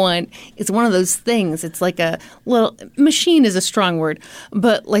I want is one of those things. It's like a little machine is a strong word,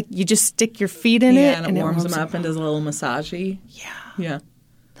 but like you just stick your feet in it and it warms them up and does a little massagey. Yeah. Yeah.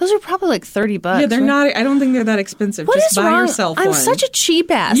 Those are probably like $30. Yeah, they're right? not. I don't think they're that expensive. What Just is buy wrong? yourself I'm one. such a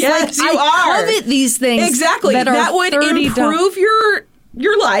cheap ass. Yes, like, you I are. covet these things. Exactly. That would $30. improve your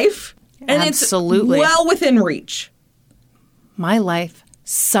life. And Absolutely. It's well within reach. My life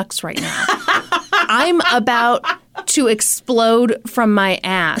sucks right now. I'm about to explode from my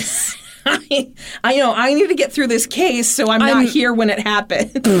ass. I know. I need to get through this case so I'm not here when it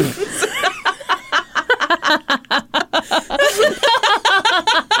happens.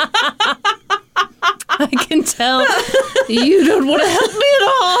 I can tell you don't want to help me at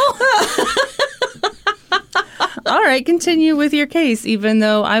all. All right, continue with your case, even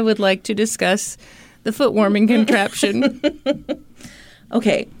though I would like to discuss the foot warming contraption.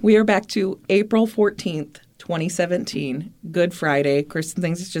 Okay, we are back to April 14th, 2017. Good Friday. Kristen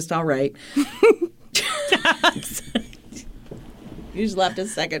thinks it's just all right. You just laughed a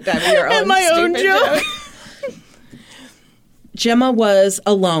second time at your own my own stupid joke. Gemma was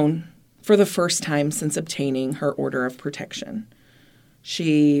alone for the first time since obtaining her order of protection.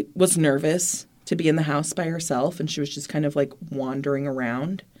 She was nervous to be in the house by herself, and she was just kind of like wandering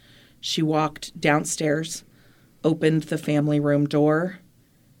around. She walked downstairs, opened the family room door,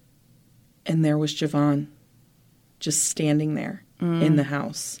 and there was Javon just standing there in the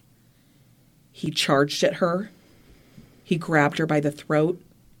house. He charged at her. He grabbed her by the throat,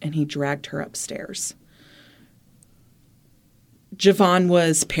 and he dragged her upstairs. Javon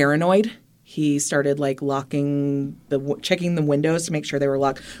was paranoid. He started checking the windows to make sure they were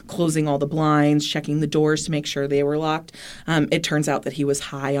locked, closing all the blinds, checking the doors to make sure they were locked. It turns out that he was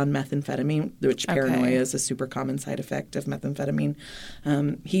high on methamphetamine, which paranoia is a super common side effect of methamphetamine.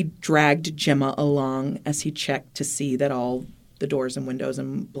 He dragged Gemma along as he checked to see that all the doors and windows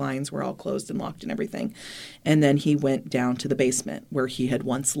and blinds were all closed and locked and everything. And then he went down to the basement where he had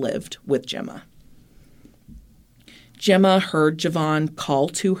once lived with Gemma. Gemma heard Javon call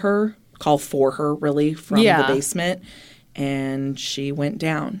for her, really, from the basement, and she went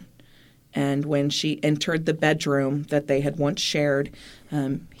down. And when she entered the bedroom that they had once shared,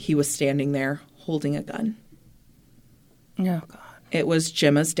 he was standing there holding a gun. Oh, God. It was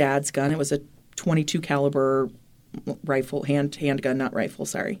Gemma's dad's gun. It was a .22 caliber rifle, handgun, not rifle,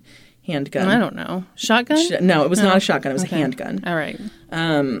 sorry. Handgun. I don't know. Shotgun? No, it was not a shotgun. It was a handgun. All right.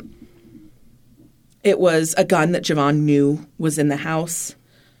 It was a gun that Javon knew was in the house.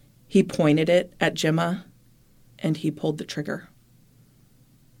 He pointed it at Gemma, and he pulled the trigger.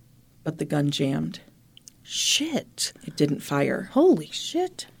 But the gun jammed. Shit. It didn't fire. Holy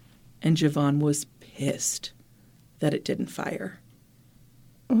shit. And Javon was pissed that it didn't fire.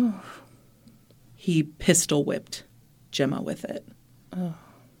 Ooh. He pistol whipped Gemma with it. Oh.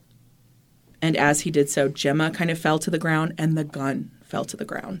 And as he did so, Gemma kind of fell to the ground, and the gun fell to the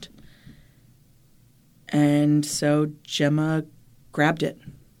ground. And so Gemma grabbed it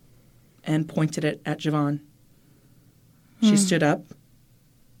and pointed it at Javon. She stood up.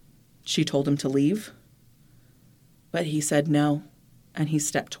 She told him to leave. But he said no, and he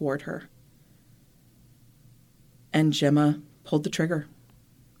stepped toward her. And Gemma pulled the trigger.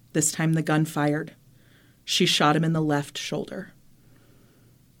 This time the gun fired. She shot him in the left shoulder.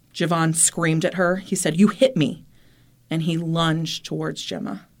 Javon screamed at her. He said, "You hit me." And he lunged towards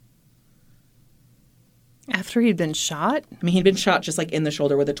Gemma. After he'd been shot? I mean, he'd been shot just in the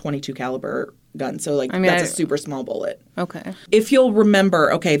shoulder with a .22 caliber gun. So that's a super small bullet. Okay. If you'll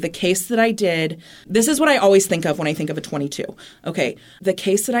remember, the case that I did, this is what I always think of when I think of a .22. Okay. The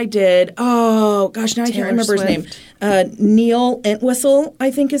case that I did, oh gosh, now I can't remember his name. Neil Entwistle,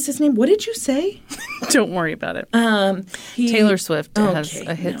 I think is his name. What did you say? Don't worry about it. Taylor Swift has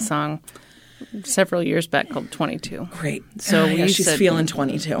a hit song several years back called 22. Great. So she's feeling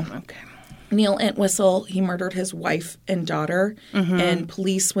 22. Okay. Neil Entwistle, he murdered his wife and daughter, and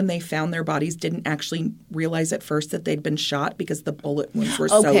police, when they found their bodies, didn't actually realize at first that they'd been shot because the bullet wounds were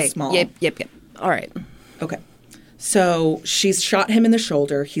so small. Yep. All right. Okay. So she's shot him in the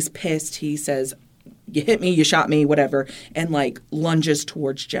shoulder. He's pissed. He says, "You hit me, you shot me, whatever," and lunges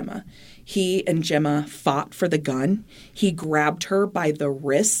towards Gemma. He and Gemma fought for the gun. He grabbed her by the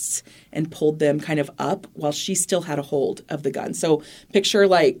wrists and pulled them kind of up while she still had a hold of the gun. So picture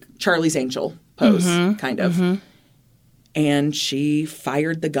Charlie's Angel pose, kind of. And she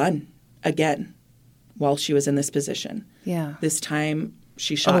fired the gun again while she was in this position. Yeah. This time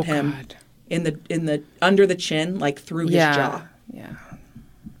she shot him in the under the chin, through his jaw. Yeah.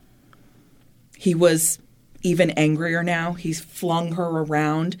 He was even angrier now. He flung her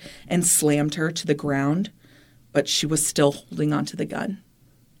around and slammed her to the ground, but she was still holding onto the gun.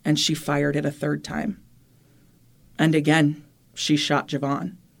 And she fired it a third time. And again, she shot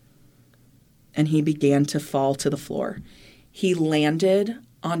Javon. And he began to fall to the floor. He landed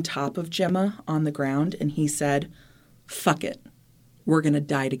on top of Gemma on the ground, and he said, "Fuck it. We're going to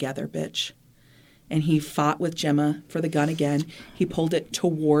die together, bitch." And he fought with Gemma for the gun again. He pulled it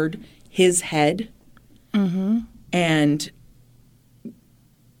toward his head. And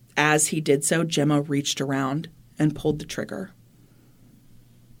as he did so, Gemma reached around and pulled the trigger.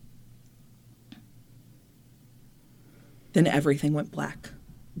 Then everything went black.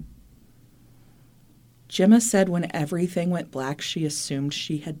 Gemma said when everything went black, she assumed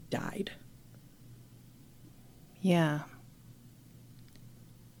she had died. Yeah.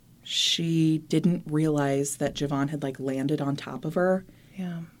 She didn't realize that Javon had landed on top of her.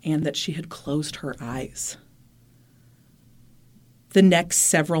 Yeah. And that she had closed her eyes. The next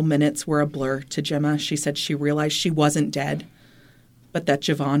several minutes were a blur to Gemma. She said she realized she wasn't dead, but that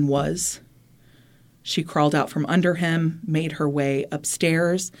Javon was. She crawled out from under him, made her way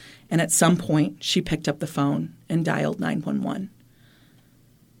upstairs, and at some point she picked up the phone and dialed 911.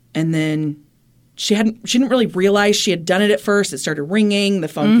 And then she didn't really realize she had done it at first. It started ringing, the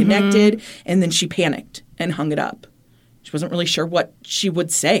phone connected, and then she panicked and hung it up. She wasn't really sure what she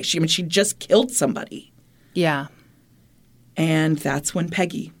would say. She just killed somebody. Yeah. And that's when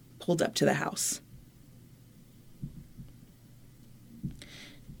Peggy pulled up to the house.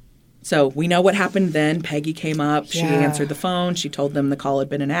 So we know what happened then. Peggy came up. She answered the phone. She told them the call had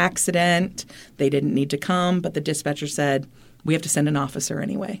been an accident. They didn't need to come. But the dispatcher said, "We have to send an officer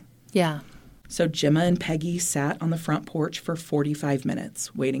anyway." Yeah. So Gemma and Peggy sat on the front porch for 45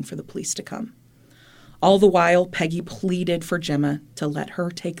 minutes waiting for the police to come. All the while, Peggy pleaded for Gemma to let her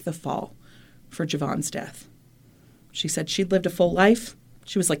take the fall for Javon's death. She said she'd lived a full life.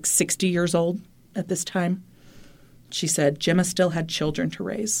 She was like 60 years old at this time. She said Gemma still had children to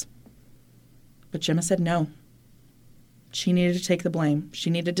raise. But Gemma said no. She needed to take the blame. She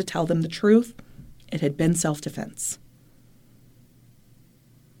needed to tell them the truth. It had been self-defense.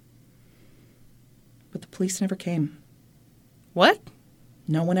 But the police never came. What?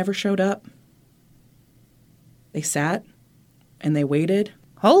 No one ever showed up. They sat and they waited,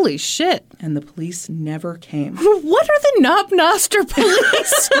 Holy shit. and the police never came. What are the Knob Noster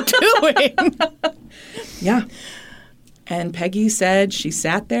police doing? Yeah. And Peggy said she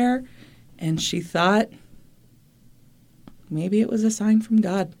sat there and she thought maybe it was a sign from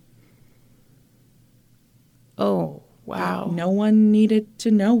God. Oh, wow. No one needed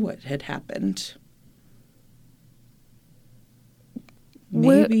to know what had happened.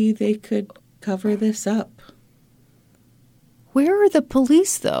 Maybe they could cover this up. Where are the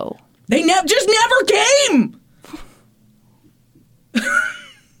police, though? They just never came!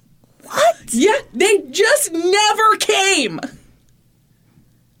 What? Yeah, they just never came!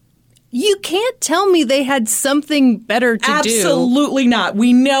 You can't tell me they had something better to do. Absolutely not.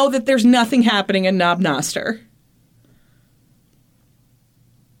 We know that there's nothing happening in Knob Noster.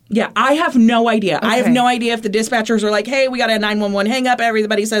 Yeah, I have no idea. I have Okay. no idea if the dispatchers are like, hey, we got a 911 hang up.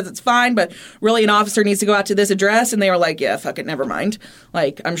 Everybody says it's fine, but really an officer needs to go out to this address. And they were like, yeah, fuck it, never mind.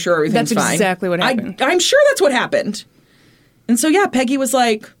 Like, I'm sure everything's That's fine. exactly what happened. I'm sure that's what happened. And so, yeah, Peggy was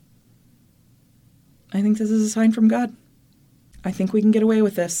like, I think this is a sign from God. I think we can get away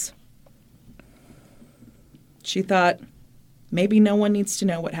with this. She thought, maybe no one needs to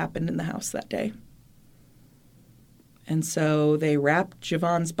know what happened in the house that day. And so they wrapped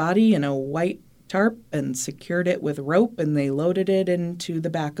Javon's body in a white tarp and secured it with rope, and they loaded it into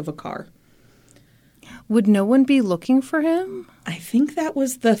the back of a car. Would no one be looking for him? I think that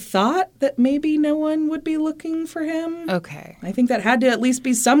was the thought, that maybe no one would be looking for him. Okay. I think that had to at least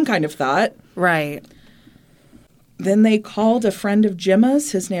be some kind of thought. Right. Then they called a friend of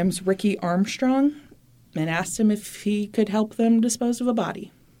Gemma's, his name's Ricky Armstrong, and asked him if he could help them dispose of a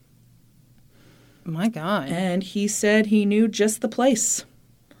body. My God. And he said he knew just the place.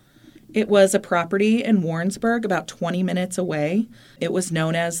 It was a property in Warrensburg, about 20 minutes away. It was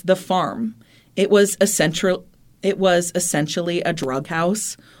known as The Farm. It was essentially a drug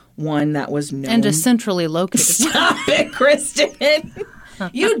house, one that was known... And a centrally located. Stop it, Kristen!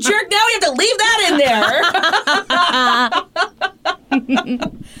 You jerk, now we have to leave that in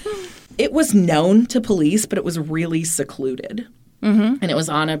there! It was known to police, but it was really secluded. Mm-hmm. And it was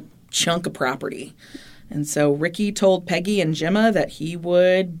on a chunk of property. And so Ricky told Peggy and Gemma that he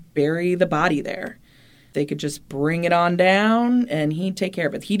would bury the body there. They could just bring it on down and he'd take care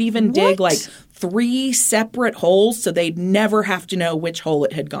of it. He'd even dig like 3 separate holes so they'd never have to know which hole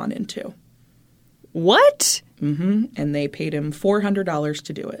it had gone into. What? Mm-hmm. And they paid him $400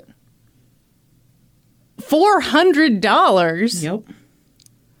 to do it. $400? Yep.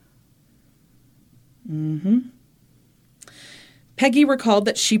 Mm-hmm. Peggy recalled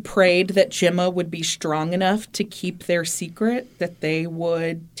that she prayed that Gemma would be strong enough to keep their secret, that they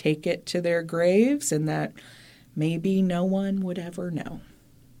would take it to their graves, and that maybe no one would ever know.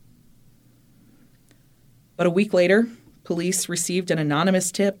 But a week later, police received an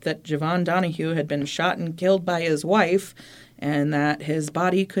anonymous tip that Javon Donahue had been shot and killed by his wife, and that his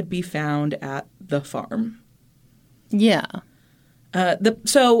body could be found at the farm. Yeah.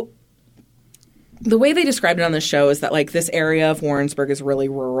 The way they described it on the show is that, like, this area of Warrensburg is really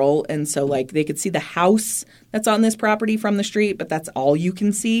rural. And so, like, they could see the house that's on this property from the street, but that's all you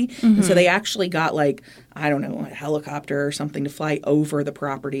can see. Mm-hmm. And so they actually got, like, I don't know, a helicopter or something to fly over the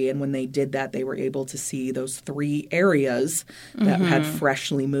property. And when they did that, they were able to see those 3 areas that had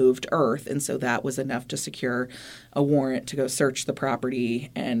freshly moved earth. And so that was enough to secure a warrant to go search the property.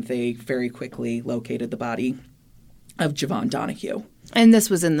 And they very quickly located the body of Javon Donahue. And this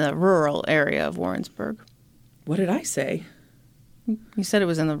was in the rural area of Warrensburg. What did I say? You said it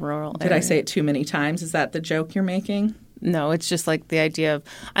was in the rural area. Did I say it too many times? Is that the joke you're making? No, it's just like the idea of,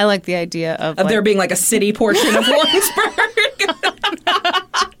 I like the idea of Of like, there being like a city portion of Warrensburg.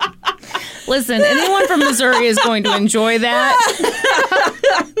 listen, anyone from Missouri is going to enjoy that.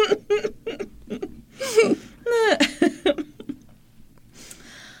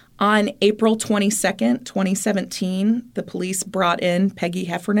 On April 22nd, 2017, the police brought in Peggy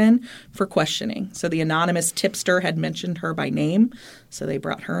Heffernan for questioning. So the anonymous tipster had mentioned her by name. So they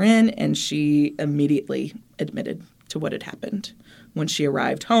brought her in, and she immediately admitted to what had happened. When she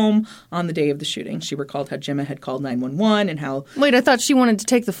arrived home on the day of the shooting, she recalled how Gemma had called 911 and how... Wait, I thought she wanted to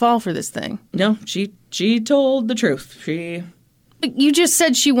take the fall for this thing. No, she told the truth. You just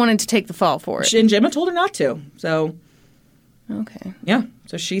said she wanted to take the fall for it. And Gemma told her not to. So... Okay. Yeah.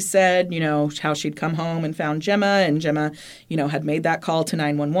 So she said, how she'd come home and found Gemma, and Gemma, had made that call to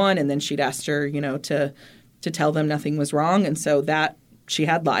 911, and then she'd asked her, to tell them nothing was wrong. And so that she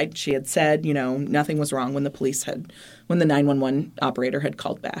had lied. She had said, nothing was wrong when the 911 operator had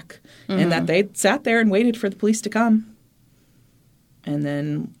called back, and that they sat there and waited for the police to come. And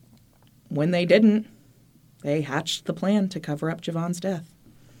then when they didn't, they hatched the plan to cover up Javon's death.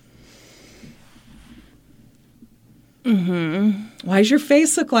 Mm-hmm. Why does your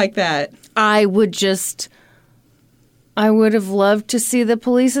face look like that? I would have loved to see the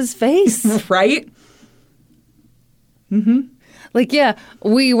police's face. Right? Mm-hmm. Like, yeah,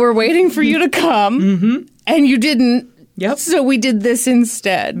 we were waiting for you to come, and you didn't. Yep. So we did this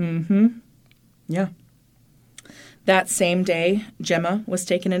instead. Mm-hmm. Yeah. That same day, Gemma was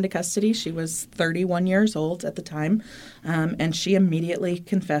taken into custody. She was 31 years old at the time, and she immediately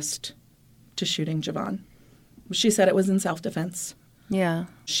confessed to shooting Javon. She said it was in self-defense. Yeah.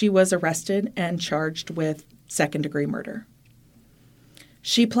 She was arrested and charged with second-degree murder.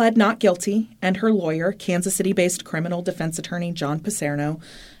 She pled not guilty, and her lawyer, Kansas City-based criminal defense attorney John Paserno,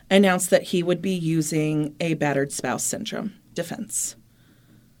 announced that he would be using a battered spouse syndrome defense.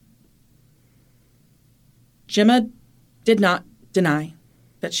 Gemma did not deny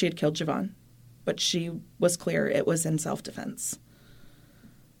that she had killed Javon, but she was clear it was in self-defense.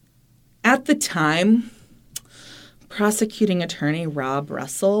 At the time, prosecuting attorney Rob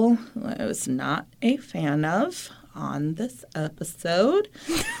Russell, I was not a fan of on this episode.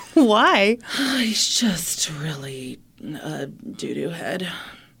 Why? He's just really a doo-doo head.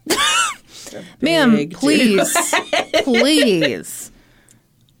 Ma'am, please. Please.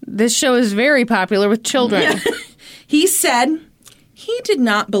 This show is very popular with children. He said he did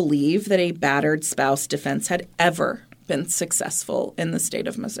not believe that a battered spouse defense had ever been successful in the state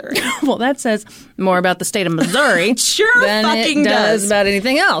of Missouri. Well, that says more about the state of Missouri Sure than fucking it does does. about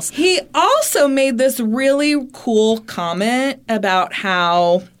anything else. He also made this really cool comment about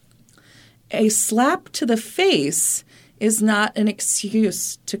how a slap to the face is not an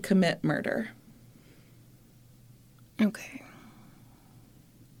excuse to commit murder. Okay.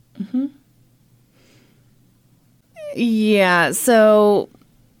 Mm-hmm. Yeah, so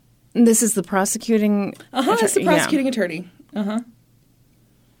this is the prosecuting... It's the prosecuting attorney.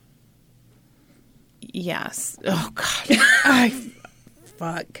 Yes. Oh, God.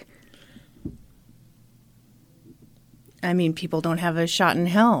 Fuck. I mean, people don't have a shot in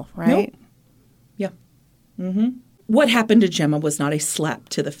hell, right? Nope. Yeah. Mm-hmm. What happened to Gemma was not a slap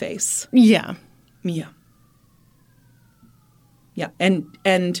to the face. Yeah. Yeah. Yeah. And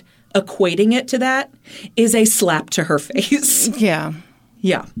equating it to that is a slap to her face. Yeah.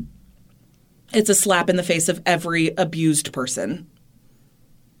 Yeah. It's a slap in the face of every abused person.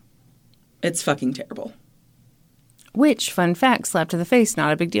 It's fucking terrible. Which, fun fact, slap to the face,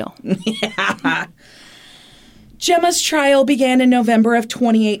 not a big deal. Yeah. Gemma's trial began in November of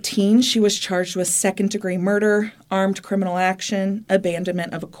 2018. She was charged with second-degree murder, armed criminal action,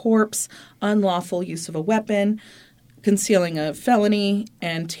 abandonment of a corpse, unlawful use of a weapon, concealing a felony,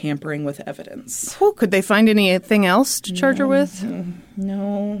 and tampering with evidence. Well, could they find anything else to charge her with?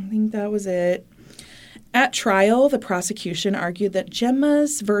 No, I think that was it. At trial, the prosecution argued that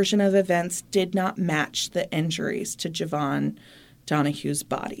Gemma's version of events did not match the injuries to Javon Donahue's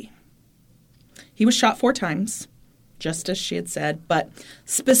body. He was shot 4 times, just as she had said, but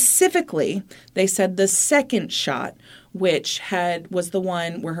specifically, they said the second shot, which was the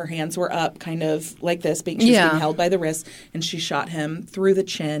one where her hands were up, kind of like this, she was being held by the wrist, and she shot him through the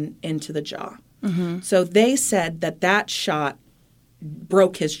chin into the jaw. Mm-hmm. So they said that shot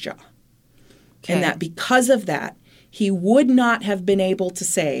broke his jaw. Okay. And that because of that, he would not have been able to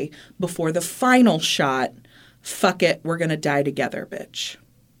say before the final shot, fuck it, we're going to die together, bitch.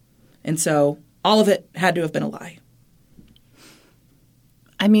 And so all of it had to have been a lie.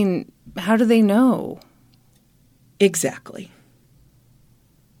 I mean, how do they know? Exactly.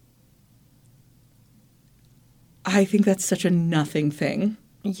 I think that's such a nothing thing.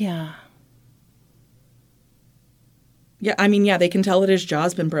 Yeah. Yeah, I mean, yeah, they can tell that his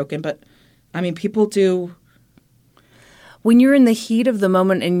jaw's been broken, but, I mean, people do... When you're in the heat of the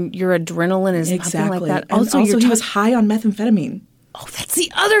moment and your adrenaline is pumping like that. And also he was high on methamphetamine. Oh, that's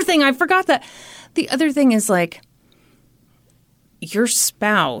the other thing. I forgot that. The other thing is, like, your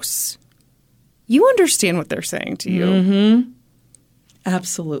spouse, you understand what they're saying to you. Mm-hmm.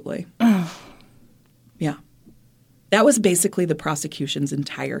 Absolutely. Yeah. That was basically the prosecution's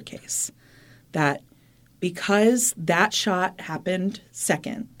entire case. That because that shot happened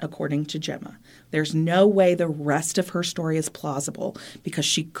second, according to Gemma, there's no way the rest of her story is plausible because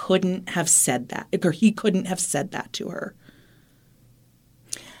she couldn't have said that, or he couldn't have said that to her.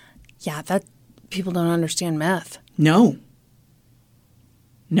 Yeah, that people don't understand meth. No.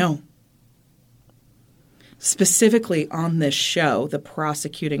 Specifically on this show, the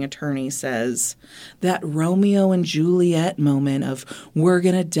prosecuting attorney says that Romeo and Juliet moment of we're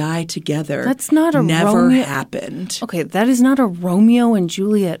going to die together That's not a never happened. Okay, that is not a Romeo and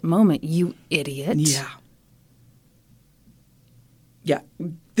Juliet moment, you idiot. Yeah.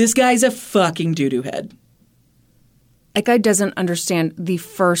 This guy's a fucking doo-doo head. That guy doesn't understand the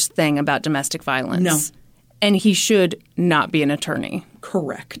first thing about domestic violence. No. And he should not be an attorney.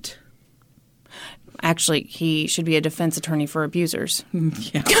 Correct. Actually, he should be a defense attorney for abusers.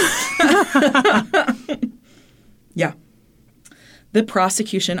 Yeah. Yeah. The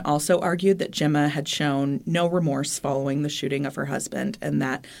prosecution also argued that Gemma had shown no remorse following the shooting of her husband, and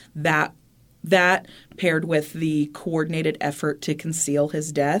that paired with the coordinated effort to conceal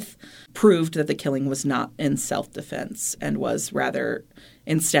his death proved that the killing was not in self-defense and was rather,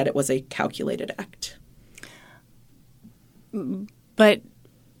 instead it was a calculated act. But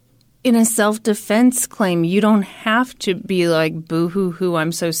in a self-defense claim, you don't have to be like, boo-hoo-hoo,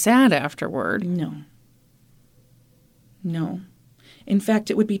 I'm so sad afterward. No. In fact,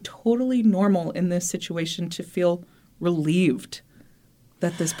 it would be totally normal in this situation to feel relieved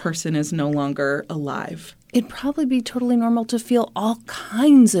that this person is no longer alive. It'd probably be totally normal to feel all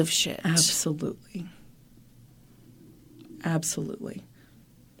kinds of shit. Absolutely.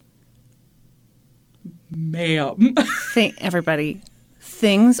 Ma'am. Everybody,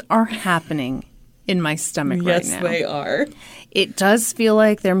 things are happening in my stomach right now. Yes, they are. It does feel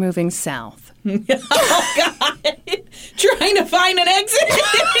like they're moving south. Oh, God. Trying to find an exit.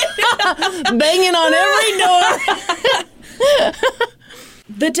 Banging on every door.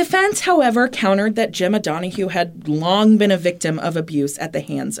 The defense, however, countered that Gemma Donahue had long been a victim of abuse at the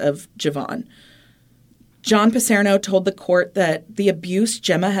hands of Javon. John Paserno told the court that the abuse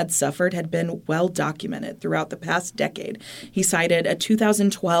Gemma had suffered had been well documented throughout the past decade. He cited a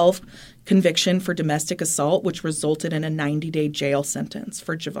 2012 conviction for domestic assault, which resulted in a 90-day jail sentence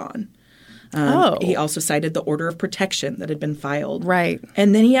for Javon. He also cited the order of protection that had been filed. Right.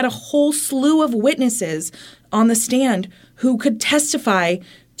 And then he had a whole slew of witnesses on the stand who could testify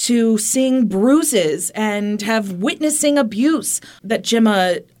to seeing bruises and have witnessing abuse that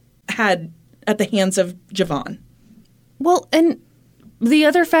Gemma had at the hands of Javon. Well, and the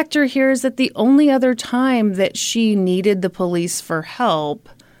other factor here is that the only other time that she needed the police for help.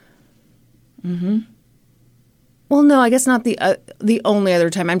 Mm-hmm. Well, no, I guess not the only other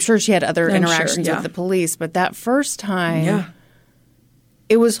time. I'm sure she had other interactions with the police, but that first time,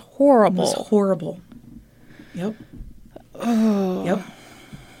 it was horrible. It was horrible. Yep. Oh. Yep.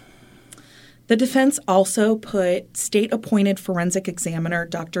 The defense also put state-appointed forensic examiner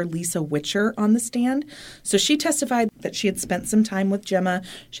Dr. Lisa Witcher on the stand. So she testified that she had spent some time with Gemma.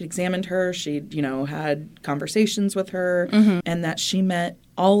 She examined her. She, had conversations with her, and that she met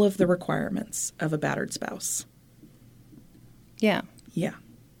all of the requirements of a battered spouse. Yeah. Yeah.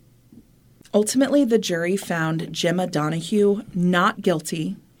 Ultimately, the jury found Gemma Donahue not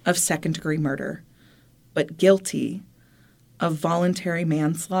guilty of second-degree murder, but guilty of voluntary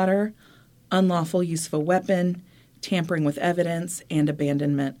manslaughter, unlawful use of a weapon, tampering with evidence, and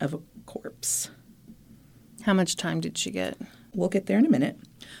abandonment of a corpse. How much time did she get? We'll get there in a minute.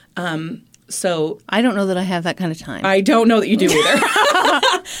 So I don't know that I have that kind of time. I don't know that you do either.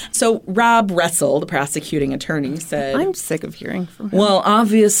 So Rob Russell, the prosecuting attorney, said, I'm sick of hearing from him. Well,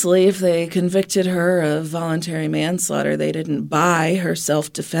 obviously, if they convicted her of voluntary manslaughter, they didn't buy her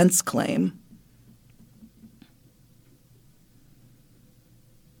self-defense claim.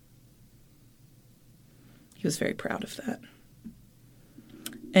 He was very proud of that.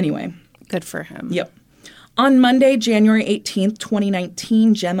 Anyway. Good for him. Yep. On Monday, January 18th,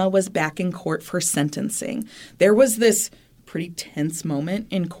 2019, Gemma was back in court for sentencing. There was this pretty tense moment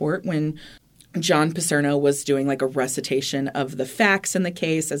in court when John Paserno was doing like a recitation of the facts in the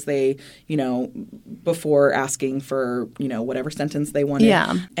case as they, before asking for, whatever sentence they wanted.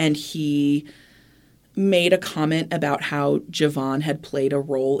 Yeah. And he made a comment about how Javon had played a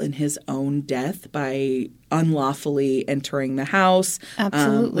role in his own death by unlawfully entering the house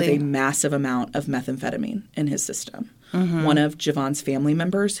with a massive amount of methamphetamine in his system. Mm-hmm. One of Javon's family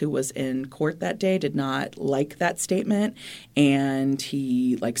members who was in court that day did not like that statement, and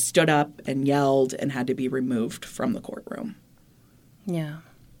he stood up and yelled and had to be removed from the courtroom. Yeah.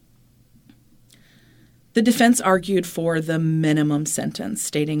 The defense argued for the minimum sentence,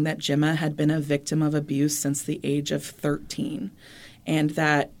 stating that Gemma had been a victim of abuse since the age of 13 and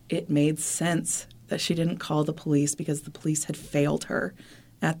that it made sense that she didn't call the police because the police had failed her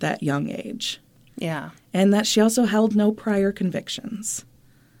at that young age. Yeah. And that she also held no prior convictions.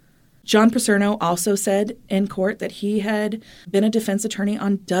 John Paserno also said in court that he had been a defense attorney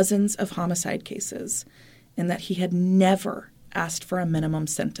on dozens of homicide cases and that he had never asked for a minimum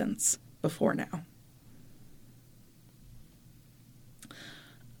sentence before now.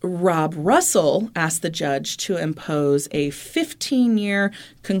 Rob Russell asked the judge to impose a 15-year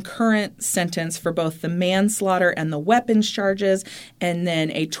concurrent sentence for both the manslaughter and the weapons charges, and then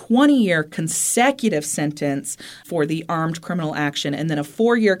a 20-year consecutive sentence for the armed criminal action, and then a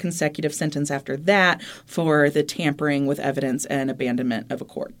 4-year consecutive sentence after that for the tampering with evidence and abandonment of a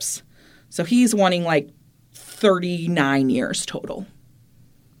corpse. So he's wanting like 39 years total.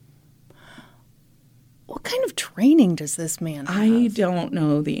 What kind of training does this man have? I don't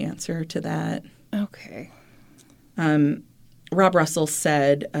know the answer to that. Okay. Rob Russell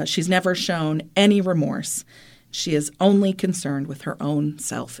said she's never shown any remorse. She is only concerned with her own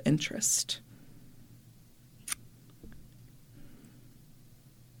self-interest.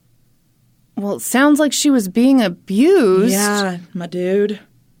 Well, it sounds like she was being abused. Yeah, my dude.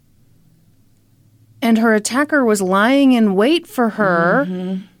 And her attacker was lying in wait for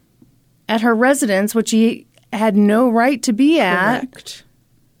her at her residence, which he had no right to be at. Correct.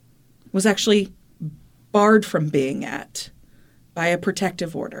 Was actually barred from being at by a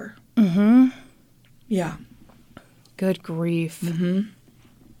protective order. Mm-hmm. Yeah. Good grief. Mm-hmm.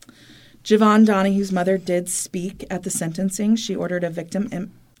 Javon Donahue's mother did speak at the sentencing. She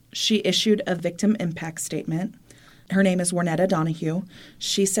issued a victim impact statement. Her name is Warnetta Donahue.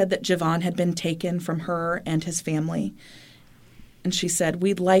 She said that Javon had been taken from her and his family. And she said,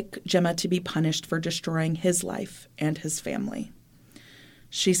 "We'd like Gemma to be punished for destroying his life and his family."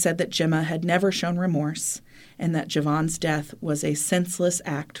 She said that Gemma had never shown remorse and that Javon's death was a senseless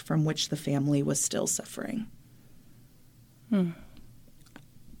act from which the family was still suffering. I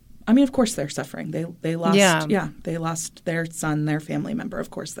mean, of course they're suffering. They lost they lost their son, their family member.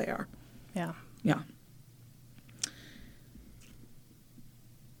 Of course they are. Yeah. Yeah.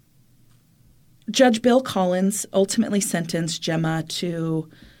 Judge Bill Collins ultimately sentenced Gemma to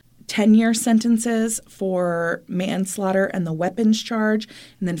 10-year sentences for manslaughter and the weapons charge,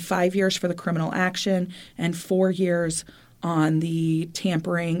 and then 5 years for the criminal action, and 4 years on the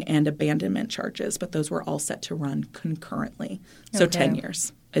tampering and abandonment charges. But those were all set to run concurrently. So 10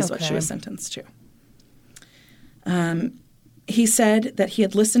 years is what she was sentenced to. He said that he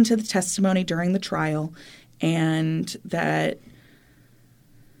had listened to the testimony during the trial and that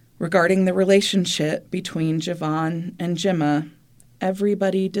regarding the relationship between Javon and Gemma,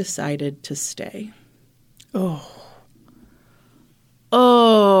 everybody decided to stay.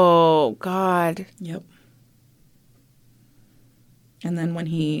 Oh, God. Yep. And then when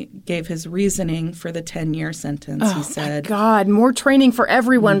he gave his reasoning for the 10-year sentence, he said, my God, more training for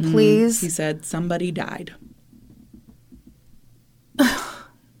everyone, please. He said, somebody died.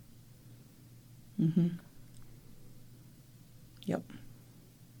 Yep.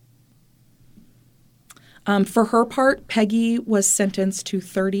 For her part, Peggy was sentenced to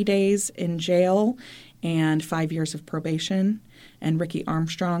 30 days in jail and 5 years of probation. And Ricky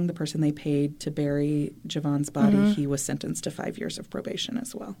Armstrong, the person they paid to bury Javon's body, he was sentenced to 5 years of probation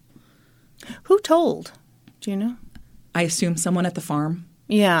as well. Who told? Do you know? I assume someone at the farm.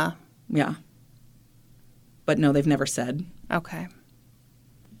 Yeah. Yeah. But no, they've never said. Okay.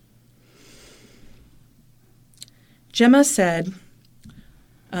 Gemma said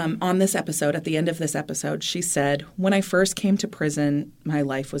on this episode, at the end of this episode, she said, "When I first came to prison, my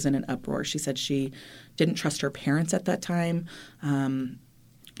life was in an uproar." She said she didn't trust her parents at that time.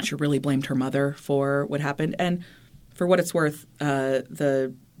 She really blamed her mother for what happened. And for what it's worth,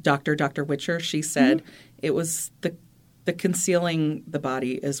 the doctor, Dr. Witcher, she said it was the concealing the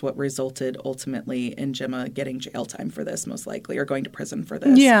body is what resulted ultimately in Gemma getting jail time for this, most likely, or going to prison for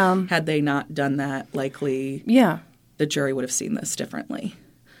this. Yeah. Had they not done that, likely the jury would have seen this differently.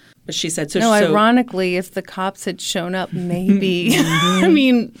 But she said so. Ironically, if the cops had shown up, maybe. I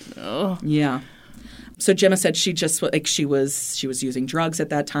mean, yeah. So Gemma said she just she was using drugs at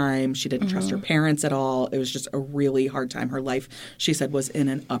that time. She didn't trust her parents at all. It was just a really hard time. Her life, she said, was in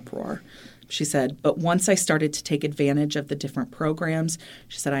an uproar. She said, but once I started to take advantage of the different programs,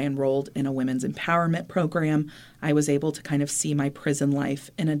 she said, I enrolled in a women's empowerment program. I was able to kind of see my prison life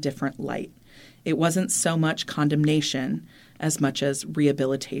in a different light. It wasn't so much condemnation as much as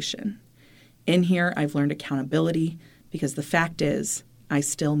rehabilitation. In here, I've learned accountability because the fact is I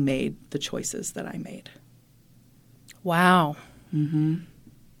still made the choices that I made. Wow. And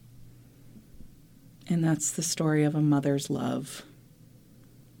that's the story of a mother's love.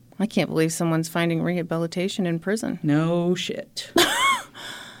 I can't believe someone's finding rehabilitation in prison. No shit.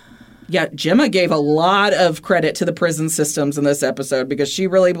 Yeah, Gemma gave a lot of credit to the prison systems in this episode because she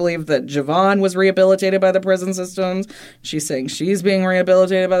really believed that Javon was rehabilitated by the prison systems. She's saying she's being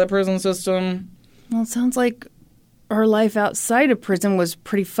rehabilitated by the prison system. Well, it sounds like her life outside of prison was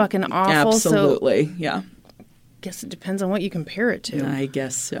pretty fucking awful. Absolutely, So yeah. guess it depends on what you compare it to. I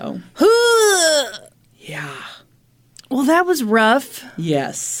guess so. Yeah. Well, that was rough.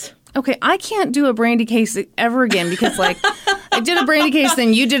 Yes. Okay, I can't do a Brandy case ever again because, like, I did a Brandy case,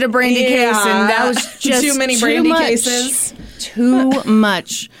 then you did a Brandy case, and that was just too many Brandy cases. Too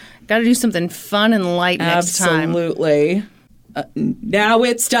much. Got to do something fun and light next time. Absolutely. Now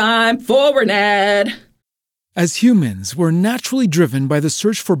it's time for an ad. As humans, we're naturally driven by the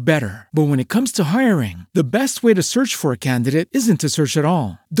search for better. But when it comes to hiring, the best way to search for a candidate isn't to search at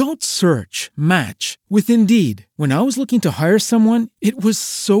all. Don't search, match with Indeed. When I was looking to hire someone, it was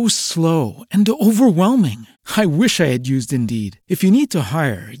so slow and overwhelming. I wish I had used Indeed. If you need to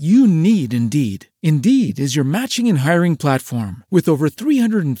hire, you need Indeed. Indeed is your matching and hiring platform with over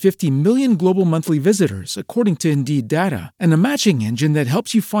 350 million global monthly visitors, according to Indeed data, and a matching engine that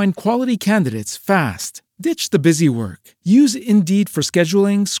helps you find quality candidates fast. Ditch the busy work. Use Indeed for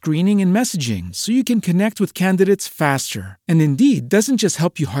scheduling, screening, and messaging so you can connect with candidates faster. And Indeed doesn't just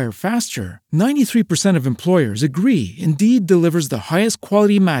help you hire faster. 93% of employers agree Indeed delivers the highest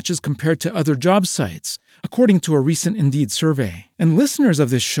quality matches compared to other job sites, according to a recent Indeed survey. And listeners of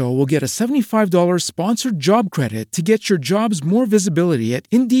this show will get a $75 sponsored job credit to get your jobs more visibility at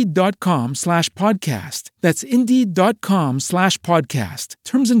Indeed.com/podcast. That's Indeed.com/podcast.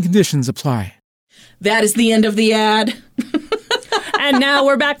 Terms and conditions apply. That is the end of the ad. And now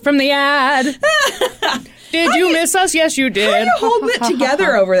we're back from the ad. Did you miss us? Yes, you did. How are you holding it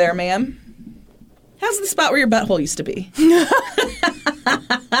together over there, ma'am? How's the spot where your butthole used to be?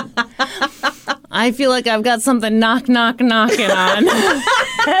 I feel like I've got something knocking on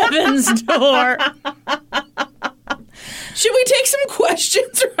heaven's door. Should we take some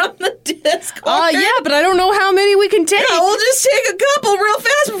questions from the Discord? Yeah, but I don't know how many we can take. Yeah, we'll just take a couple real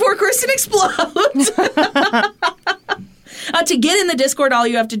fast before Kristen explodes. To get in the Discord, all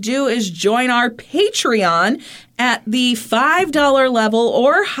you have to do is join our Patreon at the $5 level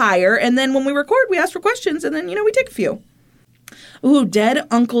or higher. And then when we record, we ask for questions, and then, we take a few. Ooh, Dead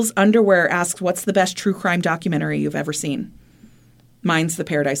Uncle's Underwear asks, what's the best true crime documentary you've ever seen? Mine's the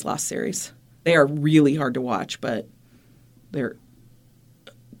Paradise Lost series. They are really hard to watch, but they're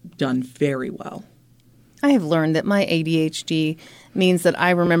done very well. I have learned that my ADHD means that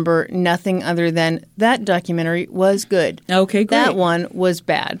I remember nothing other than that documentary was good. Okay, great. That one was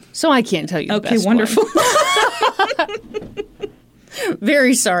bad. So I can't tell you the best wonderful. one.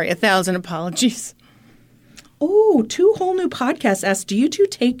 Very sorry. 1,000 apologies. Oh, Two Whole New Podcasts asks, do you two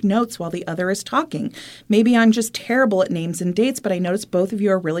take notes while the other is talking? Maybe I'm just terrible at names and dates, but I notice both of you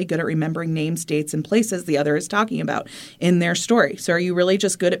are really good at remembering names, dates, and places the other is talking about in their story. So are you really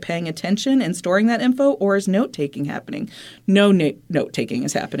just good at paying attention and storing that info, or is note-taking happening? No note-taking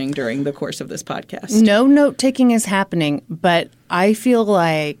is happening during the course of this podcast. No note-taking is happening, but I feel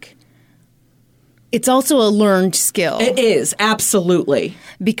like it's also a learned skill. It is, absolutely.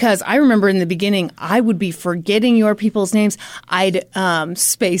 Because I remember in the beginning, I would be forgetting your people's names. I'd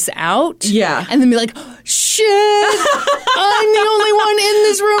space out. Yeah. And then be like, shit, I'm the only one in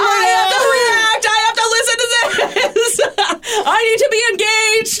this room right now. I have to react. I have to listen to this. I need to be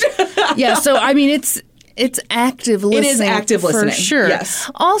engaged. Yeah, so I mean, it's active listening. It is active listening. For sure.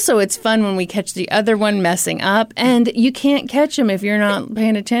 Yes. Also, it's fun when we catch the other one messing up, and you can't catch him if you're not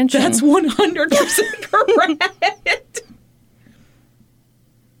paying attention. That's 100% correct.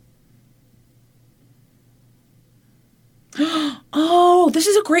 Oh, this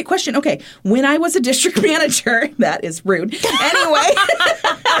is a great question. Okay. When I was a district manager, that is rude. Anyway.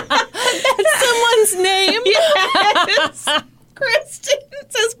 That's someone's name. Yes. Kristen.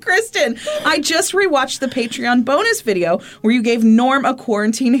 It says Kristen. I just rewatched the Patreon bonus video where you gave Norm a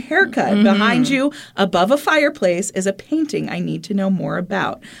quarantine haircut. Mm-hmm. Behind you, above a fireplace, is a painting I need to know more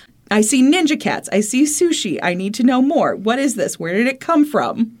about. I see ninja cats. I see sushi. I need to know more. What is this? Where did it come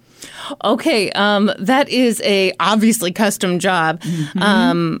from? Okay, that is a obviously custom job.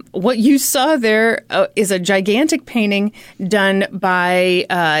 Mm-hmm. What you saw there is a gigantic painting done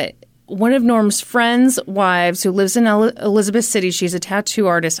by one of Norm's friends' wives who lives in Elizabeth City. She's a tattoo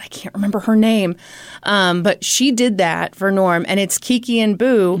artist. I can't remember her name, but she did that for Norm, and it's Kiki and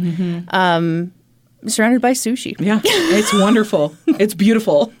Boo. Mm-hmm. Surrounded by sushi. Yeah, it's wonderful. It's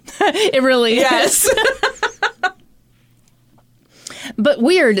beautiful. It really is. Yes. But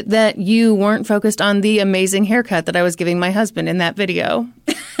weird that you weren't focused on the amazing haircut that I was giving my husband in that video.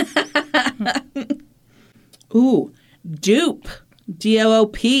 Ooh, Dupe,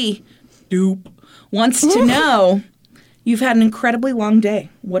 D-O-O-P, Dupe, wants to know, you've had an incredibly long day.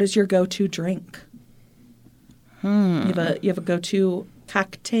 What is your go-to drink? You have a go-to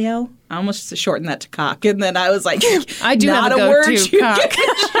cocktail? I almost shortened that to cock, and then I was like, I do not have a word go-to you cock.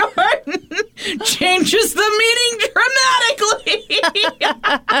 can shorten changes the meaning dramatically.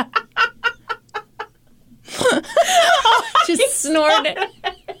 Just snorted.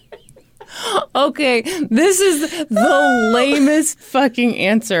 Okay, this is the lamest fucking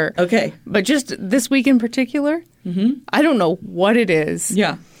answer. Okay. But just this week in particular, I don't know what it is.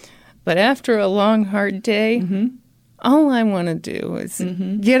 Yeah. But after a long, hard day, all I want to do is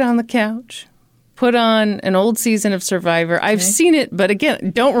get on the couch, put on an old season of Survivor. I've seen it, but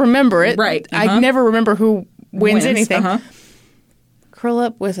again, don't remember it. Right. I never remember who wins anything. Curl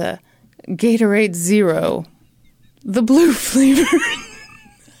up with a Gatorade Zero, the blue flavor.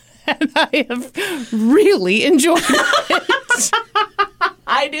 And I have really enjoyed it.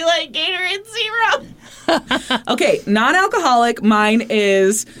 I do like Gatorade Zero. Okay, non-alcoholic. Mine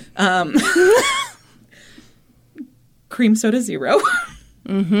is cream soda zero.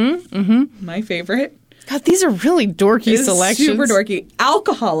 My favorite. God, these are really dorky It's selections. super dorky.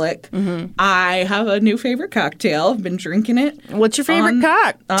 Alcoholic. I have a new favorite cocktail. I've been drinking it. What's your favorite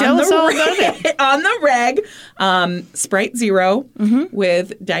cock? Tell us all about it. On the reg, Sprite Zero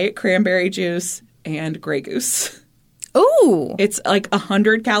with Diet Cranberry juice and Grey Goose. Ooh. It's like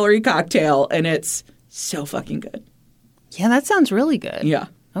 100-calorie cocktail, and it's so fucking good. Yeah, that sounds really good. Yeah.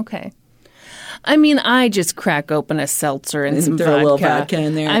 Okay. I mean, I just crack open a seltzer and some throw vodka. a little vodka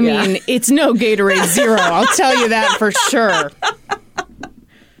in there, I yeah. mean, it's no Gatorade Zero. I'll tell you that for sure.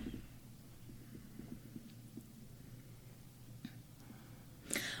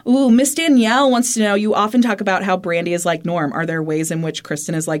 Ooh, Miss Danielle wants to know, you often talk about how Brandy is like Norm. Are there ways in which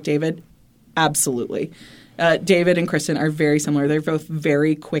Kristen is like David? Absolutely. David and Kristen are very similar. They're both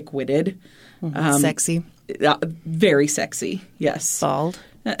very quick-witted. Sexy. Very sexy, yes. Bald.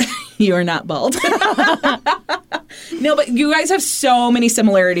 You are not bald. No, but you guys have so many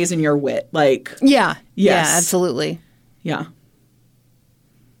similarities in your wit. Like, Yeah. Yes. Yeah, absolutely. yeah.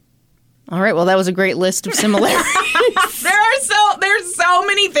 All right. Well, that was a great list of similarities. There's so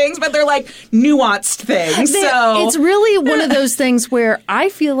many things, but they're like nuanced things. So It's really one of those things where I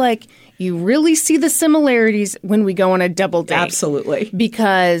feel like you really see the similarities when we go on a double date. absolutely.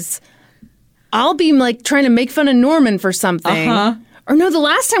 Because I'll be like trying to make fun of Norman for something. Or no, the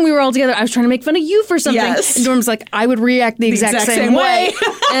last time we were all together, I was trying to make fun of you for something. Yes. And Norm's like, I would react the exact same way.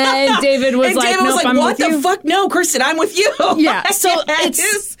 And David was like, nope, I'm what with you. the fuck? No, Kristen, I'm with you. Yeah, so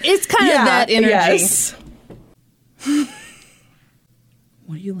it's kind of that energy. Yes.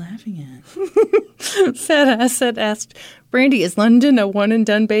 What are you laughing at? Fat Asset asked, Brandy, is London a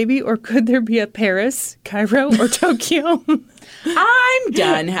one-and-done baby, or could there be a Paris, Cairo, or Tokyo? I'm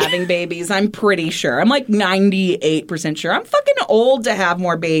done having babies. I'm pretty sure. I'm like 98% sure. I'm fucking old to have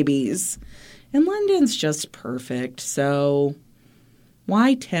more babies. And London's just perfect. So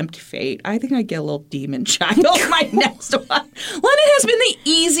why tempt fate? I think I get a little demon child. My next one. London has been the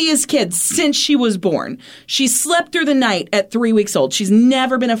easiest kid since she was born. She slept through the night at 3 weeks old. She's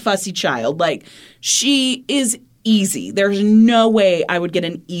never been a fussy child. Like, she is easy. There's no way I would get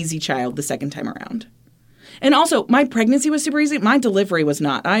an easy child the second time around. And also, my pregnancy was super easy. My delivery was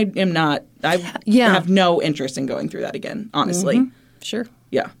not. I have no interest in going through that again, honestly. Sure.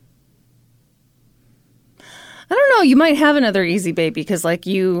 Yeah. I don't know. You might have another easy baby because, like,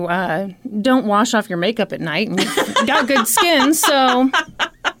 you don't wash off your makeup at night and you've got good skin. So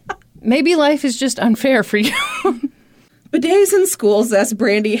maybe life is just unfair for you. Bidets in schools, asked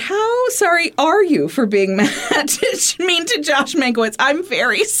Brandy, how sorry are you for being mean to Josh Mankiewicz? I'm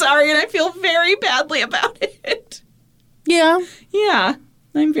very sorry, and I feel very badly about it. Yeah. Yeah,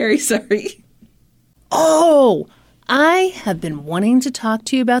 I'm very sorry. Oh, I have been wanting to talk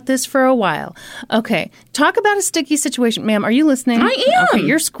to you about this for a while. Okay, talk about a sticky situation. Ma'am, are you listening? I am. Okay,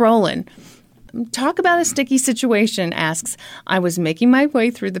 you're scrolling. Talk about a sticky situation asks, I was making my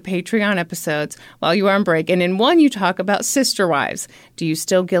way through the Patreon episodes while you were on break, and in one you talk about Sister Wives. Do you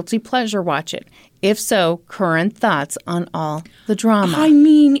still guilty pleasure watch it? If so, current thoughts on all the drama. I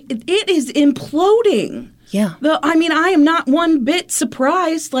mean, it is imploding. Yeah. I am not one bit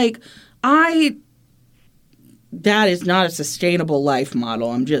surprised. Like, that is not a sustainable life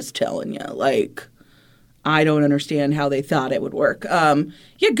model. I'm just telling you. Like, I don't understand how they thought it would work.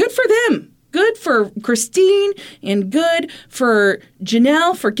 Yeah, good for them. Good for Christine and good for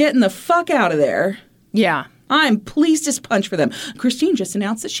Janelle for getting the fuck out of there. Yeah. I'm pleased as punch for them. Christine just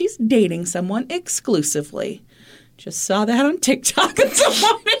announced that she's dating someone exclusively. Just saw that on TikTok this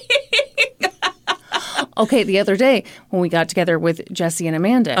morning. Okay, the other day when we got together with Jesse and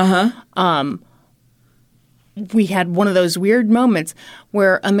Amanda, we had one of those weird moments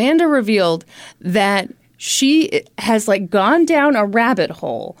where Amanda revealed that she has like gone down a rabbit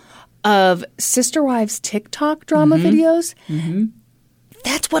hole of Sister Wives TikTok drama videos. Mm-hmm.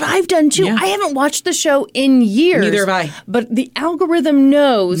 That's what I've done too. Yeah. I haven't watched the show in years. Neither have I. But the algorithm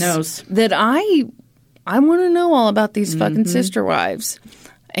knows that I want to know all about these fucking Sister Wives.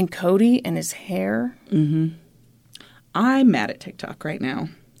 And Cody and his hair. Mm-hmm. I'm mad at TikTok right now.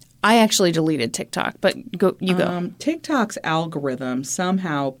 I actually deleted TikTok, but go. TikTok's algorithm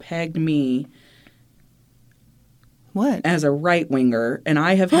somehow pegged me as a right-winger, and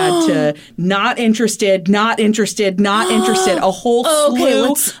I have had to not interested, a whole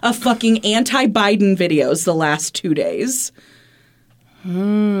slew of fucking anti-Biden videos the last 2 days.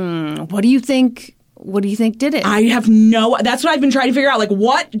 What do you think? What do you think did it? I have that's what I've been trying to figure out. Like,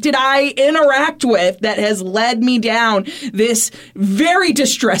 what did I interact with that has led me down this very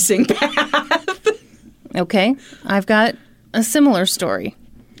distressing path? Okay. I've got a similar story.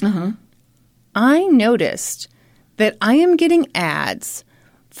 Uh-huh. I noticed that I am getting ads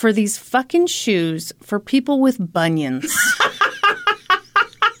for these fucking shoes for people with bunions.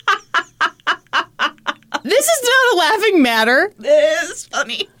 This is not a laughing matter. This is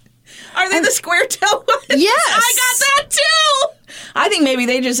funny. Are they the square toe ones? Yes. I got that too. I think maybe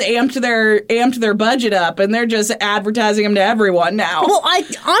they just amped their budget up and they're just advertising them to everyone now. Well, I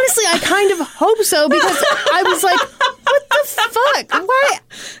kind of hope so because I was like, what the fuck?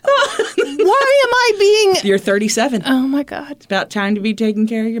 Why am I being... You're 37. Oh my God. It's about time to be taking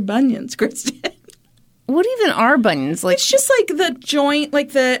care of your bunions, Kristen. What even are bunions? Like, it's just like the joint,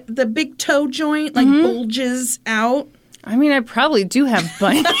 like the big toe joint, like bulges out. I mean, I probably do have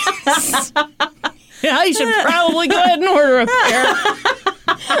bunions. Yeah, you should probably go ahead and order a pair.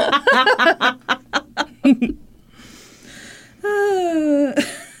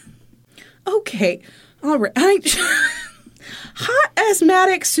 Okay. All right. Hot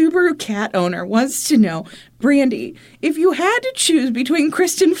asthmatic Subaru cat owner wants to know, Brandy, if you had to choose between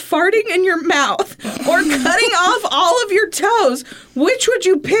Kristen farting in your mouth or cutting off all of your toes, which would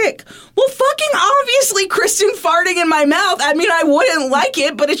you pick? Well, fucking obviously Kristen farting in my mouth. I mean, I wouldn't like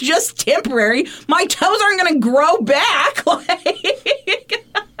it, but it's just temporary. My toes aren't going to grow back.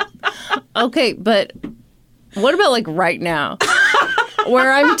 Okay, but what about like right now?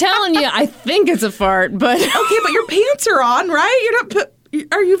 Where I'm telling you, I think it's a fart, but... Okay, but your pants are on, right? You're not...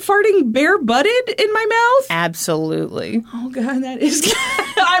 Are you farting bare-butted in my mouth? Absolutely. Oh, God, that is...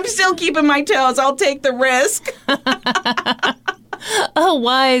 I'm still keeping my toes. I'll take the risk. A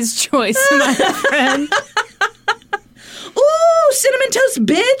wise choice, my friend. Ooh, Cinnamon Toast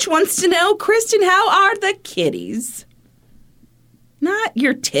Bitch wants to know, Kristen, how are the kitties? Not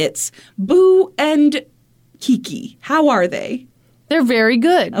your tits. Boo and Kiki. How are they? They're very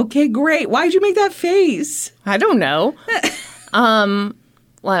good. Okay, great. Why'd you make that face? I don't know.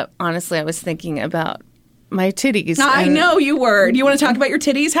 Well, honestly, I was thinking about my titties. I know you were. Do you want to talk about your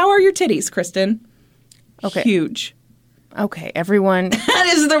titties? How are your titties, Kristen? Okay. Huge. Okay, everyone.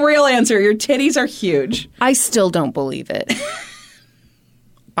 That is the real answer. Your titties are huge. I still don't believe it.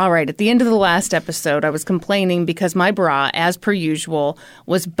 All right, at the end of the last episode, I was complaining because my bra, as per usual,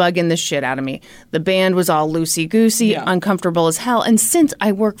 was bugging the shit out of me. The band was all loosey-goosey, uncomfortable as hell. And since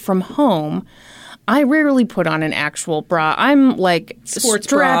I work from home, I rarely put on an actual bra. I'm like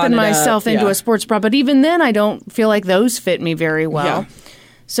strapping myself into a sports bra, but even then I don't feel like those fit me very well. Yeah.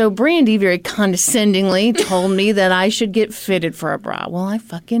 So Brandy very condescendingly told me that I should get fitted for a bra. Well, I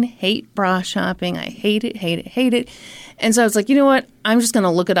fucking hate bra shopping. I hate it, hate it, hate it. And so I was like, you know what? I'm just going to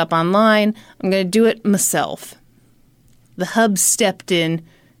look it up online. I'm going to do it myself. The hub stepped in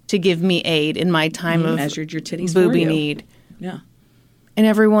to give me aid in my time of measured your titties booby need. Yeah. And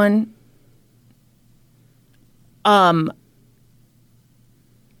everyone, my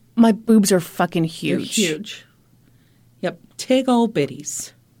boobs are fucking huge. They're huge. Yep. Tig old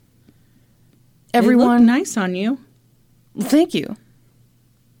bitties. Everyone. They look nice on you. Thank you.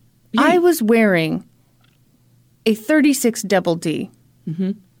 Yeah. I was wearing a 36 double D.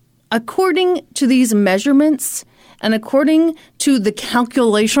 Mm-hmm. According to these measurements and according to the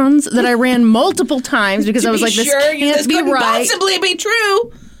calculations that I ran multiple times because I was like, this can't be right. Possibly be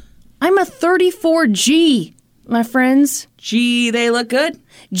true. I'm a 34G, my friends. Gee, they look good.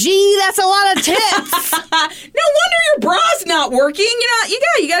 Gee, that's a lot of tits. No wonder your bra's not working.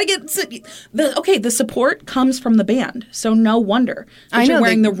 You gotta get the support comes from the band, so no wonder that you're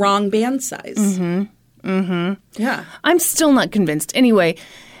wearing the wrong band size. Mm-hmm. Yeah. I'm still not convinced. Anyway,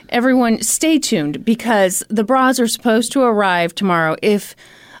 everyone, stay tuned because the bras are supposed to arrive tomorrow. If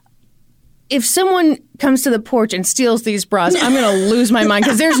someone comes to the porch and steals these bras, I'm going to lose my mind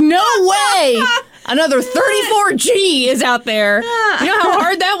because there's no way another 34G is out there. You know how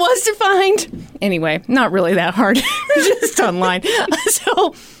hard that was to find? Anyway, not really that hard. Just online.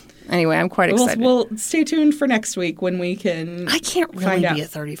 So, anyway, I'm quite excited. Well, stay tuned for next week when we can I can't really find be out. a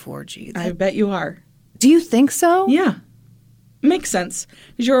 34G. I bet you are. Do you think so? Yeah. Makes sense.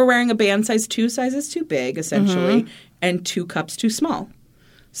 Because you're wearing a band size 2 sizes too big, essentially, and 2 cups too small.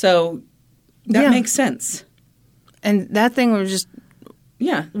 So that makes sense. And that thing was just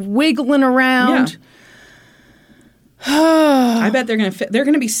Yeah. wiggling around. I bet they're going to fit. They're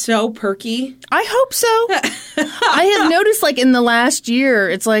going to be so perky. I hope so. I have noticed, like, in the last year,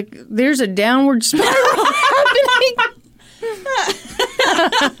 it's like there's a downward spiral happening.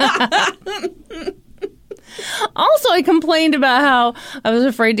 Also, I complained about how I was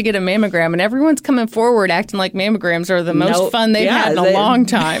afraid to get a mammogram, and everyone's coming forward acting like mammograms are the most fun they've had in a long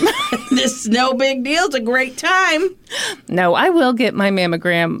time. This is no big deal. It's a great time. No, I will get my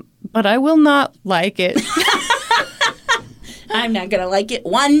mammogram, but I will not like it. I'm not going to like it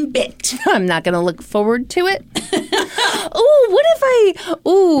one bit. I'm not going to look forward to it. What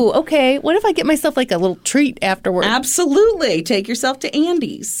if I get myself like a little treat afterward? Absolutely. Take yourself to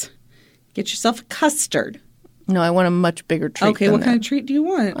Andy's. Get yourself a custard. No, I want a much bigger treat. Okay, what kind of treat do you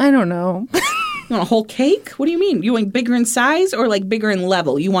want? I don't know. You want a whole cake? What do you mean? You want bigger in size or like bigger in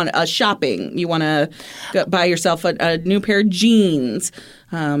level? You want shopping? You want to buy yourself a new pair of jeans?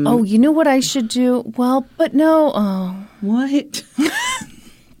 You know what I should do? Well, but no. Oh. What?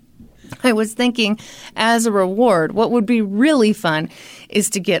 I was thinking, as a reward, what would be really fun is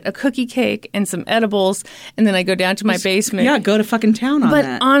to get a cookie cake and some edibles, and then I go down to my basement. Yeah, go to fucking town on but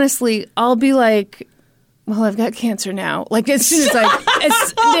that. Honestly, I'll be like, well, I've got cancer now. Like, as soon as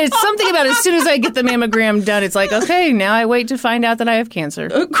there's something about as soon as I get the mammogram done, it's like, okay, now I wait to find out that I have cancer.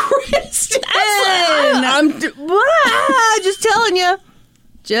 Kristen! I'm just telling you.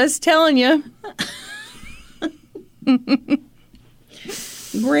 Just telling you.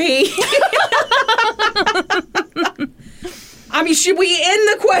 Great. I mean, should we end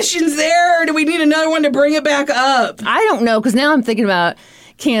the questions there, or do we need another one to bring it back up? I don't know, because now I'm thinking about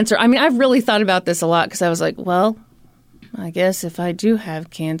cancer. I mean, I've really thought about this a lot, because I was like, well, I guess if I do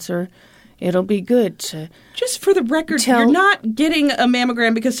have cancer, it'll be good to... Just for the record, you're not getting a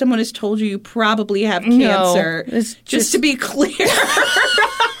mammogram because someone has told you probably have cancer. No, just to be clear.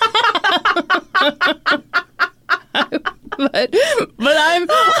 But I'm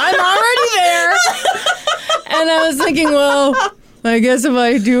already there. And I was thinking, well, I guess if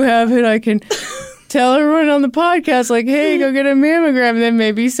I do have it, I can tell everyone on the podcast, like, hey, go get a mammogram. Then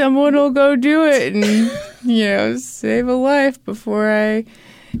maybe someone will go do it and, save a life before I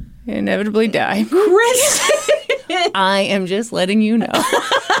inevitably die. Kristen! I am just letting you know.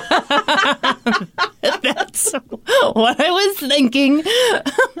 That's what I was thinking.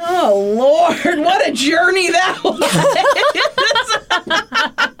 Oh, Lord, what a journey that was.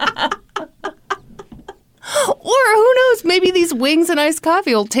 Or who knows, maybe these wings and iced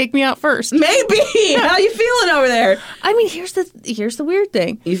coffee will take me out first. Maybe. How you feeling over there? I mean, here's the weird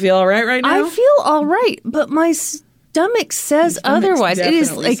thing. You feel all right now? I feel all right, but my stomach says otherwise. It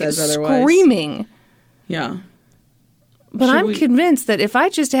is like screaming. Yeah. But I'm convinced that if I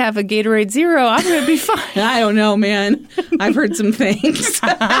just have a Gatorade Zero, I'm going to be fine. I don't know, man. I've heard some things.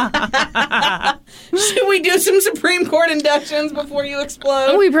 Should we do some Supreme Court inductions before you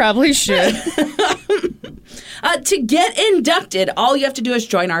explode? We probably should. To get inducted, all you have to do is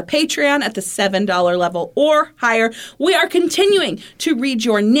join our Patreon at the $7 level or higher. We are continuing to read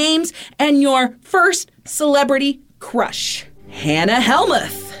your names and your first celebrity crush. Hannah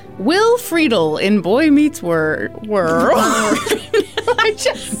Helmuth. Will Friedle in Boy Meets World. Boy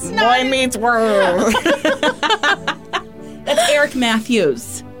Meets World. That's Eric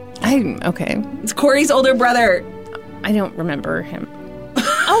Matthews. Okay. It's Corey's older brother. I don't remember him.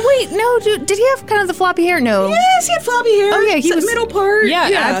 Oh, wait, no, dude. Did he have kind of the floppy hair? No. Yes, he had floppy hair. Oh, yeah, he was... middle part.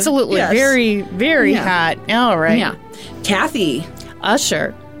 Yeah, absolutely. Yes. Very, very hot. All right. Yeah. Kathy.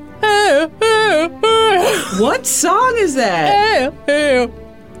 Usher. What song is that?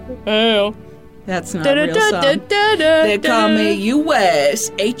 That's not a real song. They call me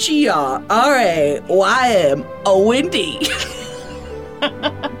USHERRAYMOND.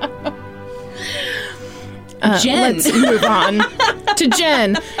 Jen. Let's move on to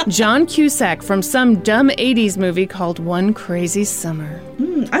Jen. John Cusack from some dumb 80s movie called One Crazy Summer.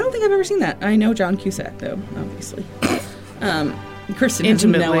 I don't think I've ever seen that. I know John Cusack, though, obviously. Kristen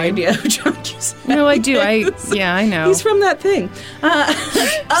intimately. has no idea who John Cusack is. No, I do. I know. He's from that thing.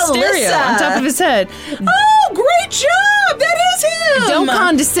 Stereo on top of his head. Oh, great job! That is him! Don't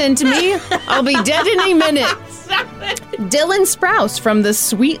condescend to me. I'll be dead any minute. Dylan Sprouse from The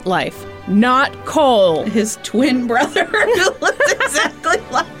Sweet Life. Not Cole. His twin brother who looks exactly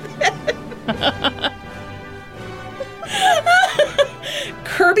like him.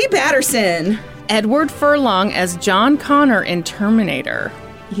 Kirby Patterson. Edward Furlong as John Connor in Terminator.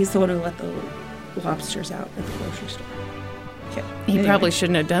 He's the one who let the lobsters out at the grocery store. Okay. He probably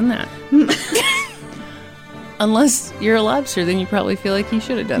shouldn't have done that. Unless you're a lobster, then you probably feel like he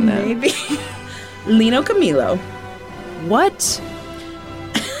should have done that. Maybe. Lino Camilo. What?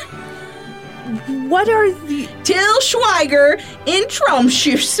 What are the... Till Schweiger in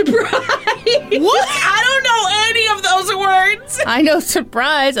Trumpshoe Surprise. What? I don't know any of those words. I know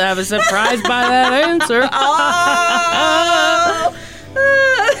surprise. I was surprised by that answer.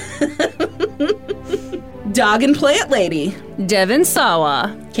 Dog and Plant Lady. Devin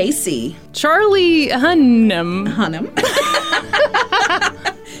Sawa. KC. Charlie Hunnam.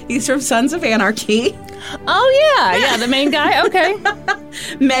 He's from Sons of Anarchy. Oh, yeah, the main guy. Okay.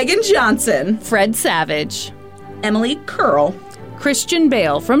 Megan Johnson. Fred Savage. Emily Curl. Christian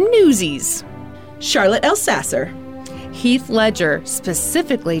Bale from Newsies. Charlotte Elsasser. Heath Ledger,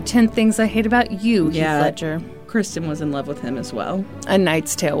 specifically 10 Things I Hate About You, Heath Ledger. Kristen was in love with him as well. A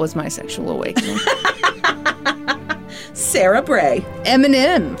Knight's Tale was my sexual awakening. Sarah Bray.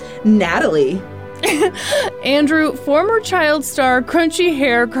 Eminem. Natalie. Andrew, former child star, crunchy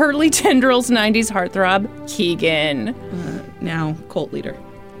hair, curly tendrils, 90s heartthrob, Keegan. Now cult leader.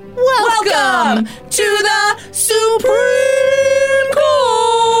 Welcome to the Supreme Court!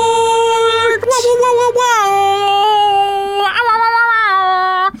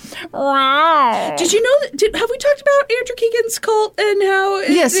 Did you know that? Have we talked about Andrew Keegan's cult and how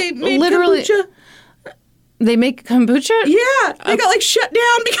they made literally. kombucha? They make kombucha? Yeah, they got shut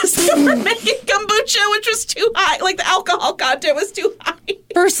down because they were making kombucha, which was too high. Like the alcohol content was too high.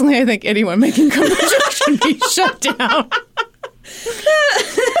 Personally, I think anyone making kombucha should be shut down.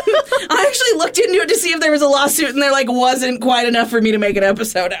 I actually looked into it to see if there was a lawsuit, and there wasn't quite enough for me to make an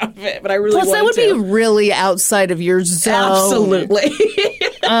episode out of it. But I really Plus, that would to. be really outside of your zone. Absolutely.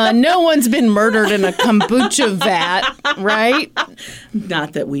 No one's been murdered in a kombucha vat, right?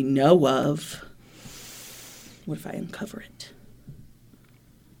 Not that we know of. What if I uncover it?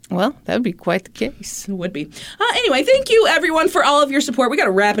 Well, that would be quite the case. It would be. Anyway, thank you, everyone, for all of your support. We got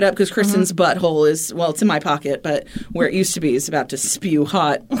to wrap it up because Kristen's butthole is, it's in my pocket, but where it used to be is about to spew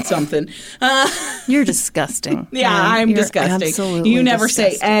hot something. You're disgusting. Yeah, I'm disgusting. Absolutely you never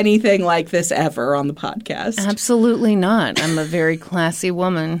disgusting. say anything like this ever on the podcast. Absolutely not. I'm a very classy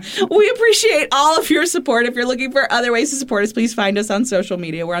woman. We appreciate all of your support. If you're looking for other ways to support us, please find us on social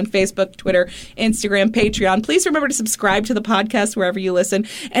media. We're on Facebook, Twitter, Instagram, Patreon. Please remember to subscribe to the podcast wherever you listen.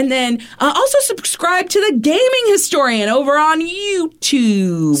 And then also subscribe to The Gaming Historian over on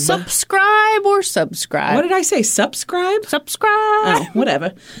YouTube. Subscribe or subscribe? What did I say? Subscribe? Subscribe. Oh,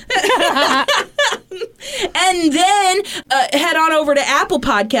 whatever. And then head on over to Apple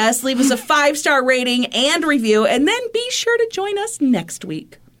Podcasts, leave us a 5-star rating and review, and then be sure to join us next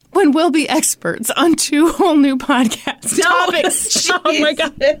week. When we'll be experts on 2 whole new podcast topics. Oh my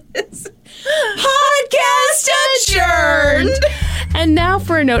God. Podcast adjourned. And now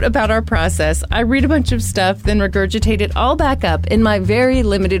for a note about our process. I read a bunch of stuff, then regurgitate it all back up in my very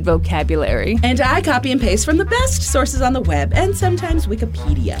limited vocabulary. And I copy and paste from the best sources on the web, and sometimes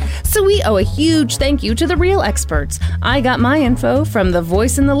Wikipedia. So we owe a huge thank you to the real experts. I got my info from the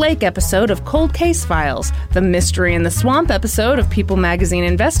Voice in the Lake episode of Cold Case Files, the Mystery in the Swamp episode of People Magazine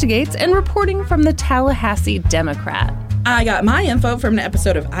Investigates, and reporting from the Tallahassee Democrat. I got my info from an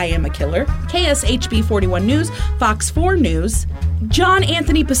episode of I Am a Killer, KSHB 41 News, Fox 4 News, John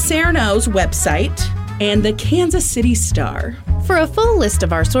Anthony Paserno's website, and the Kansas City Star. For a full list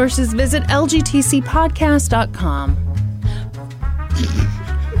of our sources, visit lgtcpodcast.com.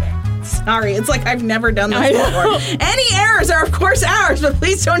 Sorry, it's like I've never done this before. Any errors are, of course, ours, but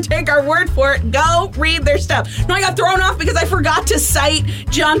please don't take our word for it. Go read their stuff. No, I got thrown off because I forgot to cite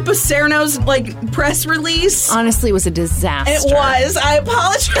John Paserno's, press release. Honestly, it was a disaster. It was. I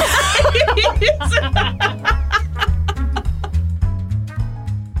apologize.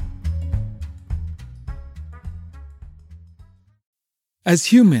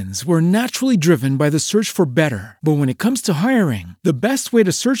 As humans, we're naturally driven by the search for better. But when it comes to hiring, the best way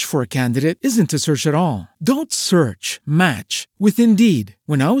to search for a candidate isn't to search at all. Don't search, match with Indeed.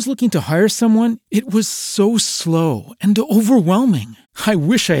 When I was looking to hire someone, it was so slow and overwhelming. I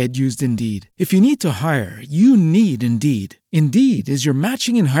wish I had used Indeed. If you need to hire, you need Indeed. Indeed is your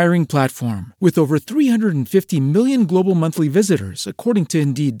matching and hiring platform with over 350 million global monthly visitors, according to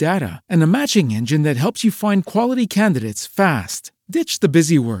Indeed data, and a matching engine that helps you find quality candidates fast. Ditch the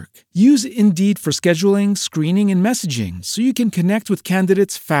busy work. Use Indeed for scheduling, screening, and messaging so you can connect with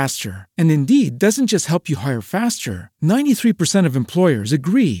candidates faster. And Indeed doesn't just help you hire faster. 93% of employers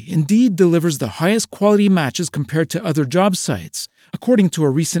agree Indeed delivers the highest quality matches compared to other job sites, according to a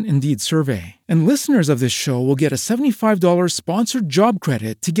recent Indeed survey. And listeners of this show will get a $75 sponsored job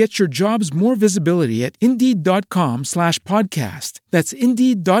credit to get your jobs more visibility at Indeed.com/podcast. That's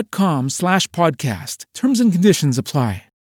Indeed.com/podcast. Terms and conditions apply.